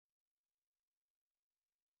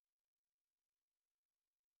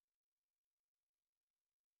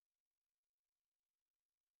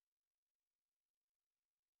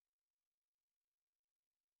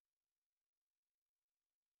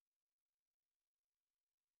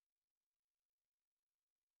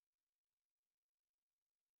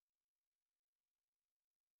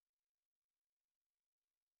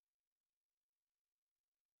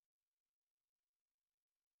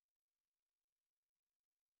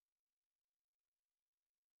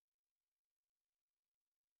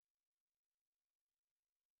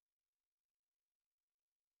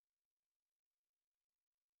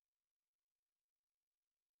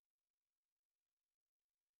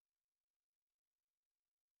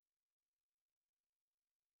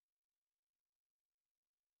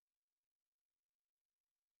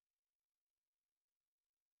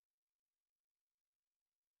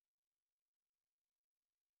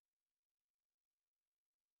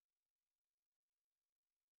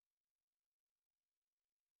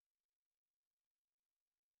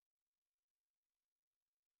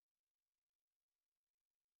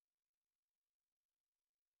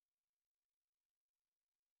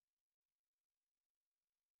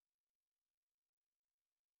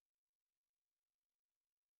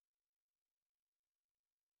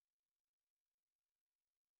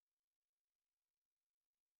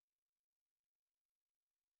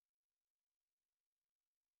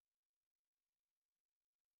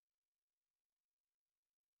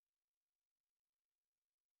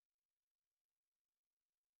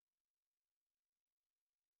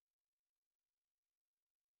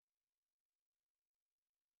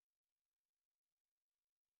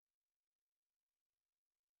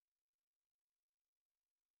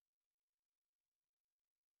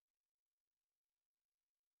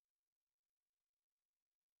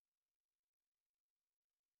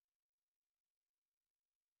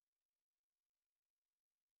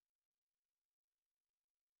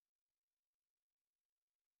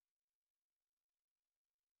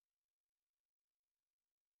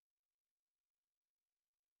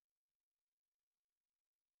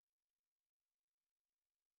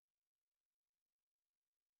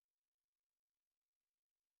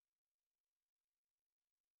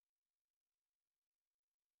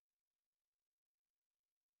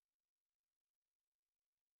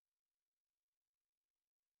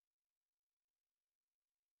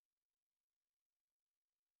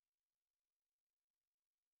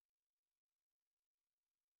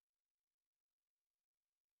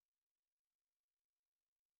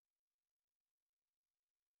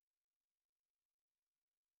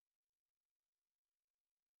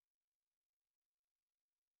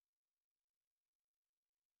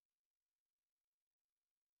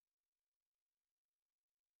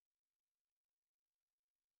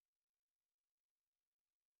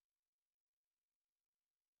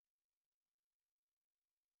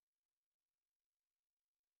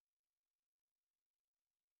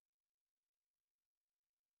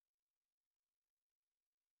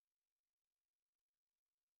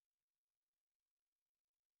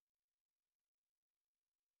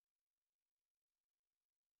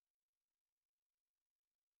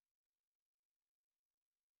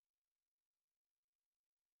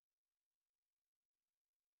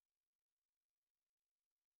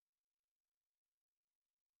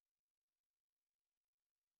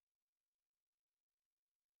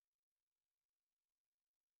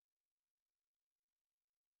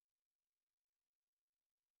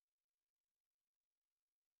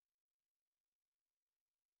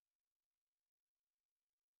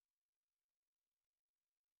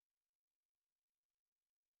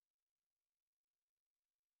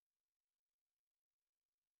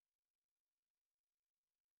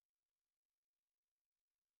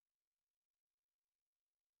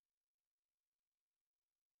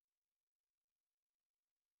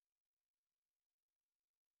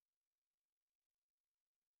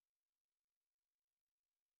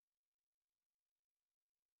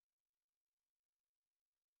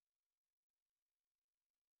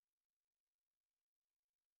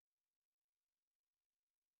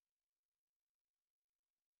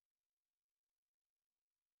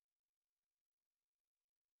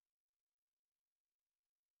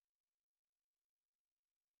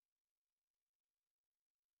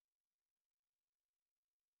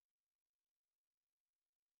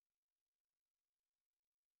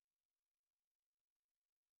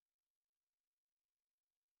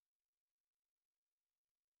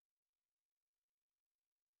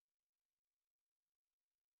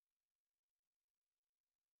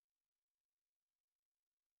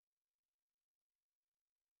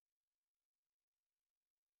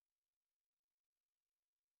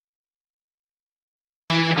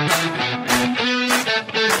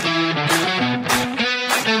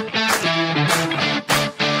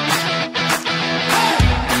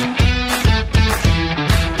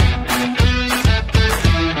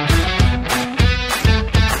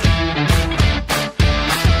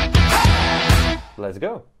Let's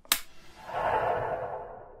go.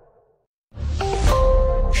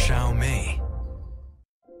 Xiaomi.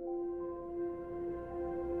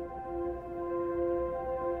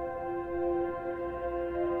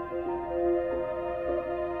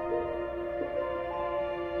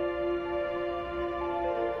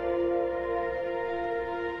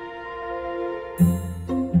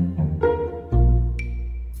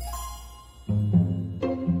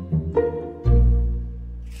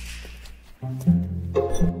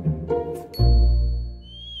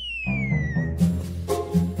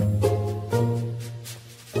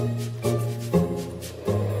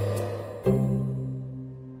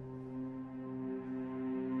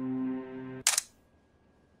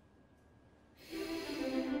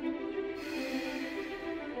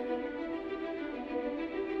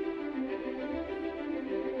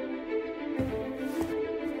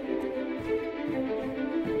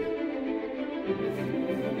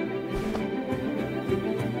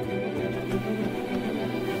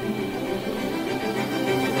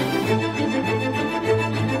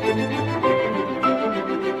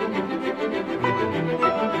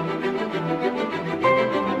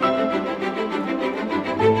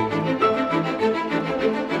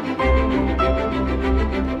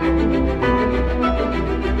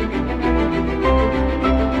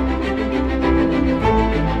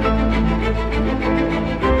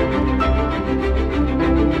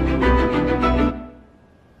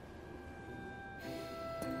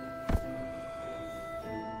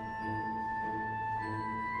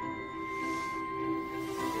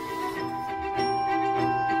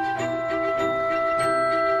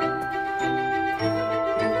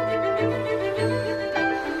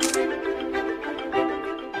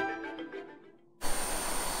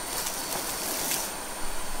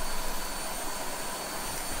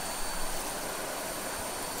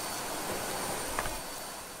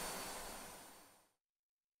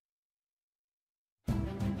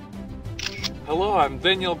 Hello, I'm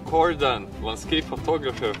Daniel Gordon, landscape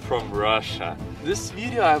photographer from Russia. This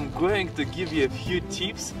video I'm going to give you a few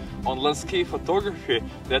tips on landscape photography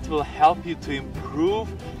that will help you to improve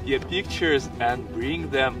your pictures and bring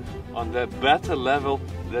them on a better level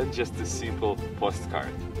than just a simple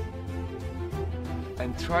postcard.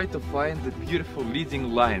 And try to find the beautiful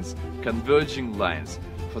leading lines, converging lines.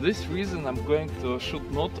 For this reason I'm going to shoot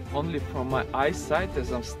not only from my eyesight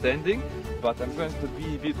as I'm standing, but I'm going to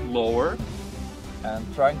be a bit lower and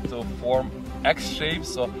trying to form X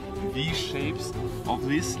shapes or V shapes of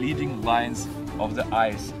these leading lines of the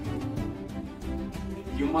eyes.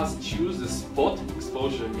 You must choose a spot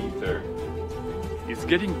exposure meter. It's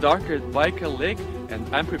getting darker at Baikal Lake and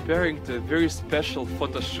I'm preparing to a very special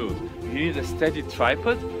photo shoot. You need a steady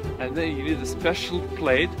tripod and then you need a special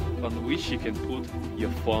plate on which you can put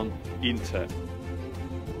your phone into.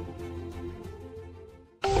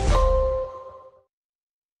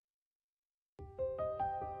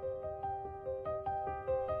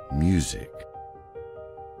 Music,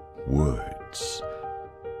 words,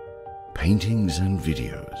 paintings and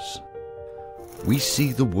videos. We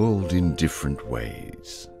see the world in different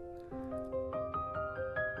ways.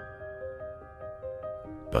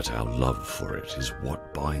 But our love for it is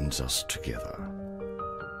what binds us together.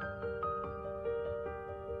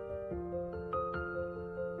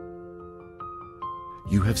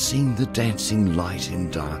 You have seen the dancing light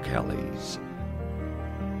in dark alleys,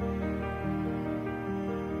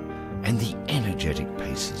 and the energetic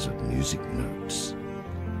paces of music notes,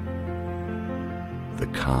 the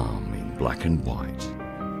calm in black and white,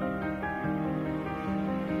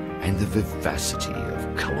 and the vivacity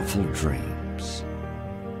of colourful dreams.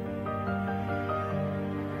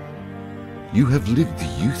 You have lived the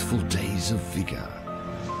youthful days of vigour,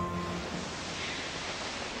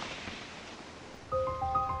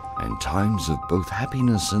 and times of both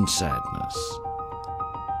happiness and sadness.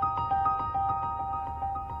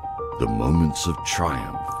 The moments of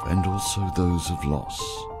triumph and also those of loss.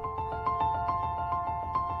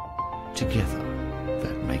 Together,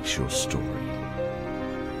 that makes your story.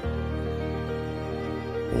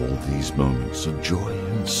 All these moments of joy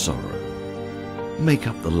and sorrow make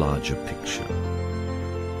up the larger picture.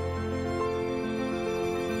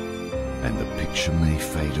 And the picture may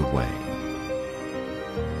fade away,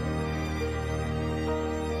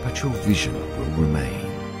 but your vision will remain.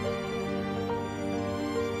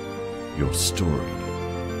 Your story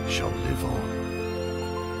shall live on.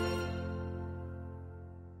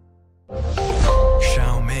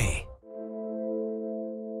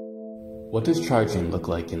 What does charging look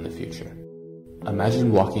like in the future?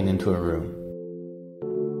 Imagine walking into a room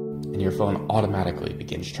and your phone automatically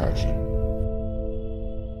begins charging.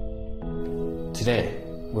 Today,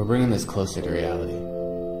 we're bringing this closer to reality.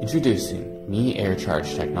 Introducing Mi Air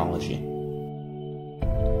Charge technology.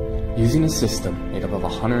 Using a system made up of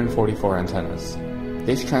 144 antennas,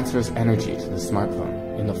 this transfers energy to the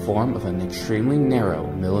smartphone in the form of an extremely narrow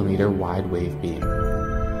millimeter-wide wave beam.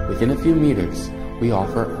 Within a few meters, we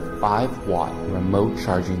offer a 5-watt remote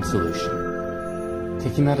charging solution.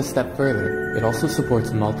 Taking that a step further, it also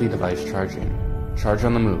supports multi-device charging, charge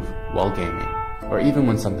on the move while gaming, or even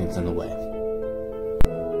when something's in the way.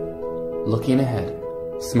 Looking ahead,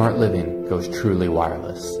 smart living goes truly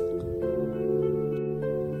wireless.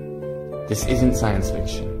 This isn't science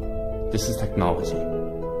fiction. This is technology.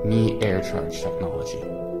 Mi Air Charge technology.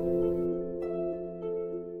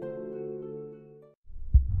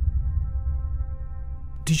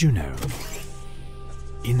 Did you know?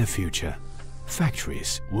 In the future,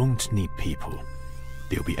 factories won't need people.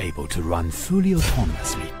 They'll be able to run fully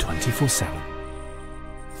autonomously 24/7.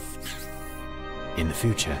 In the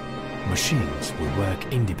future, machines will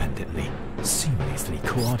work independently, seamlessly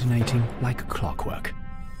coordinating like clockwork.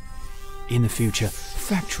 In the future,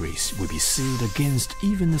 factories will be sealed against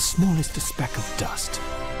even the smallest speck of dust.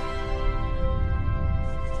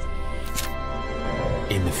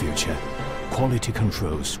 In the future, quality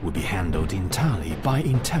controls will be handled entirely by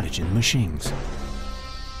intelligent machines.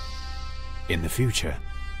 In the future,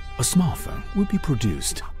 a smartphone will be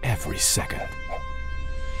produced every second.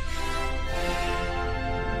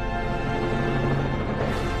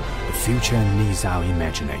 The future needs our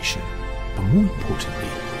imagination, but more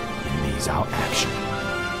importantly, it needs our action.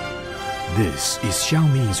 This is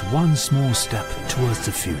Xiaomi's one small step towards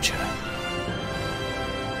the future.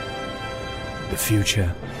 The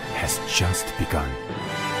future has just begun.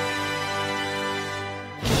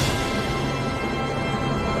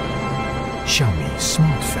 Xiaomi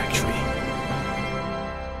Smart Factory.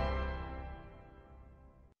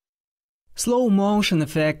 Slow motion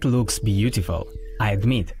effect looks beautiful, I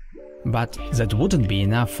admit, but that wouldn't be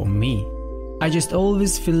enough for me. I just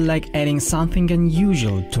always feel like adding something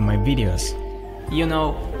unusual to my videos. You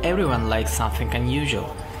know, everyone likes something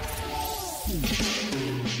unusual.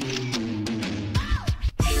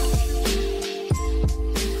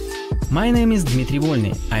 My name is Dmitry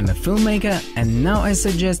Volny, I'm a filmmaker, and now I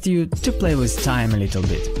suggest you to play with time a little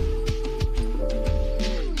bit.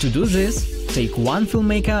 To do this, take one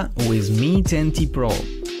filmmaker with Mi 10T Pro.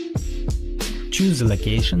 Choose the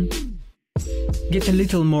location. Get a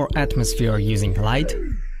little more atmosphere using light.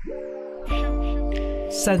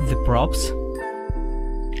 Set the props.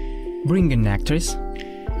 Bring an actress.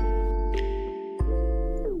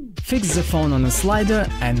 Fix the phone on a slider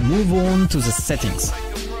and move on to the settings.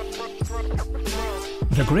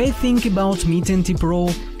 The great thing about Mi 10T Pro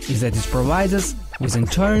is that it provides us with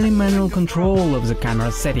entirely manual control of the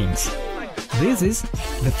camera settings. This is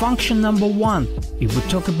the function number one if we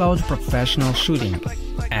talk about professional shooting,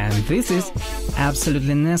 and this is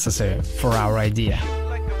absolutely necessary for our idea.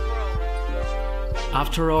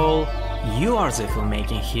 After all, you are the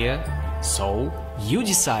filmmaking here, so you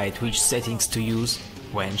decide which settings to use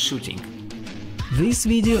when shooting. This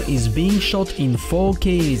video is being shot in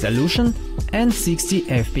 4K resolution and 60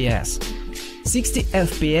 FPS. 60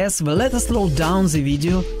 FPS will let us slow down the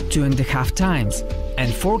video 2.5 times,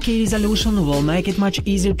 and 4K resolution will make it much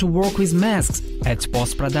easier to work with masks at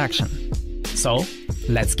post-production. So,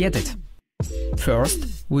 let's get it.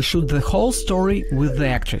 First, we shoot the whole story with the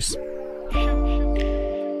actress.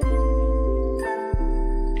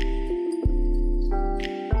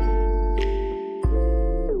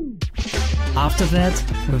 After that,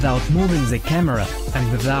 without moving the camera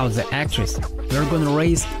and without the actress, we're gonna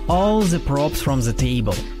raise all the props from the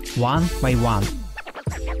table, one by one.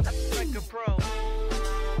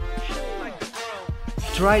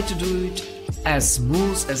 Try to do it as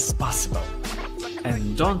smooth as possible,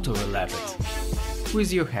 and don't overlap it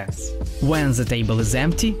with your hands. When the table is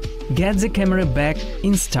empty, get the camera back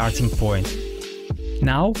in starting point.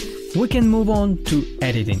 Now we can move on to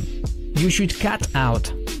editing. You should cut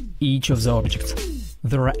out each of the objects.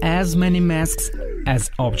 There are as many masks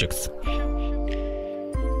as objects.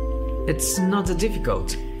 It's not that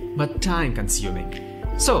difficult, but time-consuming.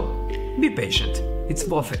 So, be patient, it's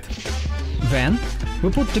worth it. Then,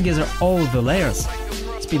 we put together all the layers,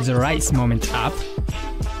 speed the rise moment up,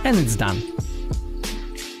 and it's done.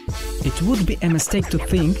 It would be a mistake to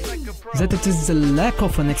think that it is the lack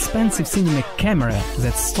of an expensive cinema camera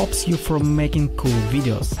that stops you from making cool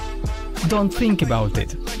videos. Don't think about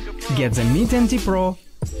it. Get the Mi 10T Pro,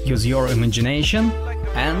 use your imagination,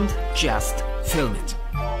 and just film it.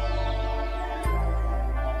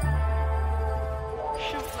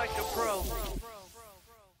 Shoot like a pro.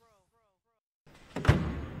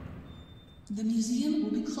 The museum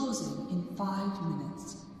will be closing in 5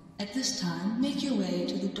 minutes. At this time, make your way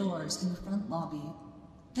to the doors in the front lobby.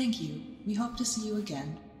 Thank you. We hope to see you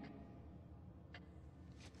again.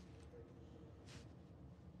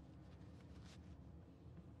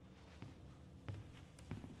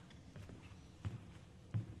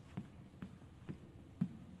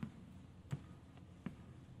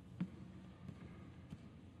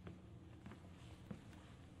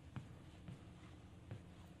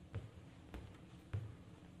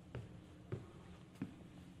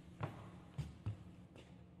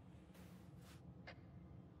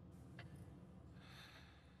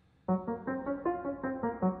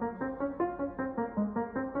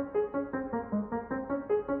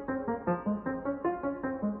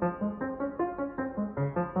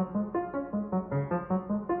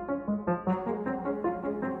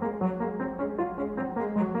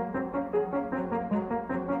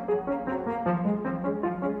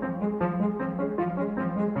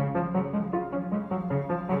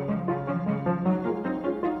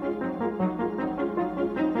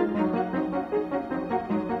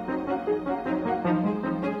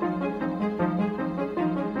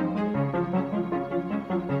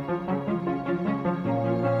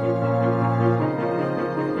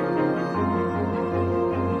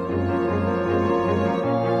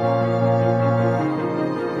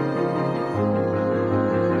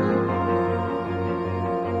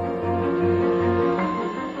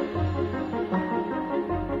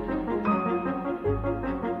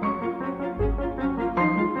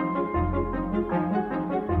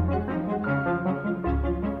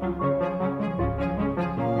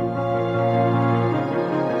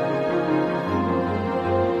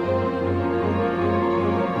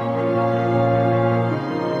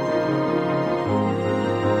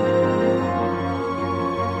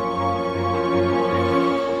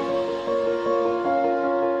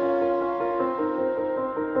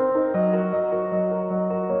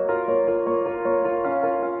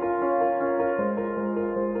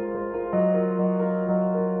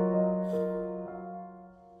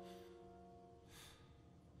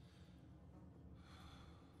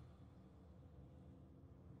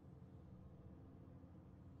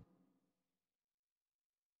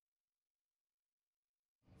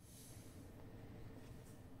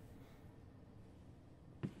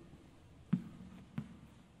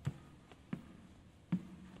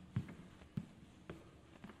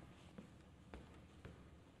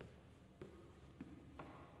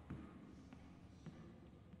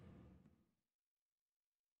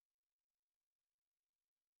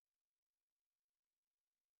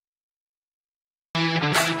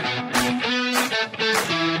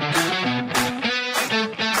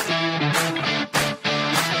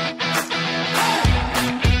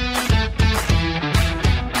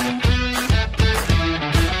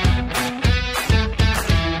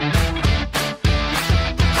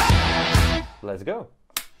 Let's go.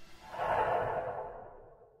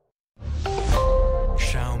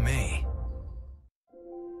 Xiaomi.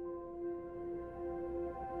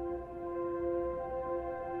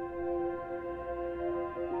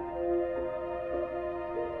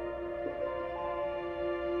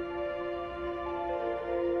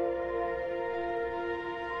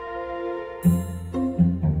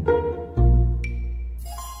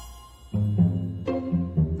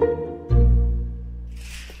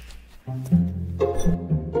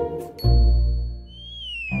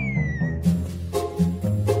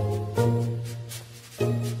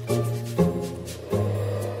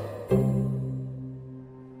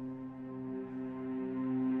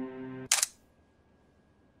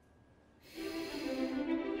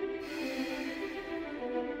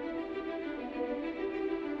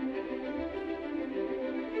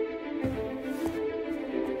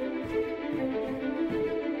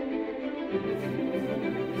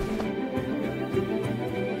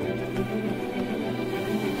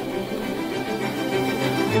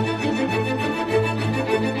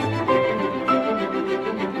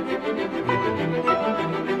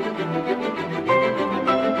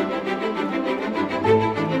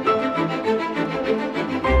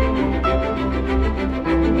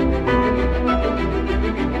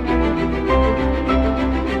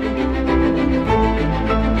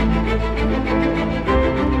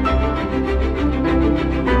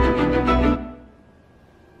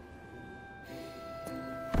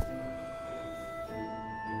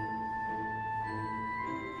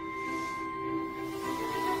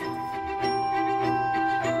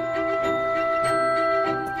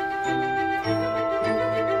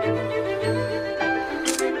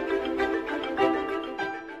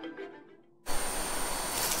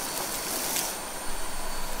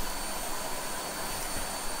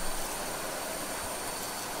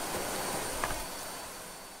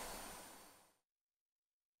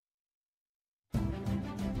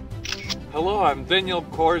 Hello, I'm Daniel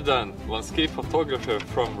Gordon, landscape photographer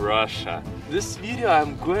from Russia. This video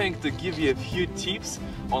I'm going to give you a few tips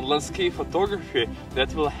on landscape photography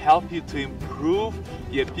that will help you to improve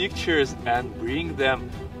your pictures and bring them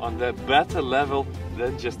on a better level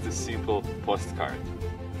than just a simple postcard.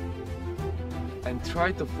 And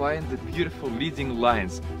try to find the beautiful leading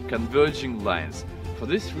lines, converging lines. For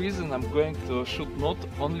this reason I'm going to shoot not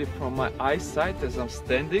only from my eyesight as I'm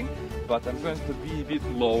standing, but I'm going to be a bit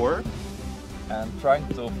lower and trying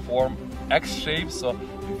to form X shapes or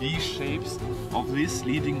V shapes of these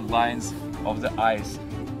leading lines of the eyes.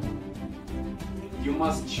 You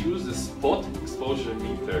must choose a spot exposure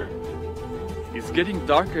meter. It's getting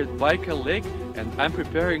darker at Baikal Lake and I'm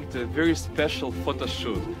preparing to a very special photo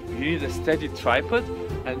shoot. You need a steady tripod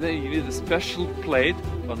and then you need a special plate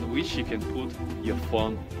on which you can put your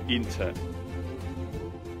phone into.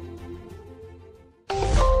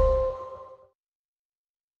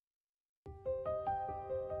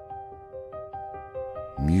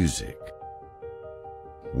 Music,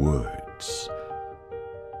 words,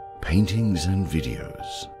 paintings and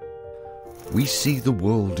videos. We see the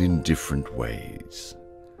world in different ways.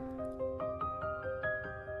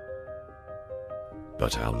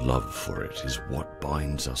 But our love for it is what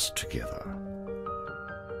binds us together.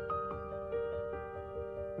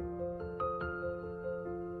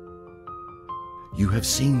 You have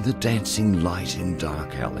seen the dancing light in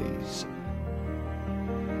dark alleys,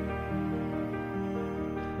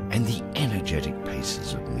 and the energetic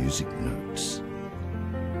paces of music notes,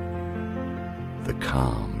 the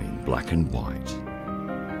calm in black and white,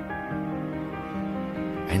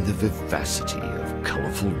 and the vivacity of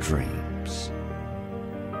colourful dreams.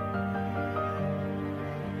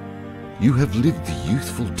 You have lived the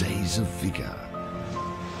youthful days of vigour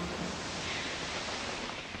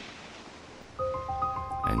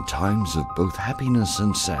and times of both happiness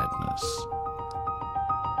and sadness.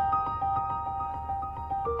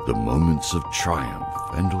 The moments of triumph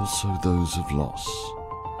and also those of loss.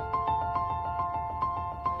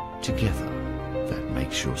 Together, that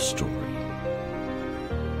makes your story.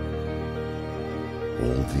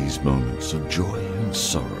 All these moments of joy and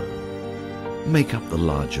sorrow make up the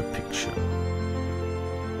larger picture.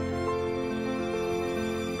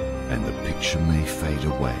 And the picture may fade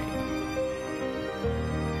away,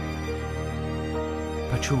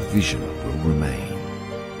 but your vision will remain.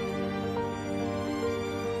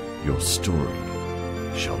 Your story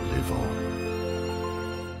shall live on.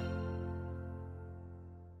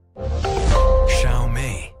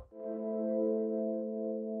 Xiaomi.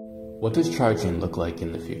 What does charging look like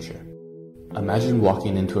in the future? Imagine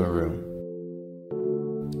walking into a room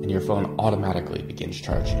and your phone automatically begins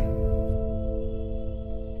charging.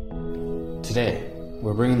 Today,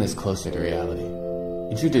 we're bringing this closer to reality.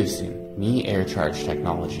 Introducing Mi Air Charge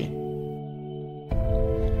technology.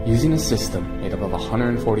 Using a system made up of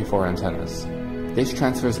 144 antennas, this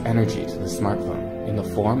transfers energy to the smartphone in the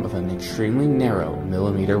form of an extremely narrow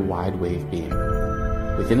millimeter wide wave beam.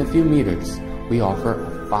 Within a few meters, we offer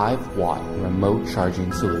a 5-watt remote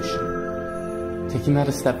charging solution. Taking that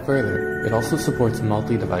a step further, it also supports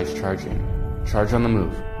multi-device charging, charge on the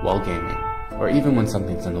move while gaming, or even when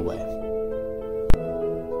something's in the way.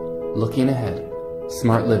 Looking ahead,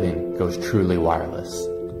 smart living goes truly wireless.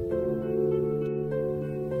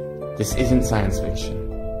 This isn't science fiction.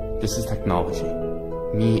 This is technology.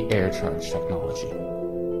 Mi Air Charge technology.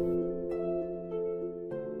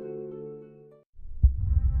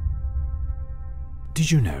 Did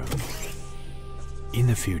you know? In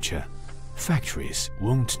the future, factories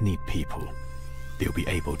won't need people. They'll be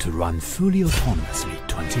able to run fully autonomously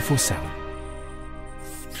 24/7.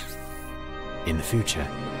 In the future,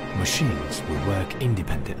 machines will work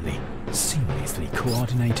independently, seamlessly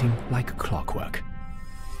coordinating like clockwork.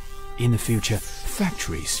 In the future,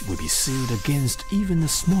 factories will be sealed against even the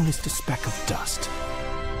smallest speck of dust.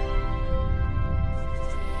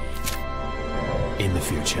 In the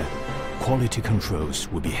future, quality controls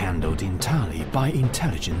will be handled entirely by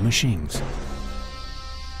intelligent machines.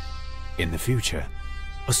 In the future,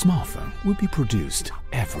 a smartphone will be produced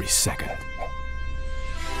every second.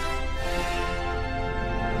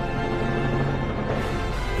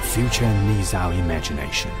 The future needs our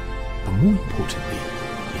imagination, but more importantly,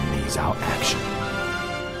 it needs our action.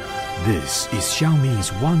 This is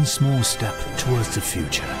Xiaomi's one small step towards the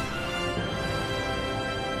future.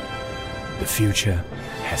 The future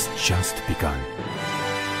has just begun.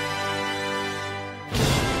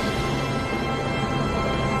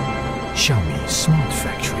 Xiaomi Smart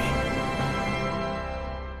Factory.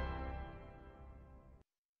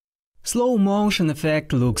 Slow motion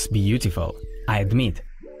effect looks beautiful, I admit,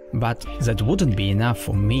 but that wouldn't be enough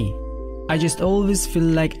for me. I just always feel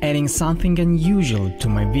like adding something unusual to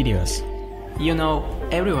my videos. You know,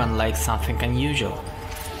 everyone likes something unusual.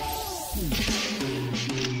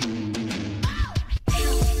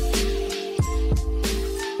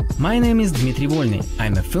 My name is Dmitry Volny,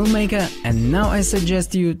 I'm a filmmaker, and now I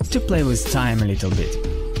suggest you to play with time a little bit.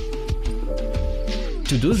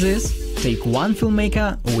 To do this, take one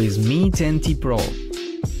filmmaker with Mi 10T Pro.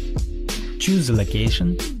 Choose a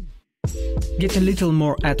location. Get a little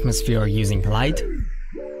more atmosphere using light.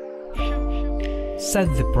 Set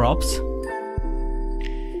the props.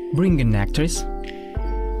 Bring an actress.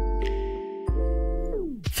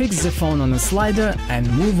 Fix the phone on a slider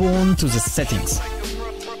and move on to the settings.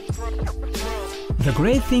 The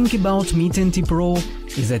great thing about Mi 10T Pro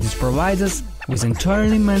is that it provides us with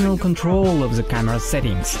entirely manual control of the camera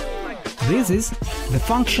settings. This is the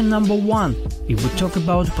function number one if we talk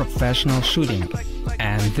about professional shooting,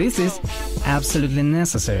 and this is absolutely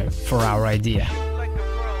necessary for our idea.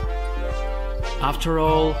 After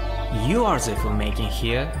all, you are the filmmaking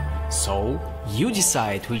here, so you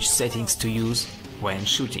decide which settings to use when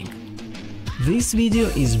shooting. This video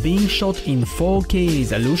is being shot in 4K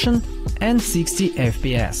resolution and 60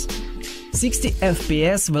 FPS. 60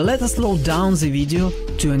 FPS will let us slow down the video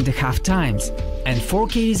 2.5 times, and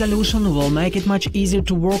 4K resolution will make it much easier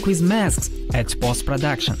to work with masks at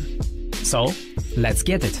post-production. So, let's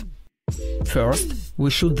get it. First,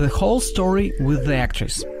 we shoot the whole story with the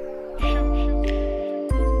actress.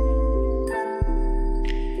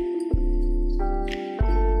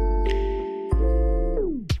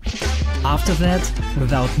 After that,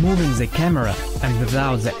 without moving the camera and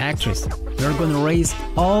without the actress, we're gonna raise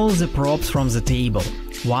all the props from the table,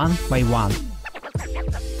 one by one.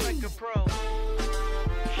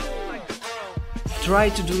 Try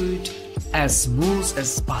to do it as smooth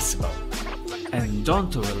as possible, and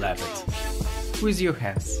don't overlap it with your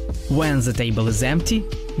hands. When the table is empty,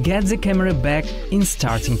 get the camera back in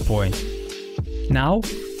starting point. Now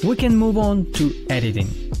we can move on to editing.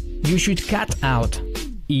 You should cut out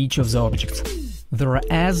each of the objects. There are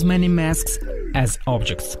as many masks as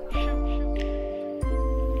objects.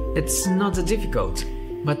 It's not that difficult,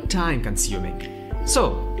 but time-consuming.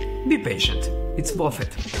 So, be patient, it's worth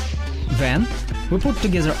it. Then, we put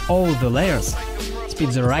together all the layers,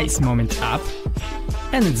 speed the rise moment up,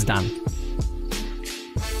 and it's done.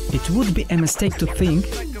 It would be a mistake to think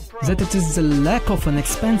that it is the lack of an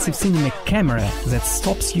expensive cinema camera that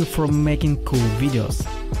stops you from making cool videos.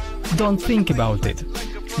 Don't think about it.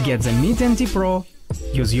 Get the Mi 10T Pro,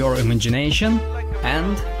 use your imagination,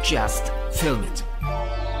 and just film it.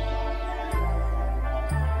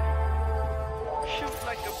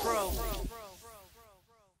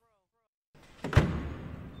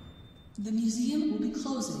 The museum will be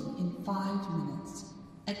closing in 5 minutes.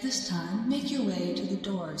 At this time, make your way to the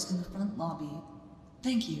doors in the front lobby.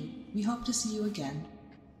 Thank you. We hope to see you again.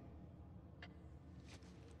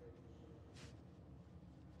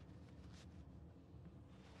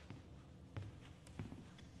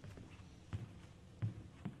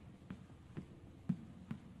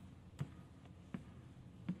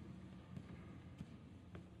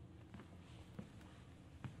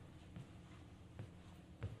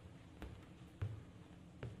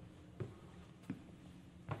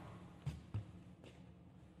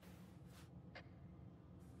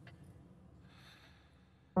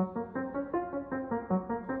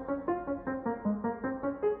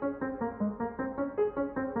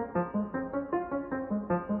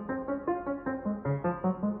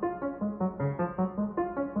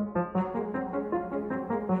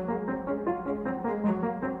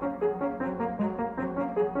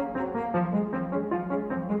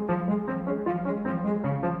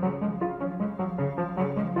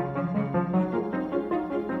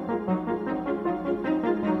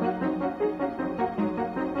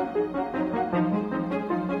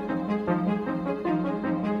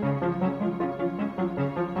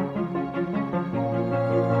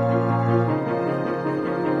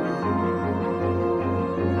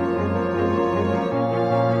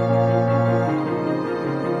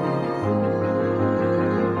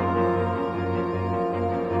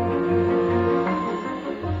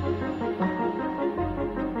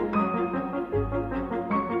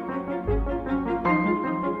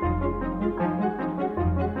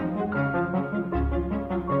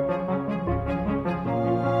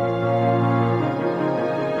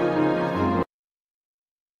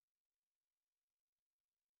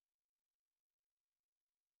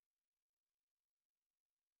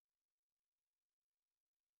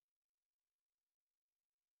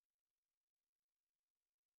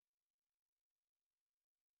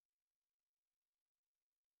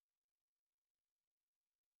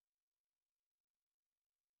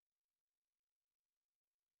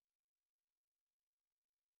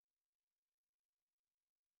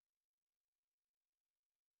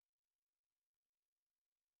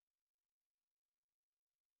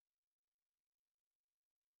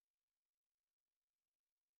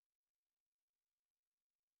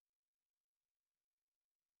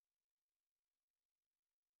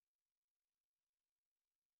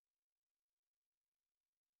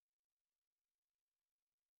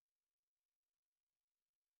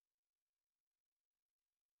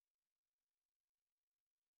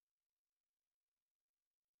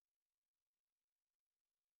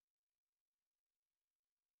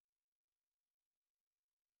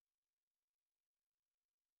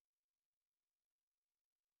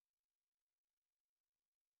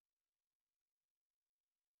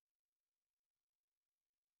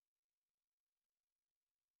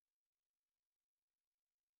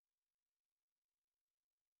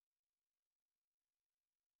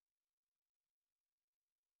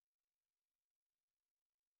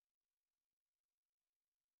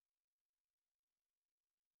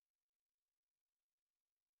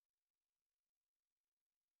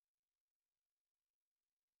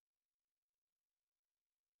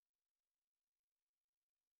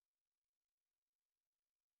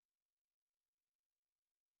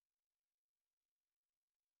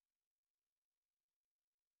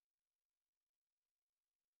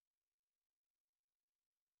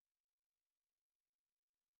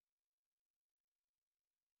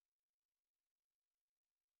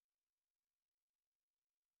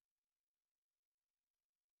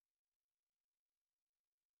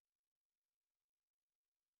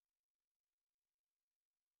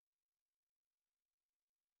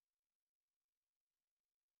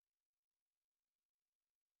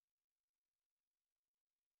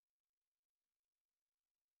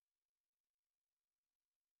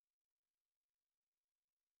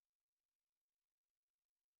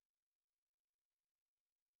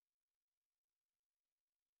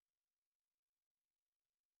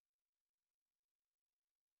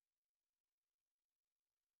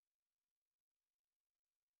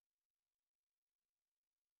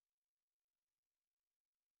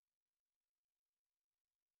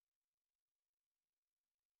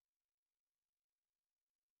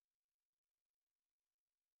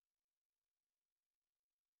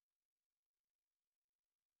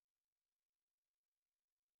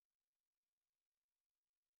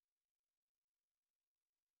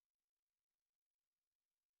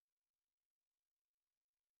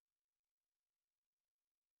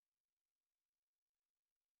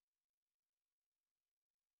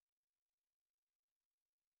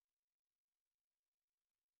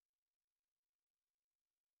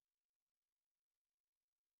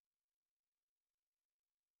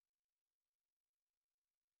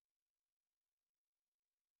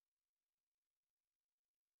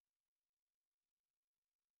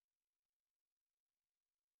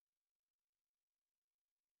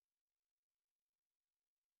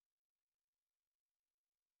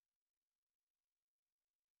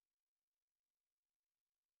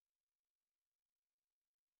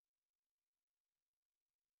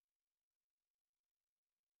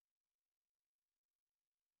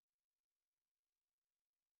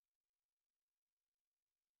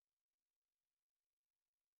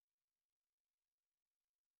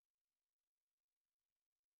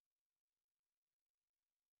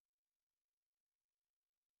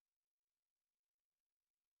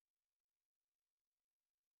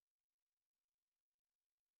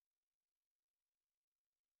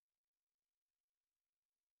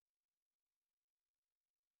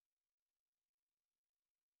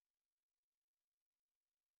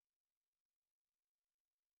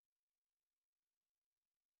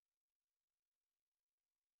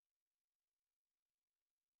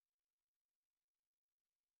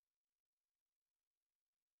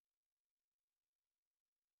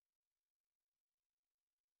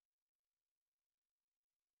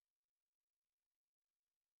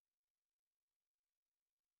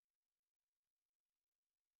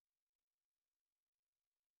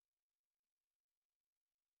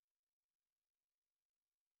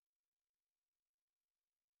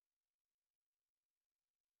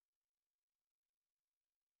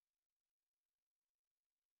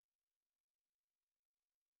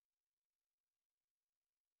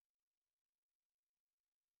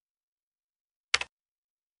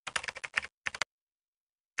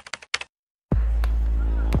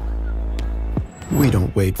 We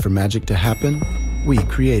don't wait for magic to happen, we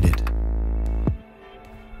create it.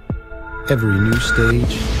 Every new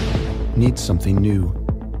stage needs something new,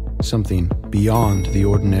 something beyond the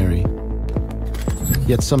ordinary.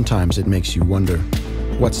 Yet sometimes it makes you wonder,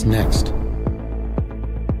 what's next?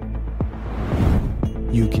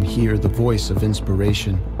 You can hear the voice of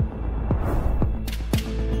inspiration.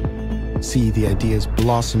 See the ideas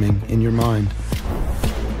blossoming in your mind.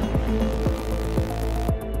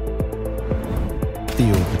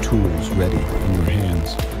 Feel the tools ready in your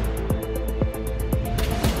hands.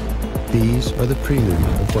 These are the prelude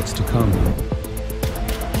of what's to come.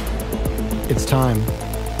 It's time.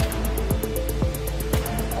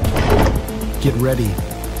 Get ready.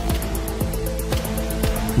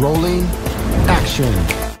 Rolling action.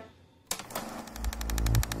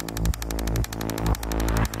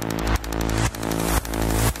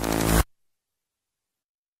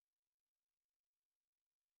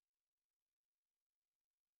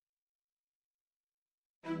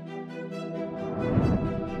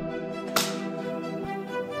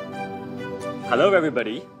 Hello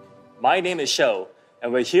everybody, my name is Shou,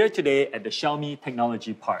 and we're here today at the Xiaomi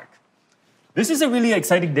Technology Park. This is a really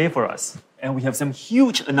exciting day for us, and we have some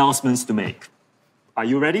huge announcements to make. Are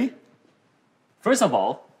you ready? First of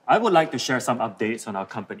all, I would like to share some updates on our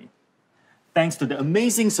company. Thanks to the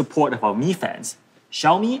amazing support of our Mi fans,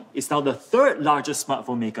 Xiaomi is now the third largest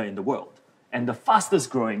smartphone maker in the world, and the fastest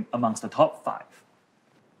growing amongst the top 5.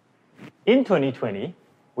 In 2020,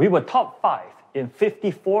 we were top 5 in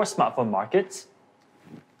 54 smartphone markets,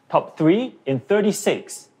 top 3 in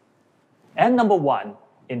 36, and number 1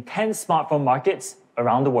 in 10 smartphone markets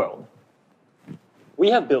around the world. We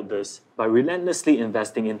have built this by relentlessly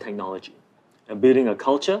investing in technology and building a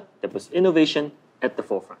culture that puts innovation at the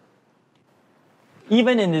forefront.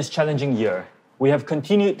 Even in this challenging year, we have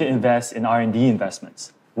continued to invest in R&D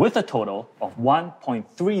investments with a total of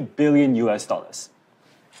 $1.3 billion.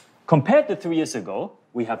 Compared to 3 years ago,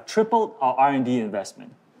 we have tripled our R&D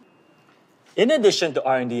investment. In addition to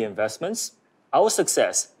R&D investments, our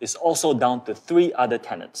success is also down to 3 other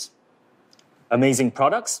tenets: amazing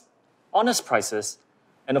products, honest prices,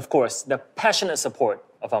 and of course, the passionate support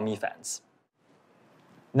of our Mi fans.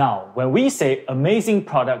 Now, when we say amazing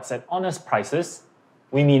products at honest prices,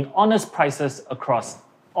 we mean honest prices across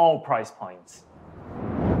all price points.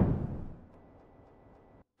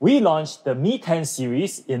 We launched the Mi 10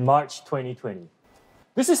 series in March 2020.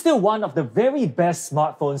 This is still one of the very best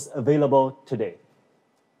smartphones available today.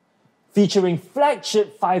 Featuring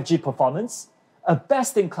flagship 5G performance, a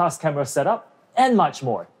best-in-class camera setup, and much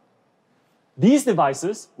more. These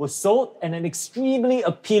devices were sold at an extremely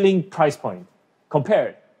appealing price point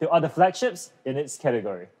compared to other flagships in its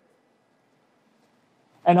category.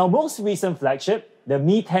 And our most recent flagship, the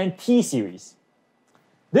Mi 10T series.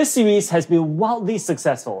 This series has been wildly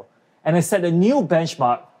successful and has set a new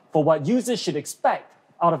benchmark for what users should expect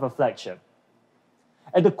out of a flagship.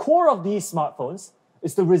 At the core of these smartphones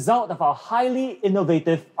is the result of our highly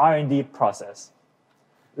innovative R&D process.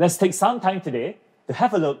 Let's take some time today to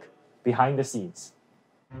have a look behind the scenes.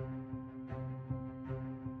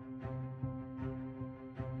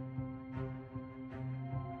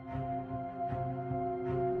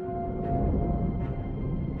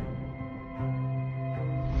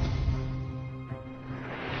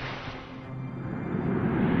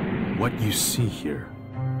 What you see here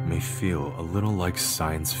may feel a little like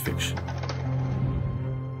science fiction.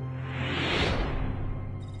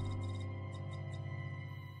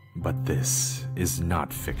 But this is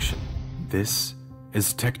not fiction. This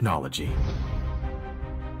is technology.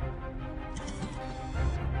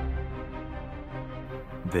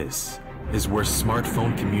 This is where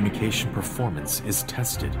smartphone communication performance is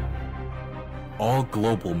tested. All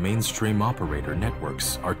global mainstream operator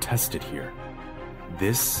networks are tested here.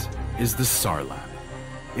 This is the SAR lab.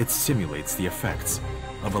 It simulates the effects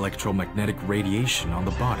of electromagnetic radiation on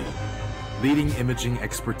the body, leading imaging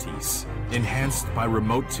expertise enhanced by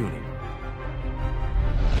remote tuning.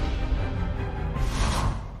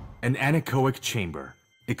 An anechoic chamber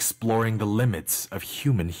exploring the limits of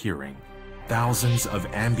human hearing, thousands of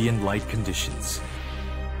ambient light conditions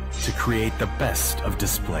to create the best of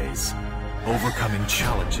displays, overcoming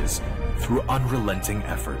challenges through unrelenting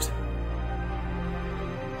effort.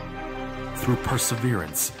 Through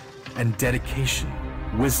perseverance and dedication,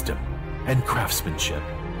 wisdom and craftsmanship,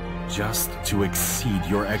 just to exceed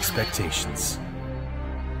your expectations.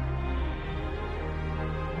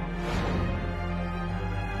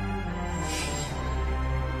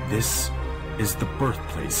 This is the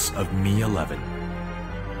birthplace of Mi 11.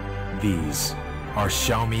 These are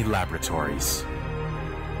Xiaomi laboratories.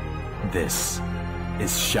 This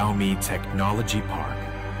is Xiaomi Technology Park.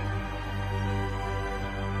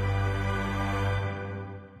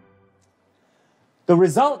 The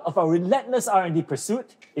result of our relentless R&D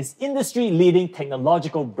pursuit is industry-leading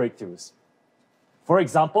technological breakthroughs. For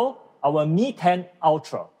example, our Mi 10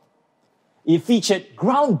 Ultra. It featured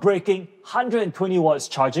groundbreaking 120 watts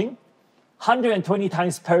charging, 120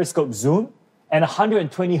 times periscope zoom, and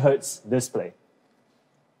 120 Hz display.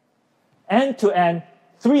 End-to-end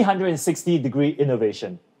 360-degree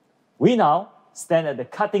innovation. We now stand at the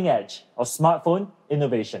cutting edge of smartphone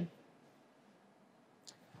innovation.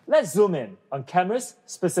 Let's zoom in on cameras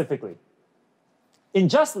specifically. In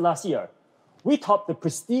just last year, we topped the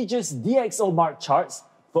prestigious DxOMark charts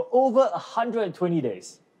for over 120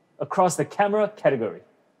 days across the camera category.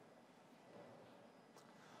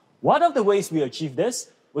 One of the ways we achieved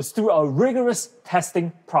this was through our rigorous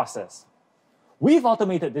testing process. We've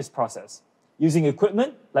automated this process using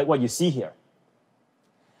equipment like what you see here.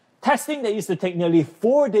 Testing that used to take nearly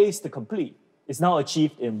 4 days to complete is now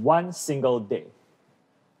achieved in one single day.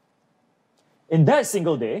 In that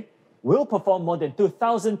single day, we'll perform more than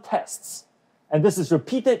 2,000 tests, and this is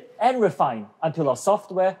repeated and refined until our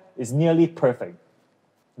software is nearly perfect.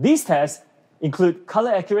 These tests include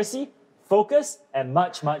color accuracy, focus, and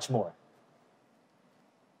much, much more.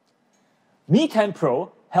 Mi 10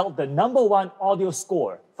 Pro held the #1 audio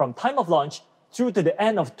score from time of launch through to the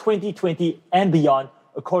end of 2020 and beyond,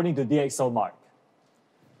 according to DxOMark.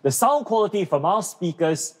 The sound quality from our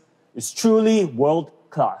speakers is truly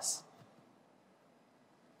world-class.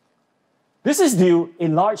 This is due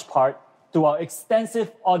in large part to our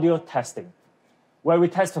extensive audio testing, where we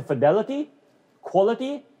test for fidelity,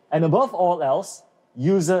 quality, and above all else,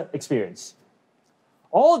 user experience.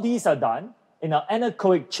 All these are done in our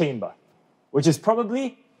anechoic chamber, which is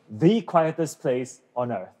probably the quietest place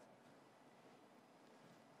on Earth.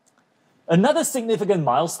 Another significant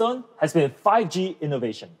milestone has been 5G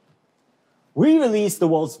innovation. We released the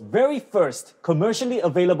world's very first commercially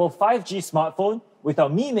available 5G smartphone with our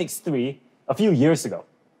Mi Mix 3 a few years ago.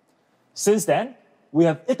 Since then, we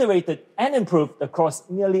have iterated and improved across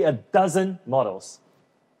nearly a dozen models.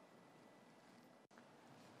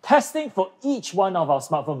 Testing for each one of our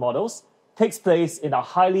smartphone models takes place in our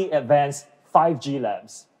highly advanced 5G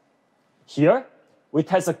labs. Here, we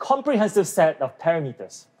test a comprehensive set of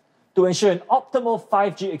parameters to ensure an optimal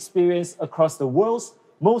 5G experience across the world's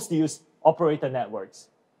most used operator networks.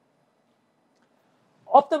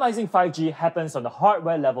 Optimizing 5G happens on the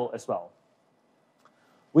hardware level as well.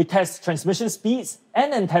 We test transmission speeds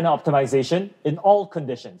and antenna optimization in all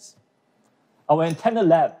conditions. Our antenna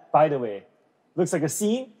lab, by the way, looks like a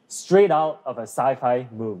scene straight out of a sci-fi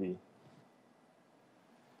movie.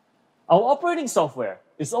 Our operating software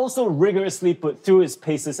is also rigorously put through its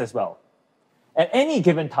paces as well. At any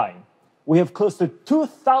given time, we have close to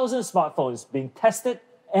 2,000 smartphones being tested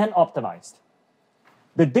and optimized.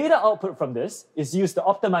 The data output from this is used to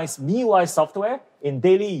optimize MIUI software in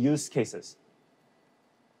daily use cases.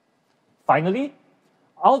 Finally,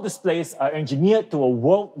 our displays are engineered to a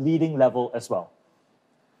world-leading level as well.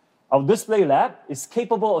 Our display lab is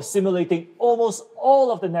capable of simulating almost all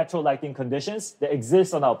of the natural lighting conditions that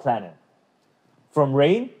exist on our planet, from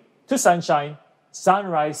rain to sunshine,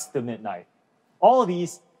 sunrise to midnight. All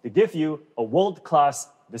these to give you a world-class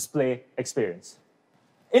display experience.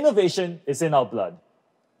 Innovation is in our blood.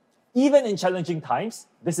 Even in challenging times,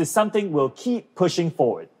 this is something we'll keep pushing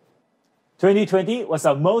forward. 2020 was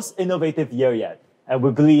our most innovative year yet, and we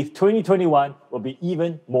believe 2021 will be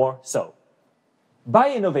even more so.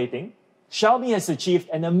 By innovating, Xiaomi has achieved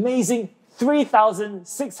an amazing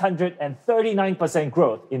 3,639%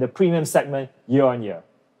 growth in the premium segment year on year.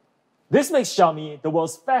 This makes Xiaomi the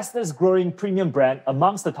world's fastest growing premium brand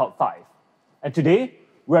amongst the top 5. And today,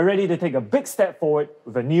 we're ready to take a big step forward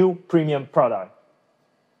with a new premium product.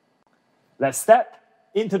 Let's step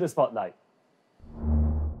into the spotlight.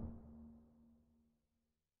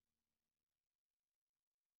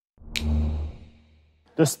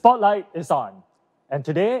 The spotlight is on, and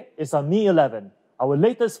today is on Mi 11, our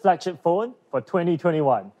latest flagship phone for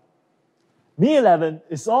 2021. Mi 11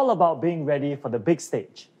 is all about being ready for the big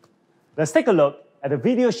stage. Let's take a look at a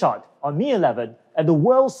video shot on Mi 11 at the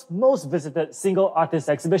world's most visited single artist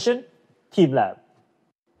exhibition, Team Lab.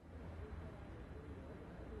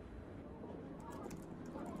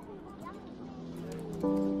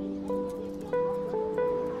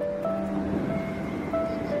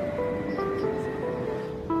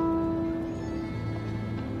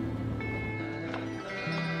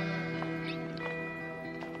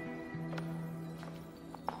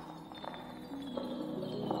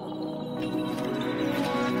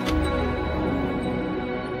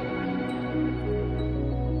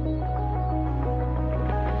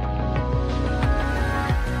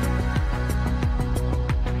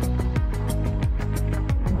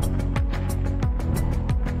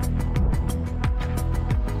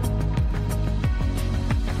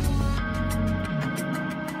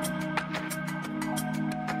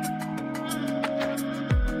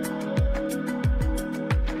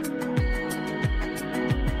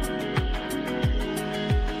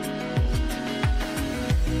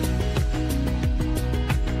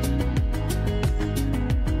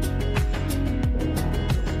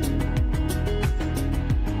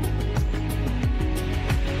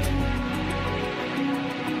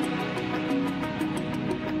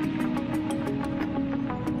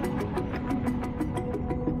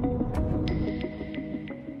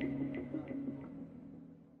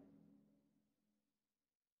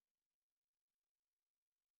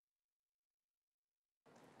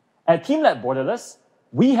 At Team Lab Borderless,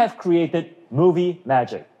 we have created movie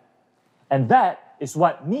magic. And that is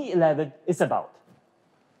what Mi 11 is about.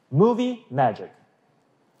 Movie magic.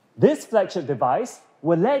 This flagship device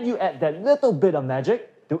will let you add that little bit of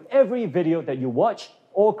magic to every video that you watch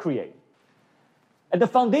or create. At the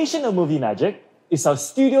foundation of movie magic is our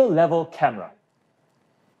studio-level camera.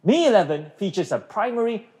 Mi 11 features a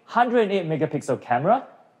primary 108 megapixel camera,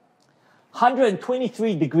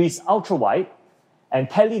 123 degrees ultra-wide, and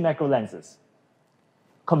tele-macro lenses.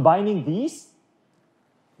 Combining these,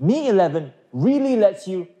 Mi 11 really lets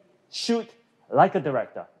you shoot like a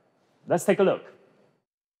director. Let's take a look.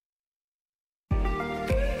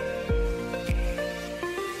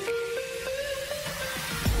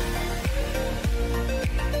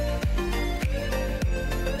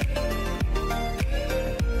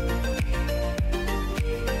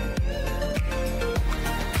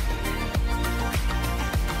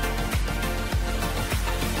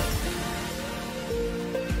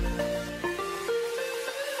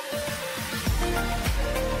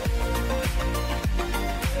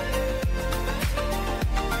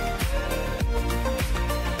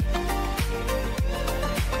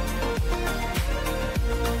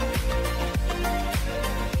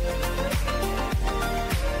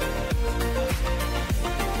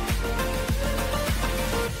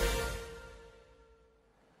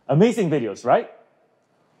 Amazing videos, right?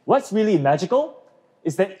 What's really magical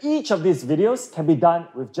is that each of these videos can be done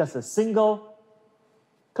with just a single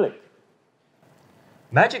click.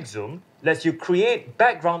 Magic Zoom lets you create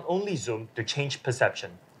background-only zoom to change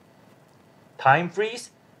perception. Time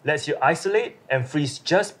Freeze lets you isolate and freeze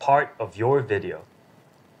just part of your video.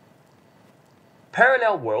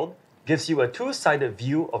 Parallel World gives you a two-sided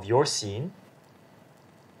view of your scene,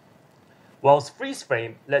 whilst Freeze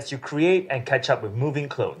Frame lets you create and catch up with moving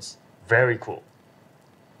clones. Very cool.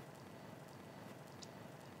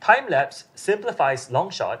 Time Lapse simplifies long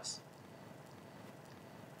shots,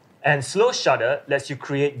 and Slow Shutter lets you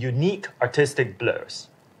create unique artistic blurs,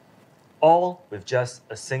 all with just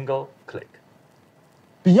a single click.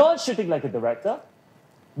 Beyond shooting like a director,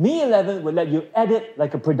 Mi 11 will let you edit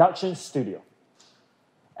like a production studio.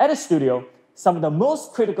 At a studio, some of the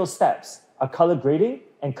most critical steps are color grading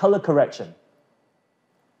and color correction.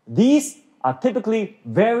 These are typically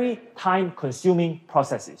very time-consuming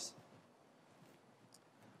processes.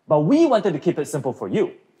 But we wanted to keep it simple for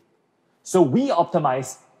you. So we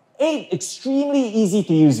optimized 8 extremely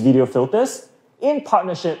easy-to-use video filters in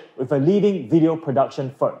partnership with a leading video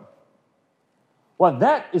production firm. What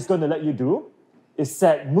that is going to let you do is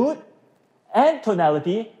set mood and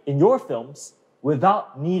tonality in your films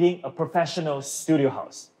without needing a professional studio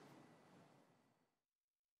house.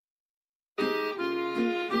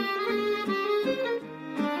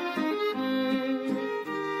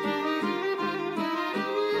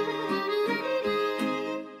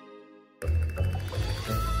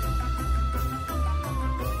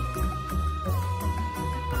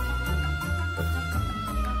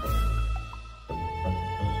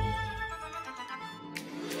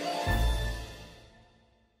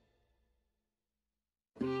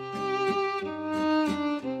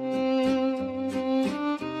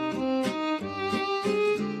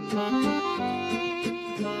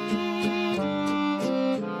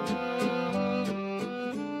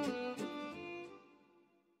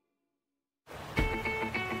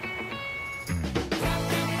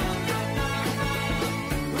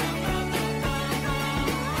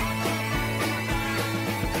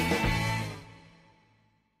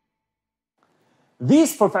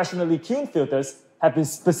 These professionally tuned filters have been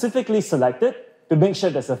specifically selected to make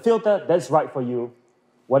sure there's a filter that's right for you,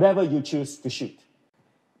 whatever you choose to shoot.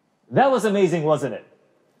 That was amazing, wasn't it?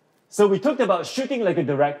 So we talked about shooting like a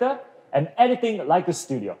director and editing like a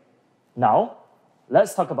studio. Now,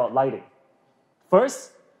 let's talk about lighting.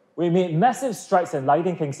 First, we made massive strides in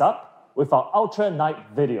lighting things up with our Ultra Night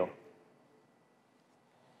video.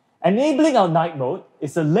 Enabling our night mode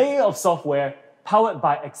is a layer of software powered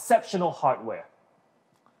by exceptional hardware.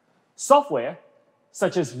 Software,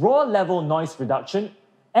 such as raw level noise reduction,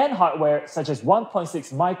 and hardware, such as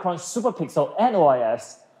 1.6 micron superpixel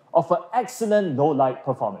NOIS, offer excellent low light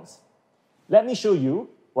performance. Let me show you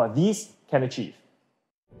what these can achieve.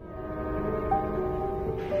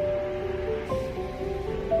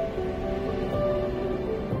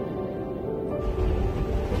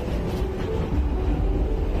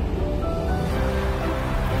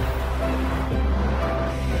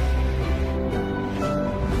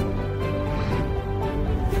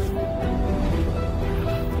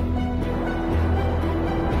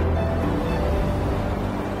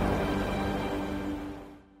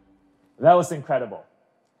 That was incredible.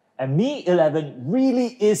 and Mi 11 really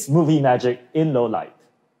is movie magic in low light.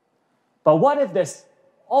 But what if there's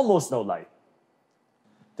almost no light?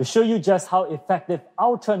 To show you just how effective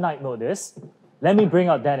Ultra Night Mode is, let me bring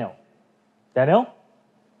out Daniel. Daniel?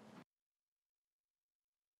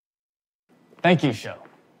 Thank you, Sho.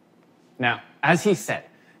 Now, as he said,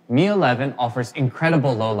 Mi 11 offers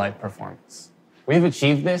incredible low-light performance. We've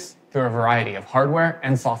achieved this through a variety of hardware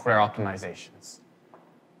and software optimizations.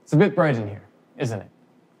 It's a bit bright in here, isn't it?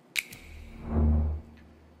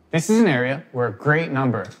 This is an area where a great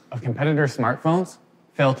number of competitor smartphones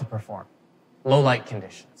fail to perform. Low-light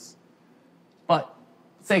conditions. But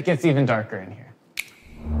let's say it gets even darker in here.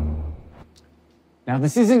 Now,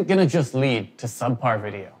 this isn't going to just lead to subpar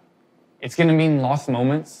video. It's going to mean lost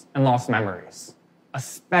moments and lost memories,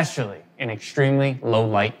 especially in extremely low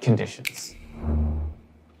light conditions.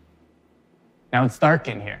 Now it's dark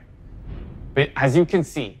in here, but as you can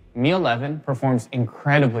see, Mi 11 performs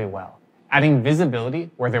incredibly well, adding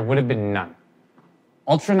visibility where there would have been none.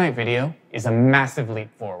 Ultra night video is a massive leap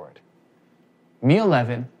forward. Mi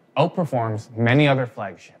 11 outperforms many other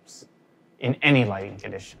flagships in any lighting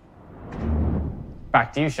condition.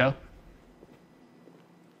 Back to you, Sho.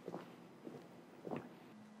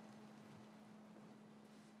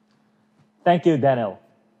 Thank you, Daniel.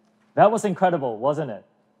 That was incredible, wasn't it?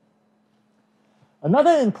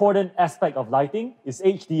 Another important aspect of lighting is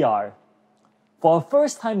HDR. For the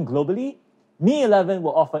first time globally, Mi 11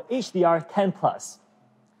 will offer HDR 10+.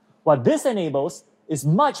 What this enables is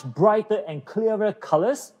much brighter and clearer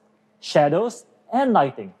colors, shadows, and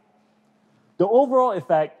lighting. The overall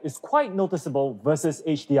effect is quite noticeable versus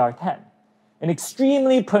HDR 10, and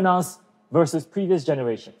extremely pronounced versus previous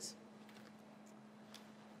generations.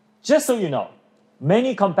 Just so you know,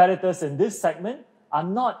 many competitors in this segment are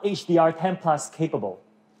not HDR 10+ capable.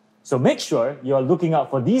 So make sure you are looking out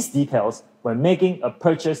for these details when making a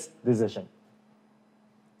purchase decision.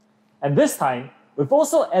 And this time, we've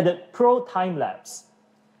also added Pro Time Lapse.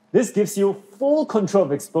 This gives you full control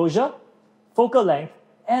of exposure, focal length,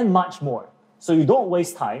 and much more, so you don't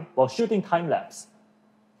waste time while shooting time lapse.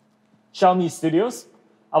 Xiaomi Studios,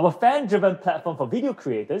 our fan-driven platform for video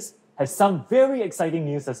creators, has some very exciting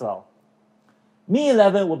news as well. Mi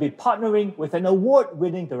 11 will be partnering with an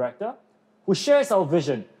award-winning director who shares our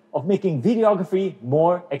vision of making videography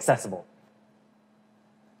more accessible.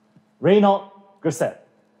 Reynaud Grosset,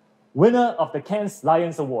 winner of the Cannes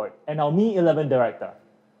Lions Award and our Mi 11 director.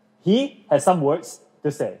 He has some words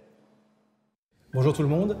to say. Bonjour tout le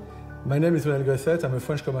monde. My name is Reynaud Grosset. I'm a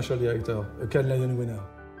French commercial director, a Cannes Lion winner,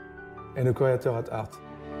 and a co-creator at Art.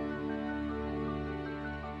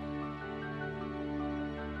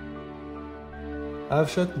 I've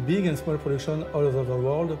shot big and small productions all over the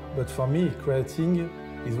world, but for me, creating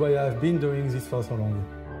is why I've been doing this for so long.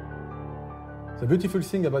 The beautiful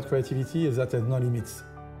thing about creativity is that there's no limits.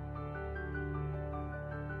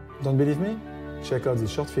 Don't believe me? Check out this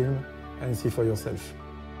short film and see for yourself.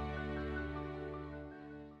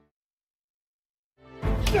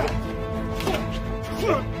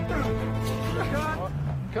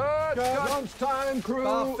 Cut! Lunchtime, crew!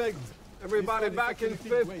 Perfect. Everybody back in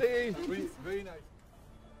 50. Very nice.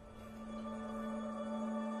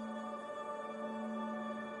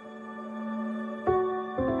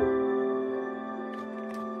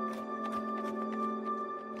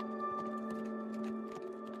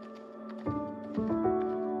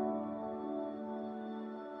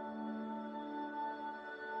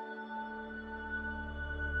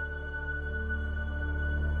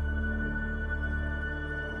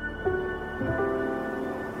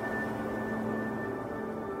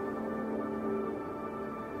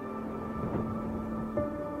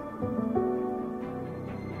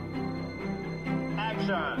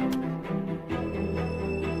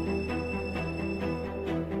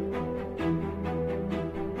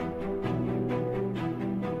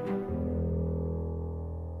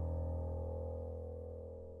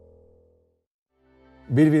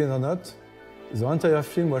 Believe it or not, the entire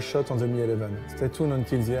film was shot on the Mi 11. Stay tuned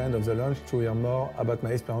until the end of the launch to hear more about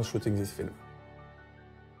my experience shooting this film.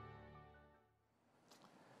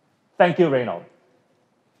 Thank you, Reynaud.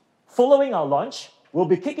 Following our launch, we'll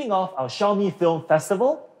be kicking off our Xiaomi Film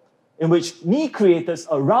Festival, in which Mi creators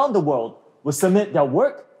around the world will submit their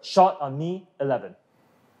work shot on Mi 11.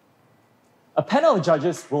 A panel of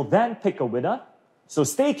judges will then pick a winner, so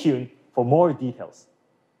stay tuned for more details.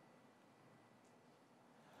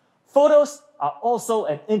 Photos are also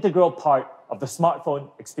an integral part of the smartphone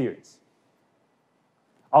experience.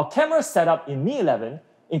 Our camera setup in Mi 11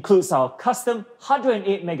 includes our custom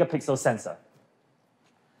 108 megapixel sensor.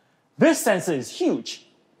 This sensor is huge,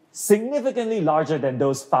 significantly larger than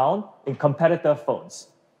those found in competitor phones.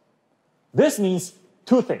 This means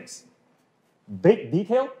two things: big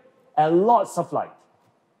detail and lots of light.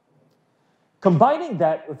 Combining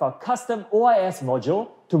that with our custom OIS module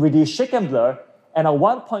to reduce shake and blur and our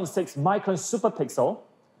 1.6 micron superpixel,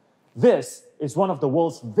 this is one of the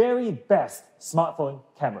world's very best smartphone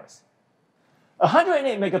cameras.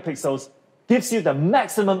 108 megapixels gives you the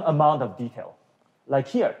maximum amount of detail, like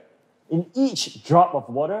here, in each drop of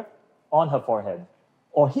water on her forehead,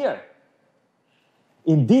 or here,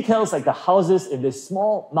 in details like the houses in this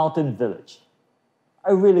small mountain village.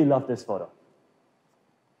 I really love this photo.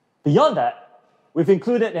 Beyond that, we've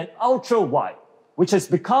included an ultra-wide, which has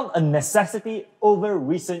become a necessity over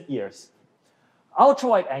recent years.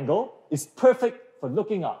 Ultra-wide angle is perfect for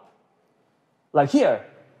looking up, like here,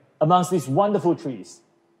 amongst these wonderful trees.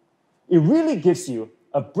 It really gives you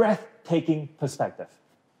a breathtaking perspective.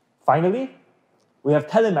 Finally, we have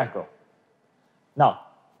telemacro. Now,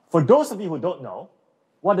 for those of you who don't know,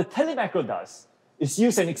 what the telemacro does is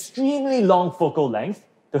use an extremely long focal length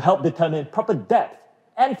to help determine proper depth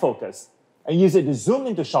and focus, and use it to zoom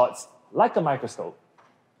into shots like a microscope.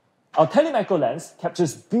 Our telemacro lens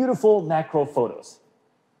captures beautiful macro photos,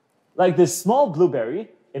 like this small blueberry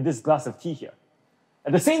in this glass of tea here.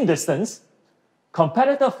 At the same distance,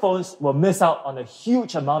 competitor phones will miss out on a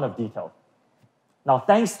huge amount of detail. Now,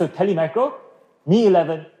 thanks to telemacro, Mi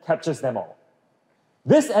 11 captures them all.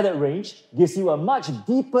 This added range gives you a much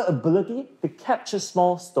deeper ability to capture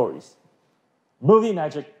small stories. Movie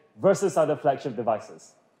magic versus other flagship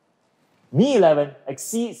devices. Mi 11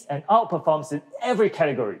 exceeds and outperforms in every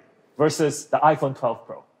category versus the iPhone 12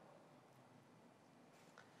 Pro.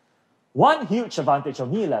 One huge advantage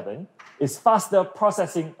of Mi 11 is faster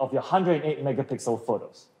processing of your 108 megapixel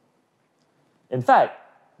photos. In fact,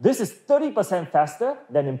 this is 30% faster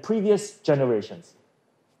than in previous generations.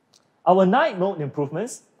 Our night mode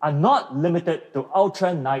improvements are not limited to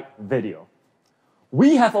ultra night video.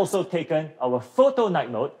 We have also taken our photo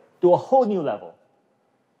night mode to a whole new level.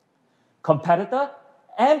 Competitor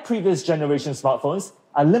and previous generation smartphones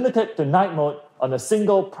are limited to night mode on a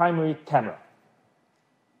single primary camera.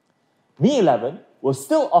 Mi 11 will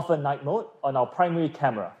still offer night mode on our primary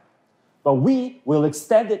camera, but we will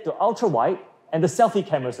extend it to ultra-wide and the selfie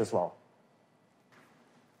cameras as well.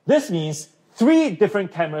 This means 3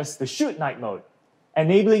 different cameras to shoot night mode,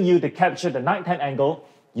 enabling you to capture the nighttime angle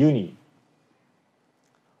you need.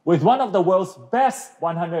 With one of the world's best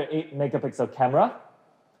 108 megapixel camera,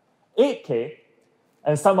 8K,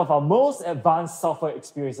 and some of our most advanced software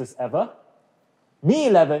experiences ever, Mi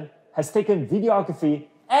 11 has taken videography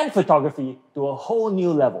and photography to a whole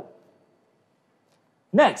new level.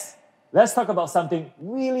 Next, let's talk about something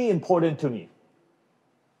really important to me.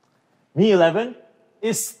 Mi 11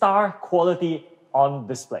 is star quality on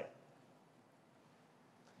display.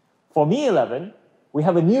 For Mi 11, we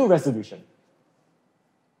have a new resolution.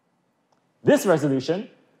 This resolution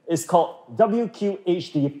is called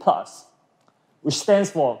WQHD+, which stands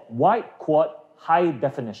for Wide Quad High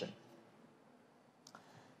Definition.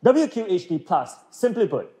 WQHD+, simply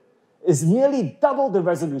put, is nearly double the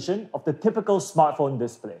resolution of the typical smartphone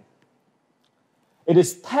display. It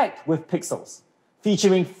is packed with pixels,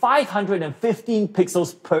 featuring 515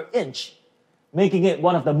 pixels per inch, making it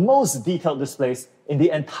one of the most detailed displays in the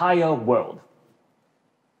entire world.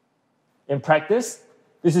 In practice,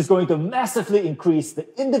 this is going to massively increase the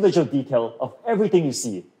individual detail of everything you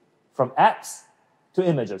see, from apps to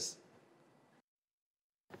images.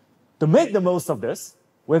 To make the most of this,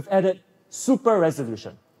 we've added super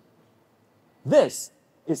resolution. This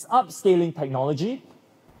is upscaling technology,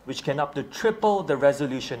 which can up to triple the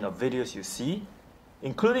resolution of videos you see,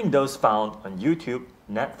 including those found on YouTube,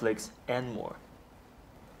 Netflix, and more.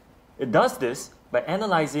 It does this by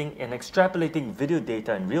analyzing and extrapolating video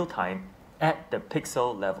data in real time at the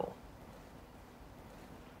pixel level.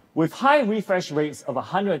 With high refresh rates of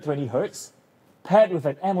 120 Hz, paired with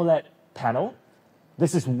an AMOLED panel,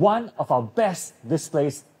 this is one of our best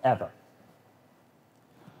displays ever.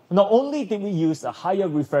 Not only did we use a higher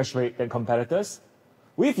refresh rate than competitors,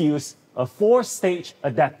 we've used a 4-stage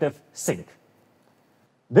adaptive sync.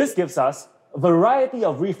 This gives us a variety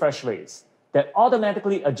of refresh rates that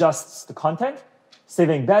automatically adjusts the content,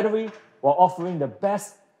 saving battery while offering the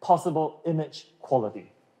best possible image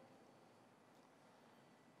quality.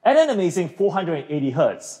 At an amazing 480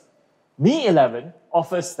 Hz, Mi 11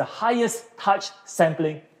 offers the highest touch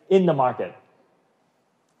sampling in the market.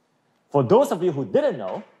 For those of you who didn't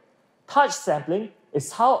know, touch sampling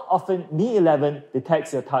is how often Mi 11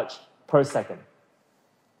 detects your touch per second.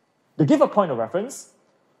 To give a point of reference,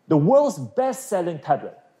 the world's best-selling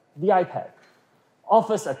tablet, the iPad,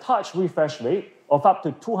 offers a touch refresh rate of up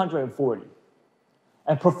to 240.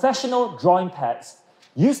 and professional drawing pads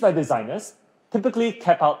used by designers typically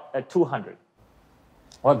cap out at 200.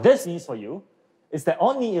 What this means for you is that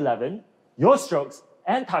on Mi 11, your strokes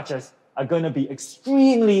and touches are going to be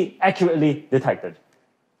extremely accurately detected.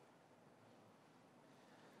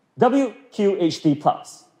 WQHD+,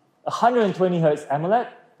 120Hz AMOLED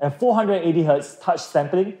and 480Hz touch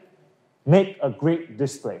sampling make a great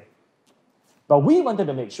display. But we wanted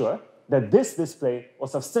to make sure that this display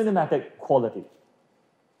was of cinematic quality.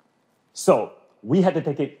 So we had to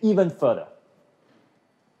take it even further.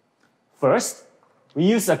 First, we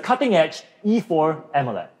used a cutting-edge E4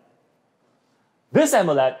 AMOLED. This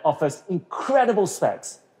AMOLED offers incredible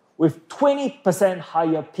specs with 20%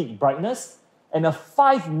 higher peak brightness and a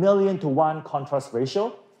 5 million to 1 contrast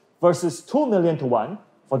ratio versus 2 million to 1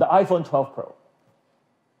 for the iPhone 12 Pro.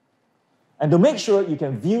 And to make sure you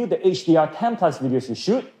can view the HDR 10 Plus videos you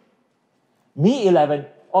shoot, Mi 11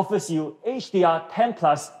 offers you HDR 10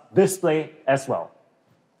 Plus display as well.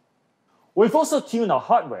 We've also tuned our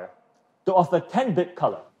hardware to offer 10-bit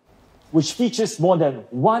color, which features more than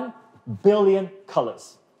 1 billion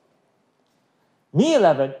colors. Mi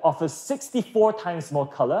 11 offers 64 times more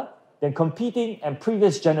color than competing and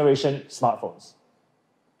previous generation smartphones.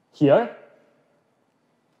 Here,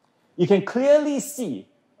 you can clearly see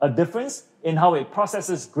a difference in how it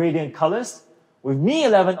processes gradient colors, with Mi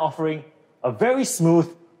 11 offering a very smooth,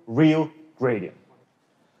 real gradient.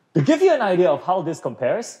 To give you an idea of how this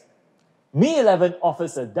compares, Mi 11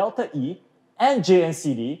 offers a Delta E and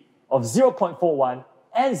JNCD of 0.41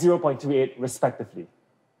 and 0.38 respectively,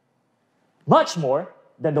 much more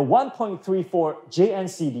than the 1.34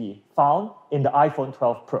 JNCD found in the iPhone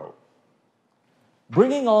 12 Pro.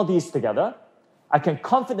 Bringing all these together, I can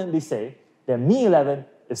confidently say that Mi 11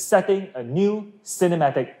 is setting a new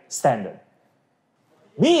cinematic standard.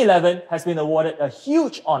 Mi 11 has been awarded a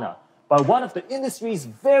huge honor by one of the industry's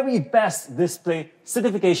very best display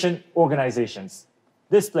certification organizations,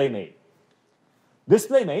 DisplayMate.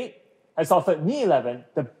 DisplayMate has offered Mi 11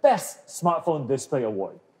 the Best Smartphone Display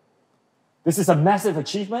Award. This is a massive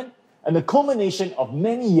achievement and the culmination of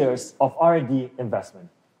many years of R&D investment.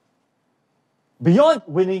 Beyond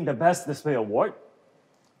winning the Best Display Award,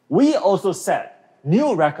 we also set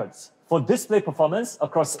new records for display performance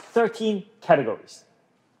across 13 categories.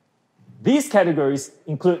 These categories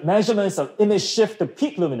include measurements of image shift to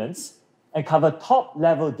peak luminance and cover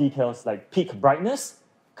top-level details like peak brightness,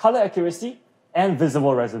 color accuracy, and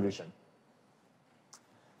visible resolution.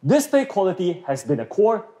 Display quality has been a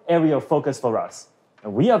core area of focus for us,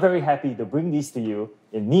 and we are very happy to bring these to you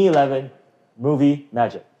in Mi 11 Movie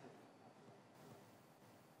Magic.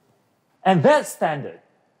 And that standard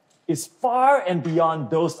is far and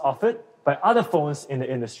beyond those offered by other phones in the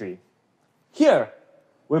industry. Here,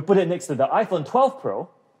 we'll put it next to the iPhone 12 Pro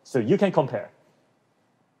so you can compare.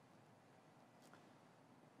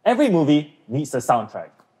 Every movie needs a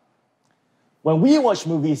soundtrack. When we watch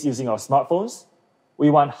movies using our smartphones, we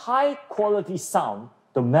want high-quality sound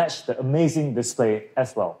to match the amazing display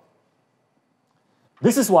as well.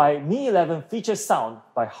 This is why Mi 11 features sound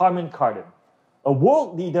by Harman Kardon, a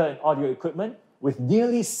world leader in audio equipment with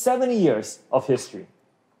nearly 70 years of history.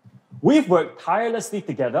 We've worked tirelessly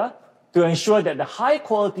together to ensure that the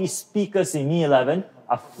high-quality speakers in Mi 11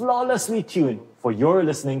 are flawlessly tuned for your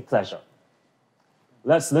listening pleasure.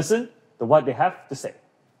 Let's listen to what they have to say.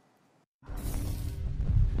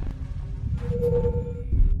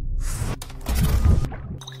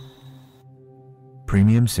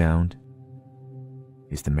 Premium sound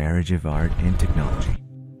is the marriage of art and technology.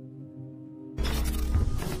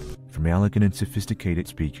 From elegant and sophisticated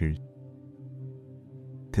speakers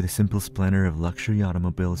to the simple splendor of luxury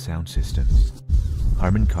automobile sound systems,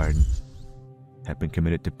 Harman Kardon have been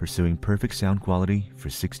committed to pursuing perfect sound quality for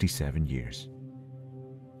 67 years.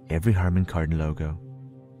 Every Harman Kardon logo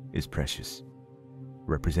is precious,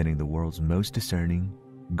 representing the world's most discerning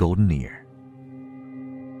golden ear.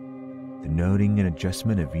 The noting and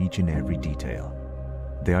adjustment of each and every detail.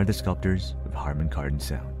 They are the sculptors of Harman Kardon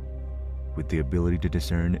sound, with the ability to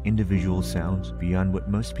discern individual sounds beyond what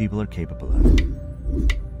most people are capable of.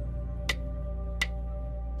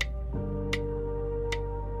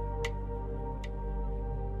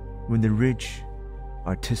 When the rich,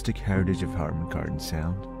 artistic heritage of Harman Kardon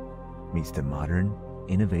sound meets the modern,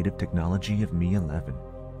 innovative technology of Mi 11,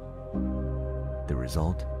 the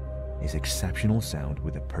result is exceptional sound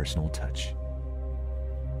with a personal touch.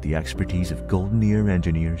 The expertise of golden ear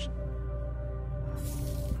engineers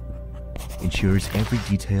ensures every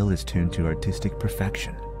detail is tuned to artistic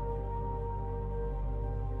perfection.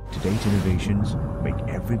 Today's innovations make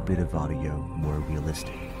every bit of audio more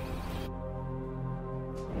realistic.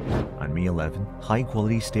 On Mi 11,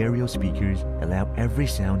 high-quality stereo speakers allow every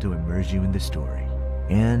sound to immerse you in the story.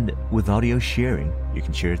 And with audio sharing, you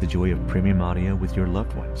can share the joy of premium audio with your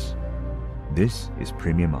loved ones. This is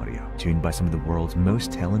premium audio, tuned by some of the world's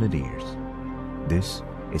most talented ears. This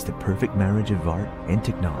is the perfect marriage of art and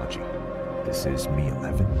technology. This is Mi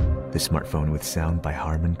 11, the smartphone with sound by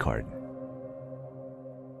Harman Kardon.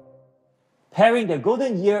 Pairing their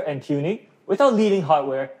golden year and tuning with our leading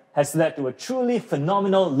hardware has led to a truly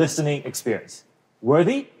phenomenal listening experience,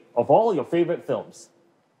 worthy of all your favorite films.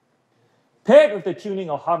 Paired with the tuning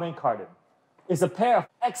of Harman Kardon is a pair of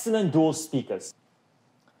excellent dual speakers.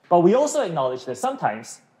 But we also acknowledge that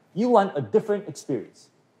sometimes you want a different experience.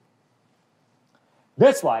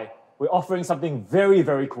 That's why we're offering something very,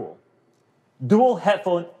 very cool. Dual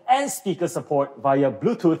headphone and speaker support via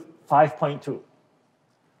Bluetooth 5.2.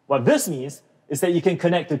 What this means is that you can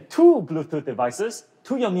connect to two Bluetooth devices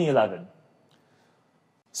to your Mi 11.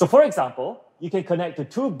 So for example, you can connect to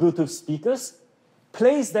two Bluetooth speakers,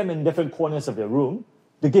 place them in different corners of your room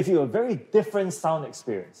to give you a very different sound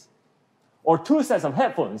experience. Or two sets of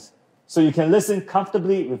headphones so you can listen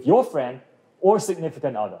comfortably with your friend or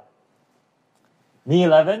significant other. Mi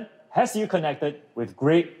 11 has you connected with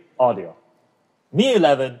great audio. Mi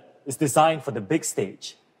 11 is designed for the big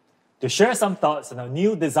stage. To share some thoughts on our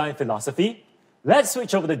new design philosophy, let's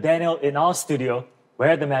switch over to Daniel in our studio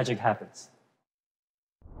where the magic happens.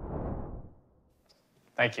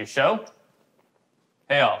 Thank you, Show.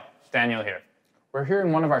 Hey all, Daniel here. We're here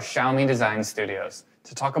in one of our Xiaomi design studios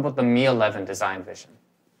to talk about the Mi 11 design vision.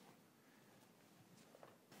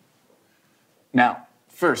 Now,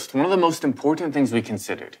 first, one of the most important things we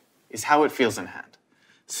considered is how it feels in hand.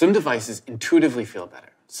 Some devices intuitively feel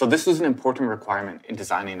better, so this was an important requirement in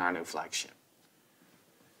designing our new flagship.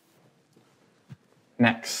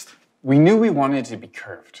 Next, we knew we wanted it to be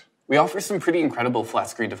curved. We offer some pretty incredible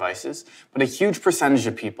flat-screen devices, but a huge percentage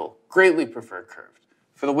of people greatly prefer curved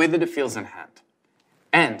for the way that it feels in hand.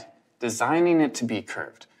 And designing it to be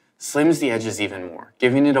curved slims the edges even more,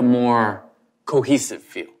 giving it a more cohesive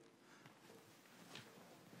feel.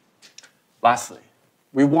 Lastly,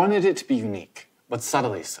 we wanted it to be unique, but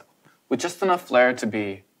subtly so, with just enough flair to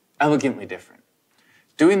be elegantly different.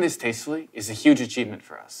 Doing this tastefully is a huge achievement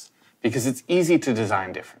for us, because it's easy to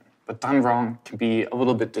design different, but done wrong can be a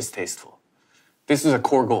little bit distasteful. This is a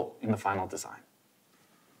core goal in the final design.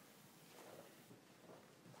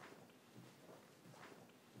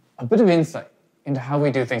 A bit of insight into how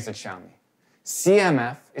we do things at Xiaomi.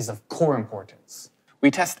 CMF is of core importance. We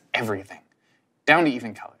test everything, down to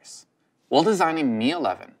even colors. While designing Mi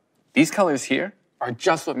 11, these colors here are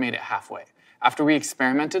just what made it halfway, after we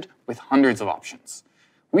experimented with hundreds of options.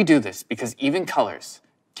 We do this because even colors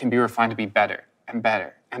can be refined to be better and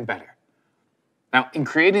better and better. Now, in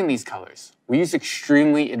creating these colors, we use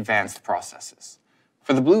extremely advanced processes.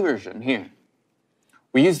 For the blue version here,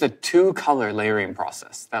 we use the two-color layering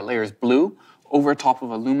process that layers blue over top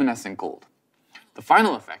of a luminescent gold. The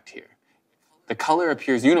final effect here, the color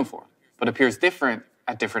appears uniform, but appears different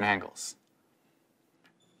at different angles.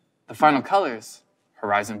 The final colors,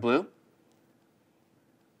 horizon blue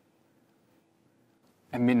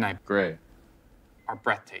and midnight gray, are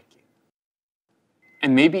breathtaking.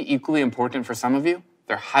 And maybe equally important for some of you,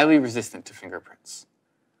 they're highly resistant to fingerprints.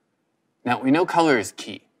 Now, we know color is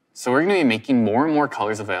key, so we're going to be making more and more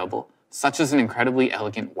colors available, such as an incredibly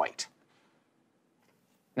elegant white.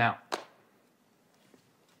 Now,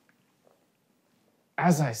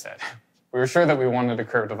 as I said, we were sure that we wanted a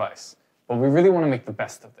curved device, but we really want to make the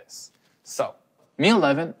best of this. So, Mi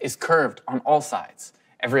 11 is curved on all sides,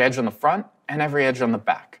 every edge on the front and every edge on the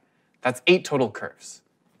back. That's 8 total curves.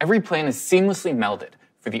 Every plane is seamlessly melded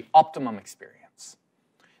for the optimum experience.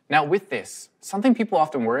 Now with this, something people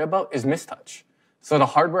often worry about is mistouch. So at a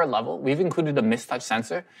hardware level, we've included a mistouch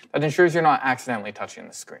sensor that ensures you're not accidentally touching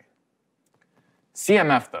the screen.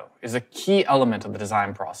 CMF, though, is a key element of the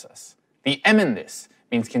design process. The M in this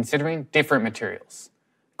means considering different materials.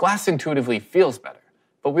 Glass intuitively feels better,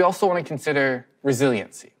 but we also want to consider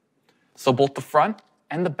resiliency. So both the front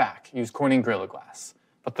and the back use Corning Gorilla Glass,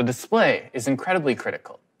 but the display is incredibly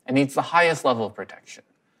critical and needs the highest level of protection.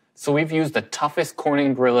 So we've used the toughest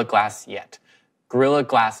Corning Gorilla Glass yet, Gorilla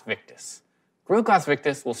Glass Victus. Gorilla Glass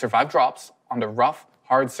Victus will survive drops onto rough,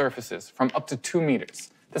 hard surfaces from up to 2 meters.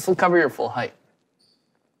 This will cover your full height.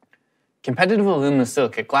 Competitive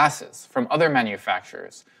aluminosilicate glasses from other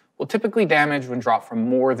manufacturers will typically damage when dropped from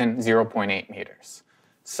more than 0.8 meters.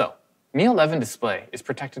 So, Mi 11 display is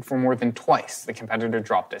protected for more than twice the competitor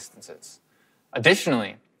drop distances.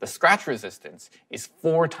 Additionally, the scratch resistance is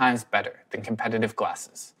 4 times better than competitive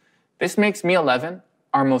glasses. This makes Mi 11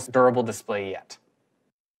 our most durable display yet.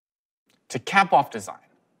 To cap off design,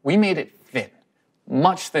 we made it thin,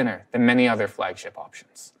 much thinner than many other flagship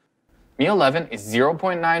options. Mi 11 is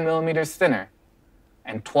 0.9 millimeters thinner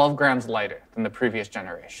and 12 grams lighter than the previous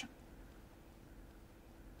generation.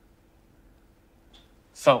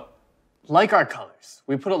 So, like our colors,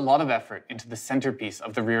 we put a lot of effort into the centerpiece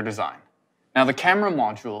of the rear design. Now, the camera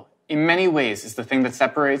module, in many ways, is the thing that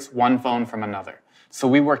separates one phone from another, so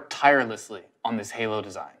we worked tirelessly on this halo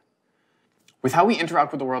design. With how we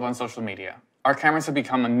interact with the world on social media, our cameras have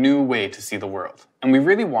become a new way to see the world, and we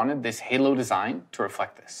really wanted this halo design to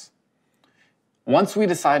reflect this. Once we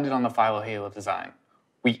decided on the Philo halo design,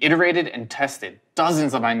 we iterated and tested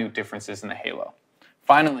dozens of minute differences in the halo,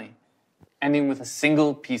 finally ending with a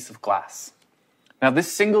single piece of glass. Now,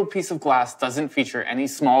 this single piece of glass doesn't feature any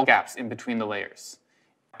small gaps in between the layers.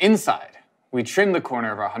 Inside, we trimmed the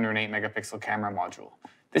corner of our 108 megapixel camera module.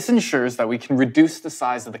 This ensures that we can reduce the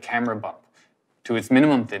size of the camera bump to its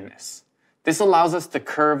minimum thinness. This allows us to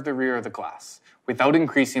curve the rear of the glass without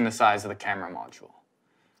increasing the size of the camera module.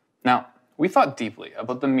 Now, we thought deeply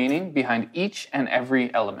about the meaning behind each and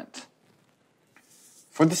every element.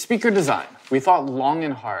 For the speaker design, we thought long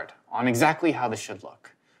and hard on exactly how this should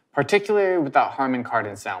look, particularly with that Harman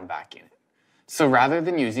Kardon sound backing it. So rather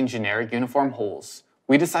than using generic uniform holes,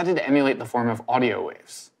 we decided to emulate the form of audio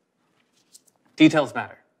waves. Details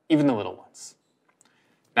matter, even the little ones.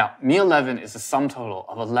 Now, Mi 11 is a sum total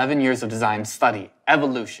of 11 years of design study,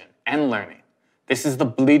 evolution, and learning. This is the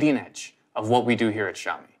bleeding edge of what we do here at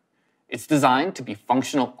Xiaomi. It's designed to be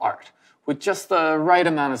functional art, with just the right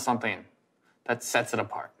amount of something that sets it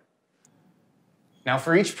apart. Now,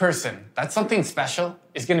 for each person, that something special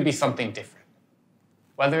is going to be something different.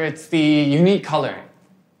 Whether it's the unique coloring,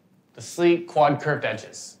 the sleek quad curved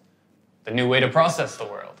edges, the new way to process the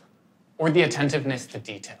world, or the attentiveness to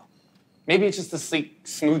detail. Maybe it's just the sleek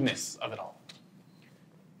smoothness of it all.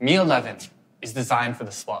 Mi 11 is designed for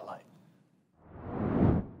the spotlight.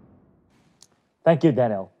 Thank you,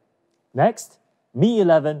 Daniel. Next, Mi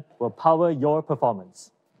 11 will power your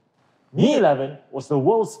performance. Mi 11 was the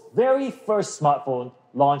world's very first smartphone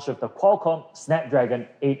launched with the Qualcomm Snapdragon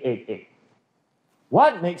 888.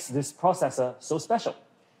 What makes this processor so special?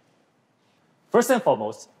 First and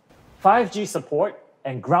foremost, 5G support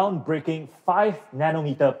and groundbreaking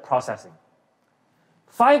 5nm processing.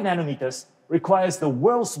 5 nanometers requires the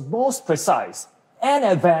world's most precise and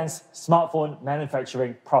advanced smartphone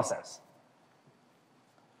manufacturing process.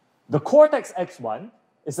 The Cortex X1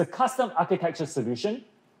 is a custom architecture solution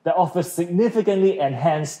that offers significantly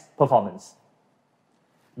enhanced performance.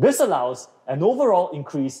 This allows an overall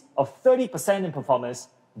increase of 30% in performance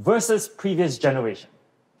versus previous generation.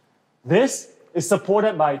 This is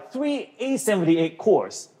supported by 3 A78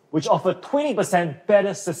 cores, which offer 20%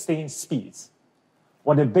 better sustained speeds.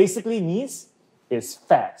 What it basically means is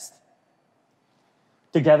fast.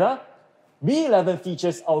 Together, Mi 11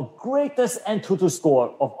 features our greatest Antutu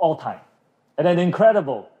score of all time at an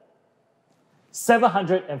incredible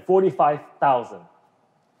 745,000.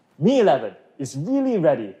 Mi 11 is really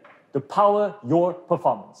ready to power your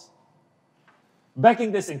performance.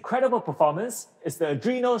 Backing this incredible performance is the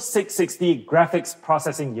Adreno 660 graphics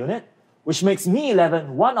processing unit, which makes Mi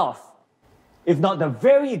 11 one of, if not the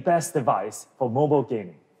very best device for mobile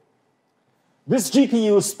gaming. This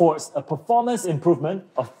GPU sports a performance improvement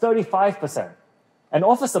of 35% and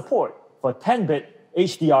offers support for 10-bit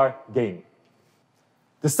HDR gaming.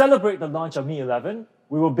 To celebrate the launch of Mi 11,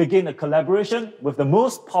 we will begin a collaboration with the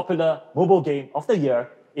most popular mobile game of the year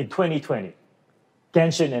in 2020,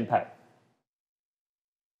 Genshin Impact.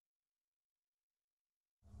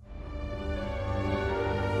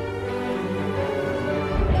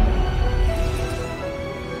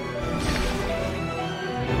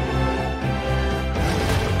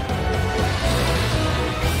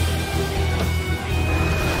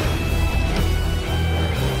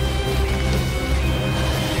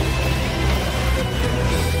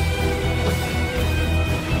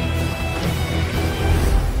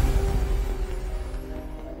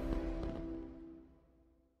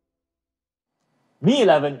 Mi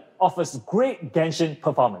 11 offers great Genshin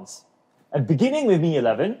performance. And beginning with Mi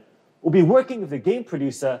 11, we'll be working with the game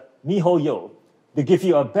producer miHoYo to give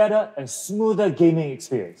you a better and smoother gaming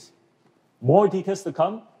experience. More details to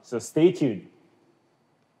come, so stay tuned.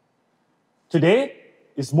 Today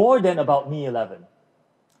is more than about Mi 11.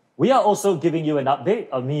 We are also giving you an update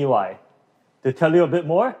on MIUI. To tell you a bit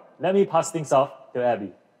more, let me pass things off to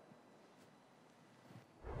Abby.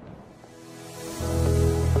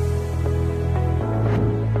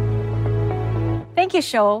 Thank you,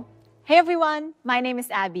 Sho. Hey everyone, my name is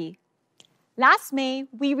Abby. Last May,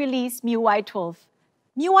 we released MIUI 12,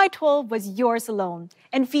 MIUI 12 was yours alone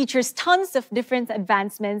and features tons of different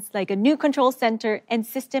advancements like a new control center and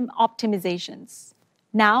system optimizations.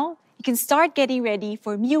 Now, you can start getting ready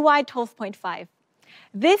for MIUI 12.5.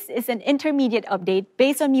 This is an intermediate update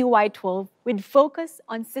based on MIUI 12 with focus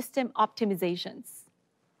on system optimizations.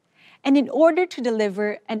 And in order to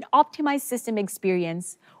deliver an optimized system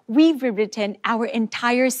experience, we've rewritten our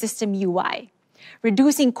entire system UI,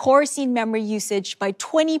 reducing core scene memory usage by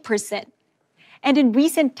 20%. And in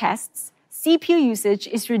recent tests, CPU usage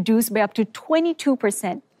is reduced by up to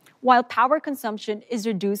 22%, while power consumption is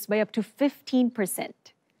reduced by up to 15%.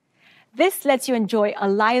 This lets you enjoy a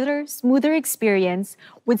lighter, smoother experience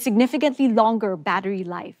with significantly longer battery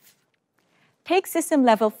life. Take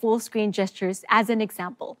system-level full-screen gestures as an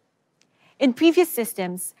example. In previous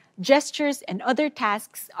systems, gestures and other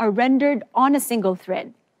tasks are rendered on a single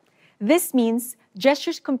thread. This means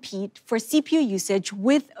gestures compete for CPU usage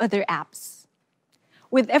with other apps.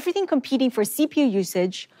 With everything competing for CPU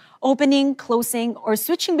usage, opening, closing, or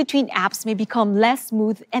switching between apps may become less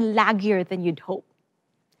smooth and laggier than you'd hope.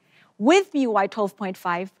 With MIUI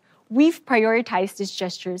 12.5, we've prioritized these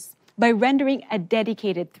gestures by rendering a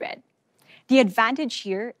dedicated thread. The advantage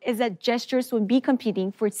here is that gestures won't be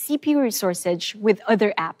competing for CPU resources with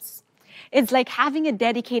other apps. It's like having a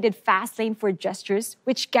dedicated fast lane for gestures,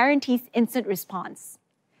 which guarantees instant response.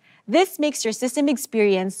 This makes your system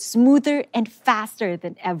experience smoother and faster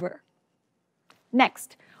than ever.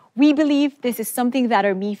 Next, we believe this is something that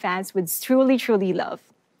our Mi fans would truly love.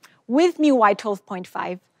 With MIUI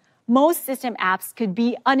 12.5, most system apps could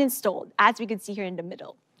be uninstalled, as we can see here in the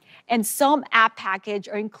middle. And some app packages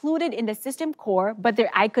are included in the system core, but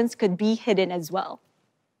their icons could be hidden as well.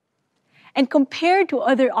 And compared to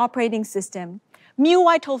other operating systems,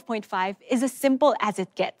 MIUI 12.5 is as simple as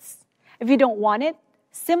it gets. If you don't want it,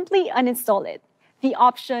 simply uninstall it. The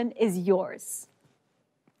option is yours.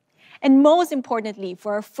 And most importantly,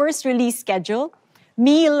 for our first release schedule,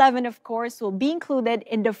 Mi 11, of course, will be included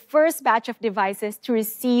in the first batch of devices to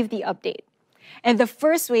receive the update. And the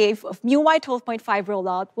first wave of MIUI 12.5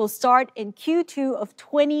 rollout will start in Q2 of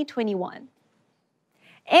 2021.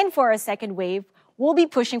 And for our second wave, we'll be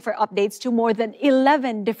pushing for updates to more than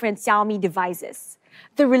 11 different Xiaomi devices.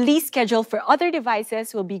 The release schedule for other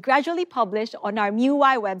devices will be gradually published on our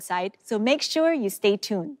MIUI website, so make sure you stay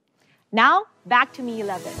tuned. Now, back to Mi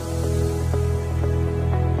 11.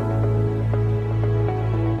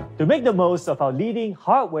 To make the most of our leading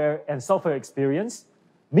hardware and software experience,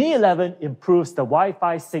 Mi 11 improves the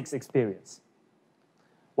Wi-Fi 6 experience.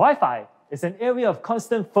 Wi-Fi is an area of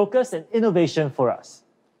constant focus and innovation for us.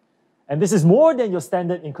 And this is more than your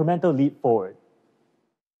standard incremental leap forward.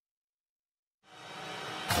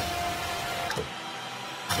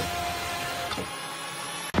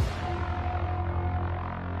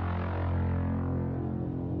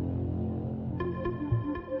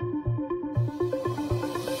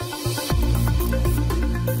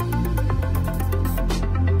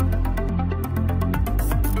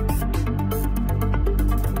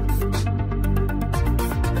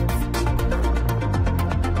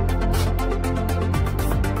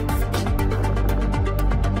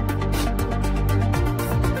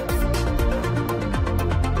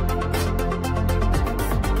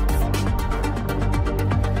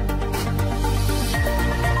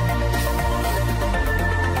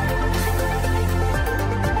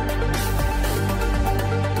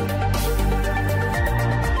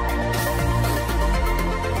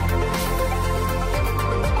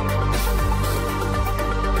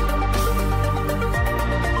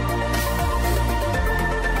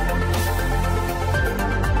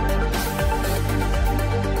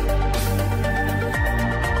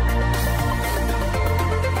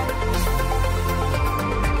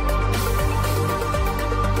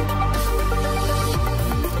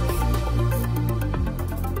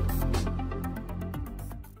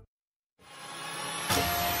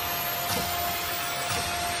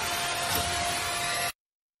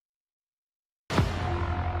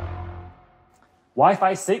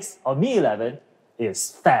 Wi-Fi 6 on Mi 11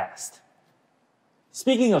 is fast.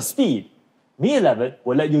 Speaking of speed, Mi 11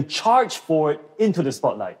 will let you charge forward into the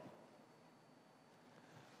spotlight.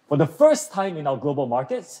 For the first time in our global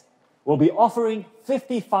markets, we'll be offering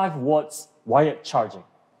 55 watts wired charging.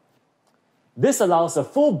 This allows a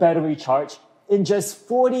full battery charge in just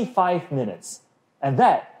 45 minutes, and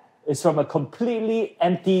that is from a completely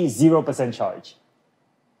empty 0% charge.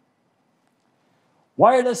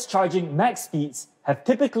 Wireless charging max speeds have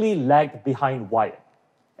typically lagged behind wired,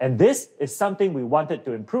 and this is something we wanted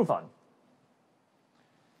to improve on.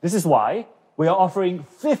 This is why we are offering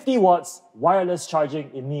 50 watts wireless charging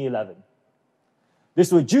in Mi 11.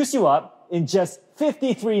 This will juice you up in just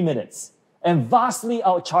 53 minutes and vastly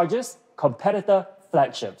outcharges competitor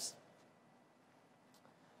flagships.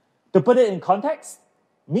 To put it in context,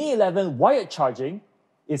 Mi 11 wired charging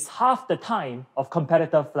is half the time of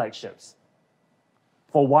competitor flagships.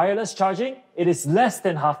 For wireless charging, it is less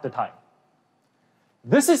than half the time.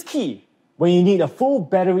 This is key when you need a full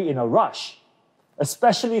battery in a rush,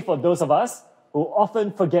 especially for those of us who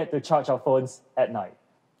often forget to charge our phones at night.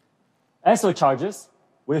 As for chargers,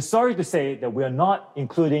 we're sorry to say that we are not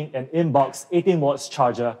including an inbox 18 watts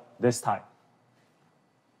charger this time.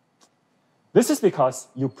 This is because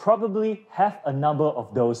you probably have a number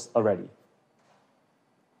of those already.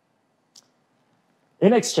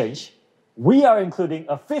 In exchange, we are including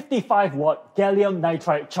a 55-watt gallium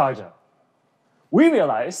nitride charger. We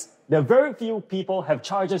realize that very few people have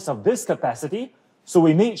chargers of this capacity, so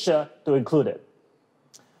we made sure to include it.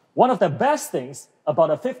 One of the best things about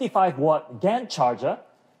a 55-watt GaN charger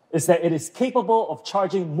is that it is capable of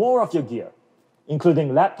charging more of your gear, including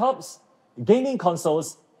laptops, gaming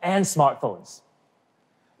consoles, and smartphones.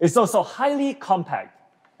 It's also highly compact,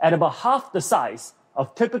 at about half the size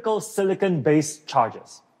of typical silicon-based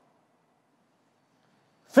chargers.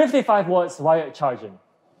 55 watts wired charging,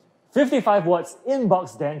 55 watts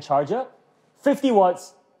inbox GaN charger, 50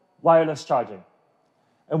 watts wireless charging.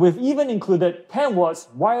 And we've even included 10 watts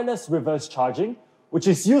wireless reverse charging, which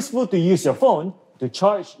is useful to use your phone to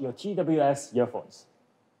charge your TWS earphones.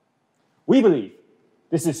 We believe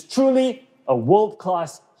this is truly a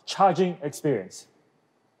world-class charging experience.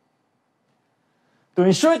 To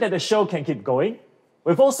ensure that the show can keep going,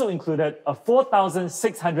 we've also included a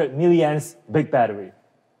 4,600 milliamps big battery.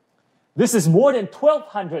 This is more than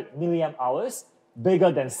 1,200 milliamp hours,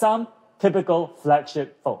 bigger than some typical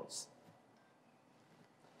flagship phones.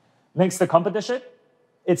 Next to competition,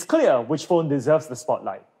 it's clear which phone deserves the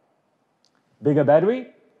spotlight. Bigger battery,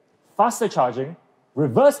 faster charging,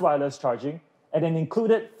 reverse wireless charging, and an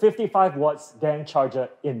included 55 watts GaN charger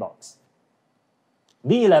inbox.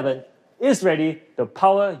 Mi 11 is ready to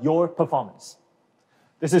power your performance.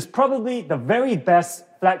 This is probably the very best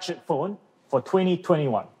flagship phone for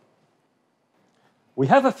 2021. We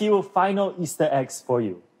have a few final Easter eggs for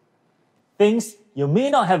you. Things you may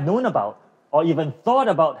not have known about or even thought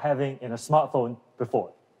about having in a smartphone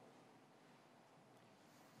before.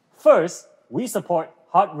 First, we support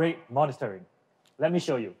heart rate monitoring. Let me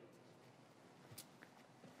show you.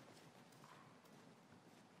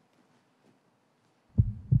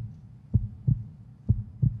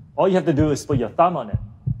 All you have to do is put your thumb on it.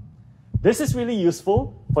 This is really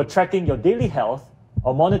useful for tracking your daily health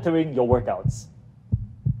or monitoring your workouts.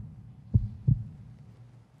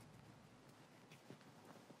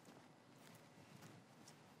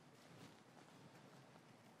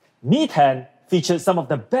 Mi 10 features some of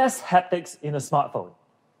the best haptics in a smartphone,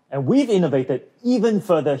 and we've innovated even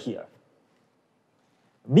further here.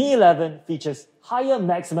 Mi 11 features higher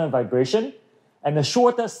maximum vibration and a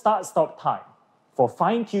shorter start-stop time for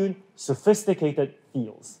fine-tuned, sophisticated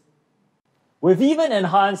feels. We've even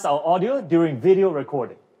enhanced our audio during video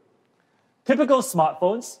recording. Typical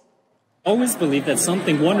smartphones always believe that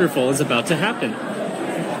something wonderful is about to happen.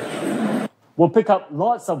 Will pick up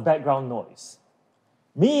lots of background noise.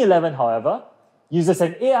 Mi 11, however, uses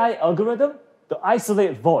an AI algorithm to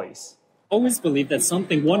isolate voice. Always believe that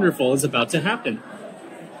something wonderful is about to happen.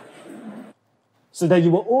 So that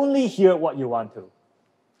you will only hear what you want to,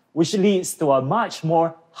 which leads to a much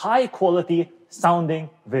more high-quality sounding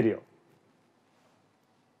video.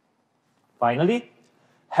 Finally,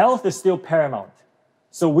 health is still paramount,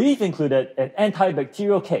 so we've included an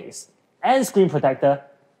antibacterial case and screen protector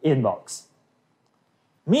inbox.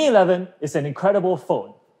 Mi 11 is an incredible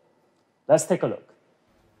phone. Let's take a look.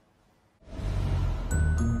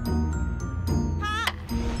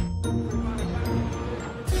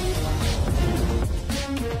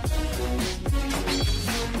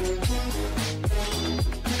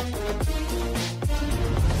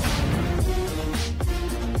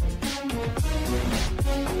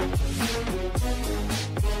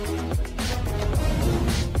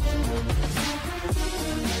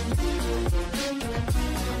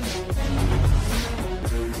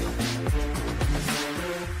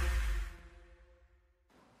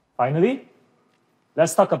 Finally,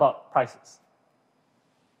 let's talk about prices.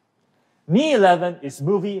 Mi 11 is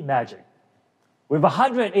movie magic, with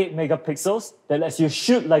 108 megapixels that lets you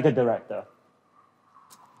shoot like a director.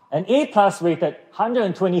 An A+ rated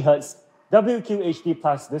 120Hz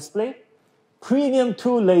WQHD+ display, premium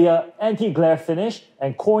 2-layer anti-glare finish,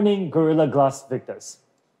 and Corning Gorilla Glass Victus.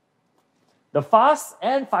 The fast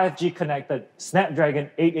and 5G connected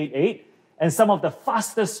Snapdragon 888 and some of the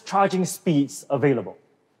fastest charging speeds available.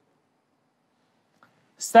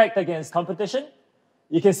 Stacked against competition,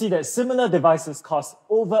 you can see that similar devices cost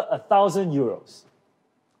over €1,000.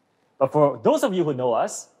 But for those of you who know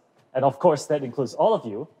us, and of course that includes all of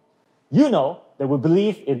you, you know that we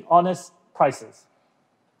believe in honest prices.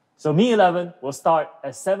 So Mi 11 will start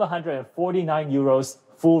at €749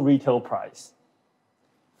 full retail price.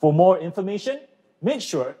 For more information, make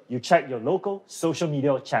sure you check your local social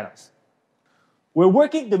media channels. We're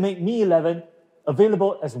working to make Mi 11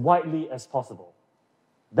 available as widely as possible.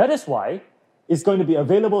 That is why it's going to be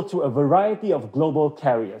available to a variety of global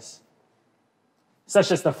carriers, such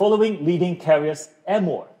as the following leading carriers and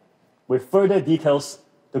more, with further details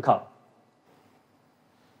to come.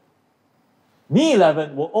 Mi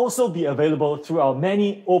 11 will also be available through our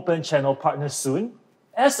many open channel partners soon,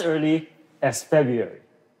 as early as February.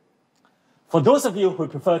 For those of you who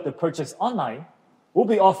prefer to purchase online, we'll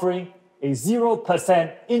be offering a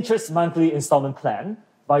 0% interest monthly installment plan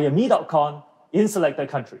via mi.com in selected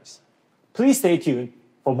countries. Please stay tuned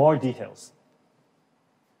for more details.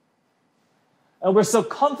 And we're so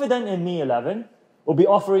confident in Mi 11, we'll be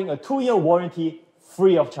offering a 2-year warranty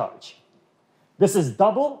free of charge. This is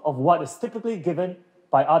double of what is typically given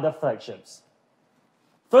by other flagships.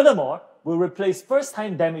 Furthermore, we'll replace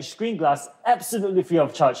first-time damaged screen glass absolutely free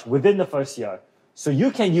of charge within the first year, so you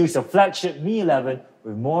can use your flagship Mi 11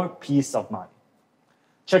 with more peace of mind.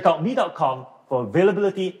 Check out mi.com for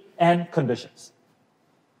availability and conditions.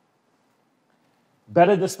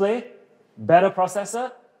 Better display, better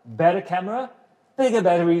processor, better camera, bigger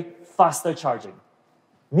battery, faster charging.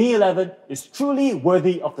 Mi 11 is truly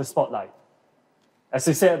worthy of the spotlight. As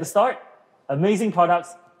we said at the start, amazing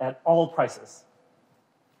products at all prices.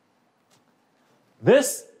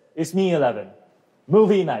 This is Mi 11,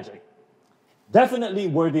 movie magic. Definitely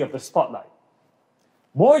worthy of the spotlight.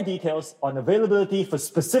 More details on availability for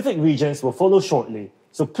specific regions will follow shortly,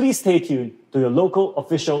 so please stay tuned to your local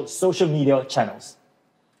official social media channels.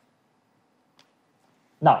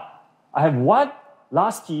 Now, I have one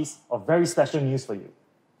last piece of very special news for you.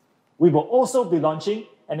 We will also be launching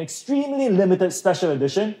an extremely limited special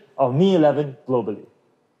edition of Mi 11 globally.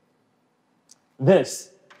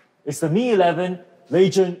 This is the Mi 11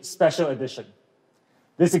 Legend Special Edition.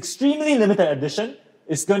 This extremely limited edition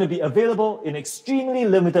is going to be available in extremely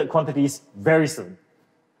limited quantities very soon.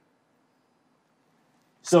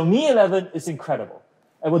 So Mi 11 is incredible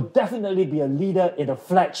and will definitely be a leader in the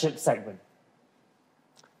flagship segment.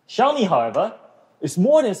 Xiaomi, however, is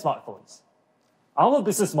more than smartphones. Our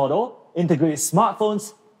business model integrates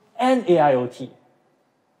smartphones and AIoT.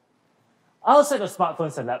 Outside of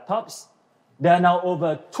smartphones and laptops, there are now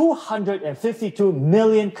over 252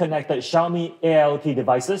 million connected Xiaomi AIoT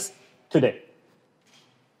devices today.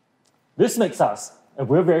 This makes us, and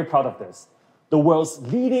we're very proud of this, the world's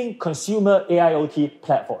leading consumer AIoT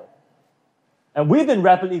platform. And we've been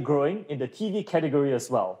rapidly growing in the TV category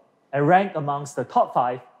as well, and ranked amongst the top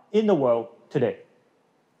 5 in the world today.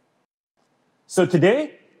 So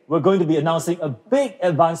today, we're going to be announcing a big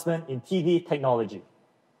advancement in TV technology.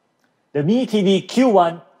 The Mi TV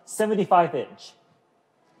Q1 75-inch.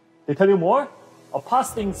 To tell you more, I'll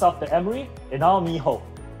pass things off to Emery in our Mi Home.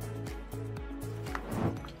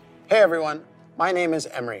 Hey everyone, my name is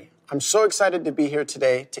Emery. I'm so excited to be here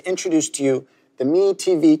today to introduce to you the Mi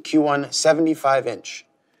TV Q1 75-inch.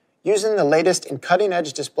 Using the latest in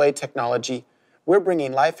cutting-edge display technology, we're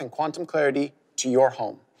bringing life and quantum clarity to your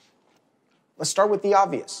home. Let's start with the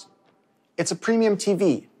obvious. It's a premium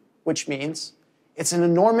TV, which means it's an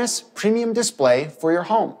enormous premium display for your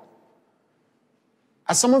home.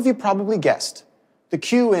 As some of you probably guessed, the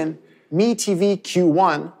Q in Mi TV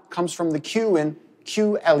Q1 comes from the Q in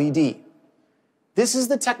QLED. This is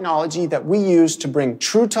the technology that we use to bring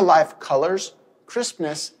true-to-life colors,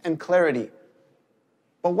 crispness, and clarity.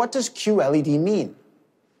 But what does QLED mean?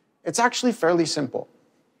 It's actually fairly simple.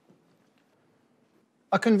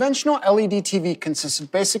 A conventional LED TV consists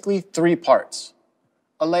of basically 3 parts: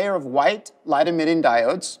 a layer of white light-emitting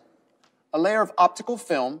diodes, a layer of optical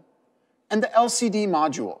film, and the LCD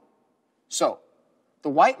module. So, the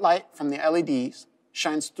white light from the LEDs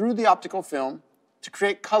shines through the optical film to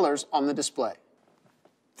create colors on the display.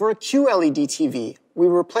 For a QLED TV, we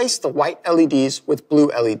replace the white LEDs with blue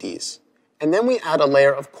LEDs, and then we add a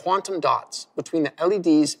layer of quantum dots between the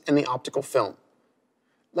LEDs and the optical film.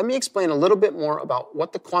 Let me explain a little bit more about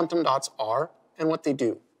what the quantum dots are and what they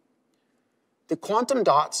do. The quantum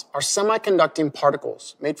dots are semiconducting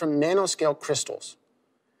particles made from nanoscale crystals.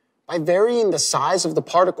 By varying the size of the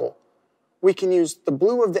particle, we can use the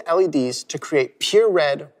blue of the LEDs to create pure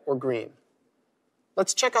red or green.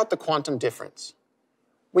 Let's check out the quantum difference.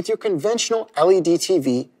 With your conventional LED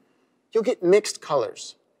TV, you'll get mixed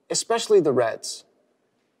colors, especially the reds.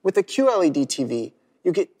 With a QLED TV,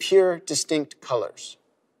 you get pure, distinct colors.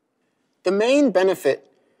 The main benefit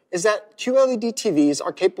is that QLED TVs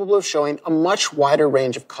are capable of showing a much wider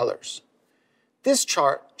range of colors. This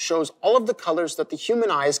chart shows all of the colors that the human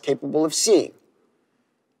eye is capable of seeing.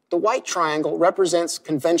 The white triangle represents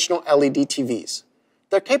conventional LED TVs.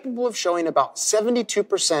 They're capable of showing about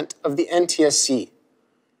 72% of the NTSC.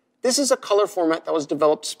 This is a color format that was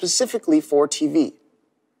developed specifically for TV.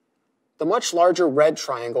 The much larger red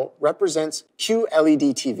triangle represents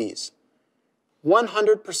QLED TVs,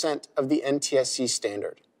 100% of the NTSC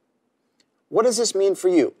standard. What does this mean for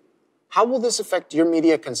you? How will this affect your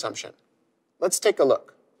media consumption? Let's take a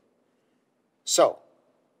look. So,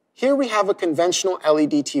 here we have a conventional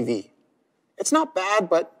LED TV. It's not bad,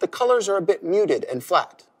 but the colors are a bit muted and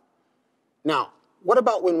flat. Now, what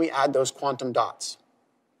about when we add those quantum dots?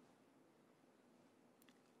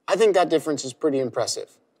 I think that difference is pretty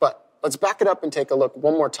impressive, but let's back it up and take a look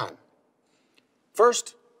one more time.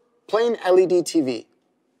 First, plain LED TV.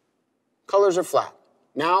 Colors are flat.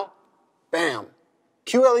 Now, bam,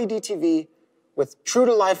 QLED TV with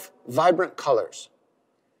true-to-life, vibrant colors.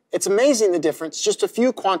 It's amazing the difference just a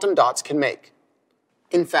few quantum dots can make.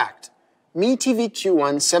 In fact, Mi TV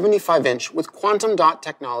Q1 75-inch with quantum dot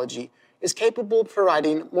technology is capable of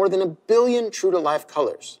providing more than 1 billion true-to-life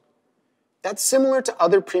colors. That's similar to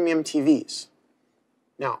other premium TVs.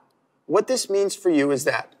 Now, what this means for you is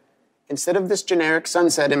that, instead of this generic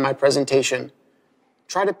sunset in my presentation,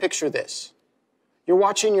 try to picture this. You're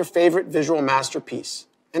watching your favorite visual masterpiece,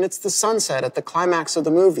 and it's the sunset at the climax of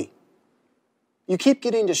the movie. You keep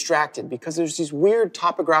getting distracted because there's these weird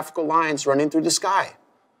topographical lines running through the sky.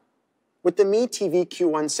 With the Mi TV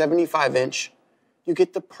Q1 75-inch, you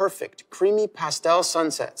get the perfect, creamy pastel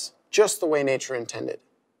sunsets, just the way nature intended.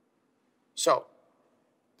 So,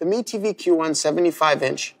 the Mi TV Q1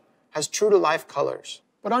 75-inch has true-to-life colors.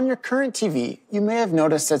 But on your current TV, you may have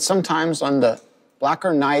noticed that sometimes on the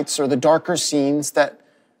blacker nights or the darker scenes that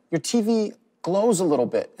your TV glows a little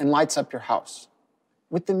bit and lights up your house.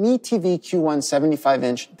 With the Mi TV Q1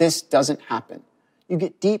 75-inch, this doesn't happen. You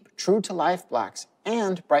get deep, true-to-life blacks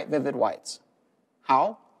and bright, vivid whites.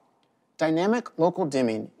 How? Dynamic local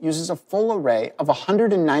dimming uses a full array of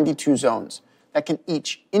 192 zones that can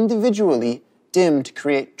each individually dim to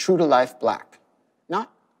create true-to-life black.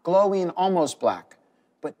 Not glowing, almost black,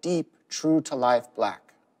 but deep, true-to-life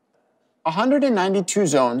black. 192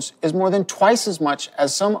 zones is more than twice as much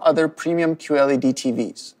as some other premium QLED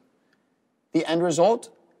TVs. The end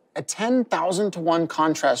result? A 10,000 to 1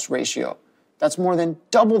 contrast ratio. That's more than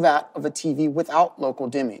double that of a TV without local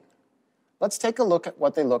dimming. Let's take a look at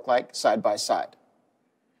what they look like side by side.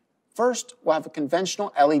 First, we'll have a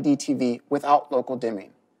conventional LED TV without local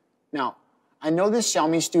dimming. Now, I know this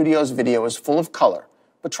Xiaomi Studios video is full of color,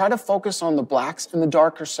 but try to focus on the blacks and the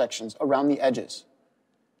darker sections around the edges.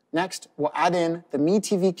 Next, we'll add in the Mi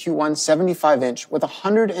TV Q1 75-inch with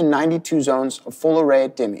 192 zones of full array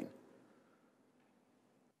dimming.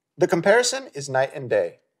 The comparison is night and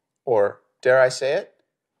day, or, dare I say it,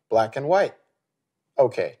 black and white.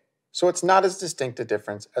 Okay, so it's not as distinct a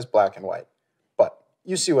difference as black and white, but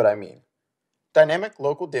you see what I mean. Dynamic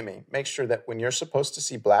local dimming makes sure that when you're supposed to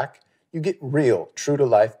see black, you get real,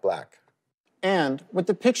 true-to-life black. And with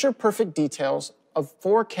the picture-perfect details of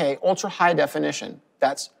 4K ultra-high definition,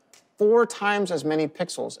 that's 4 times as many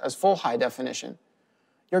pixels as full high definition,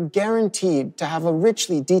 you're guaranteed to have a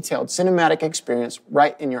richly detailed cinematic experience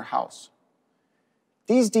right in your house.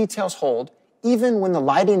 These details hold even when the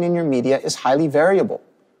lighting in your media is highly variable.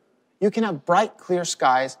 You can have bright, clear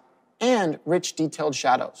skies and rich, detailed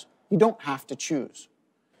shadows. You don't have to choose.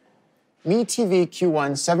 Mi TV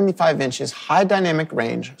Q1 75-inch's high dynamic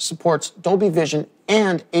range supports Dolby Vision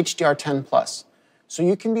and HDR10+, so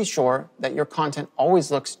you can be sure that your content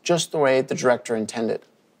always looks just the way the director intended.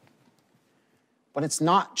 But it's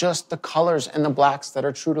not just the colors and the blacks that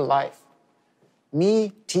are true to life.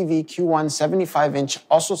 Mi TV Q1 75-inch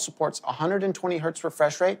also supports 120 Hz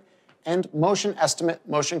refresh rate and motion estimate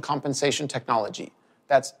motion compensation technology.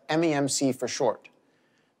 That's MEMC for short.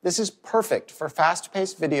 This is perfect for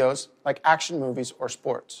fast-paced videos like action movies or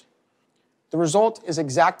sports. The result is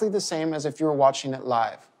exactly the same as if you were watching it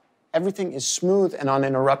live. Everything is smooth and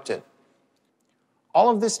uninterrupted. All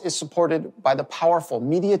of this is supported by the powerful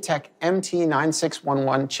MediaTek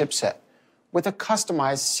MT9611 chipset with a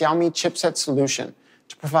customized Xiaomi chipset solution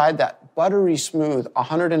to provide that buttery smooth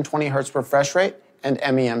 120 Hz refresh rate and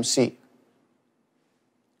MEMC.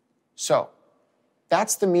 So,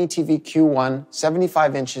 that's the Mi TV Q1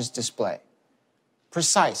 75-inches display.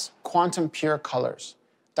 Precise, quantum pure colors,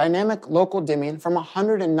 dynamic local dimming from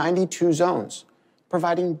 192 zones,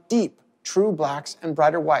 providing deep, true blacks, and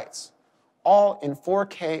brighter whites, all in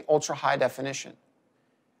 4K ultra-high definition.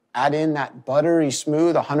 Add in that buttery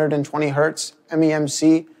smooth 120 Hz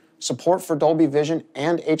MEMC, support for Dolby Vision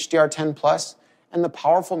and HDR10+, and the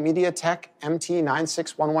powerful MediaTek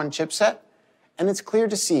MT9611 chipset, and it's clear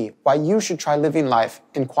to see why you should try living life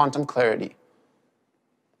in quantum clarity.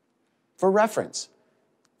 For reference,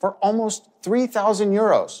 for almost 3,000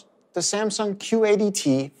 euros, the Samsung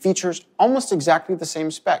Q80T features almost exactly the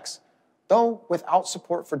same specs, though without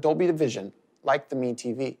support for Dolby Vision, like the Mi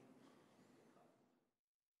TV.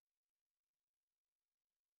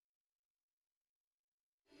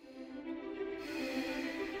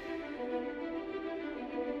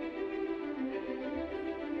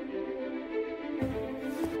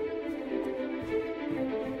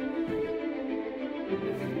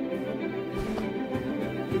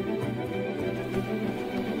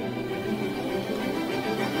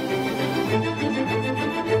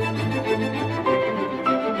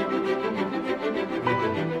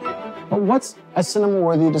 But what's a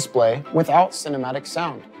cinema-worthy display without cinematic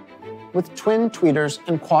sound? With twin tweeters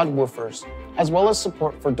and quad woofers, as well as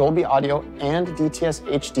support for Dolby Audio and DTS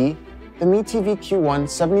HD, the Mi TV Q1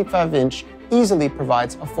 75-inch easily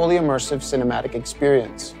provides a fully immersive cinematic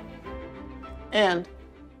experience. And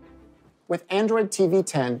with Android TV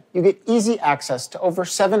 10, you get easy access to over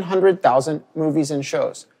 700,000 movies and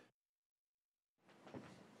shows.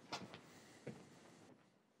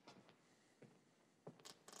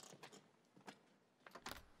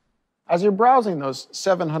 As you're browsing those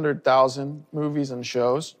 700,000 movies and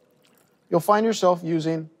shows, you'll find yourself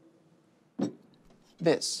using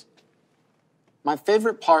this. My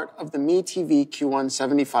favorite part of the Mi TV Q1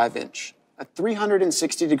 75-inch, a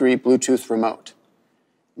 360-degree Bluetooth remote.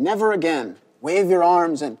 Never again wave your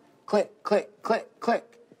arms and click, click, click,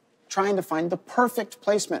 click, trying to find the perfect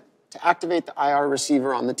placement to activate the IR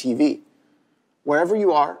receiver on the TV. Wherever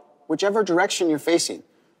you are, whichever direction you're facing,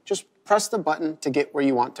 just press the button to get where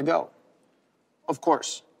you want to go. Of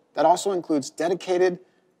course, that also includes dedicated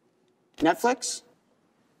Netflix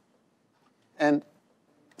and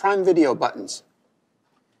Prime Video buttons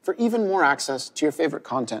for even more access to your favorite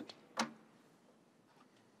content.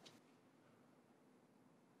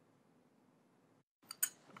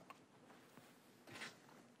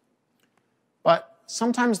 But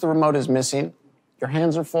sometimes the remote is missing, your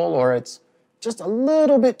hands are full, or it's just a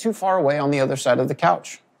little bit too far away on the other side of the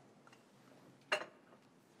couch.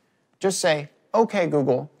 Just say, "Okay,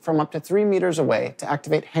 Google," from up to 3 meters away to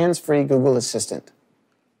activate hands-free Google Assistant.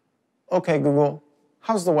 "Okay, Google,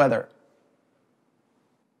 how's the weather?"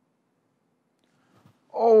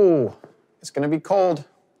 "Oh, it's going to be cold.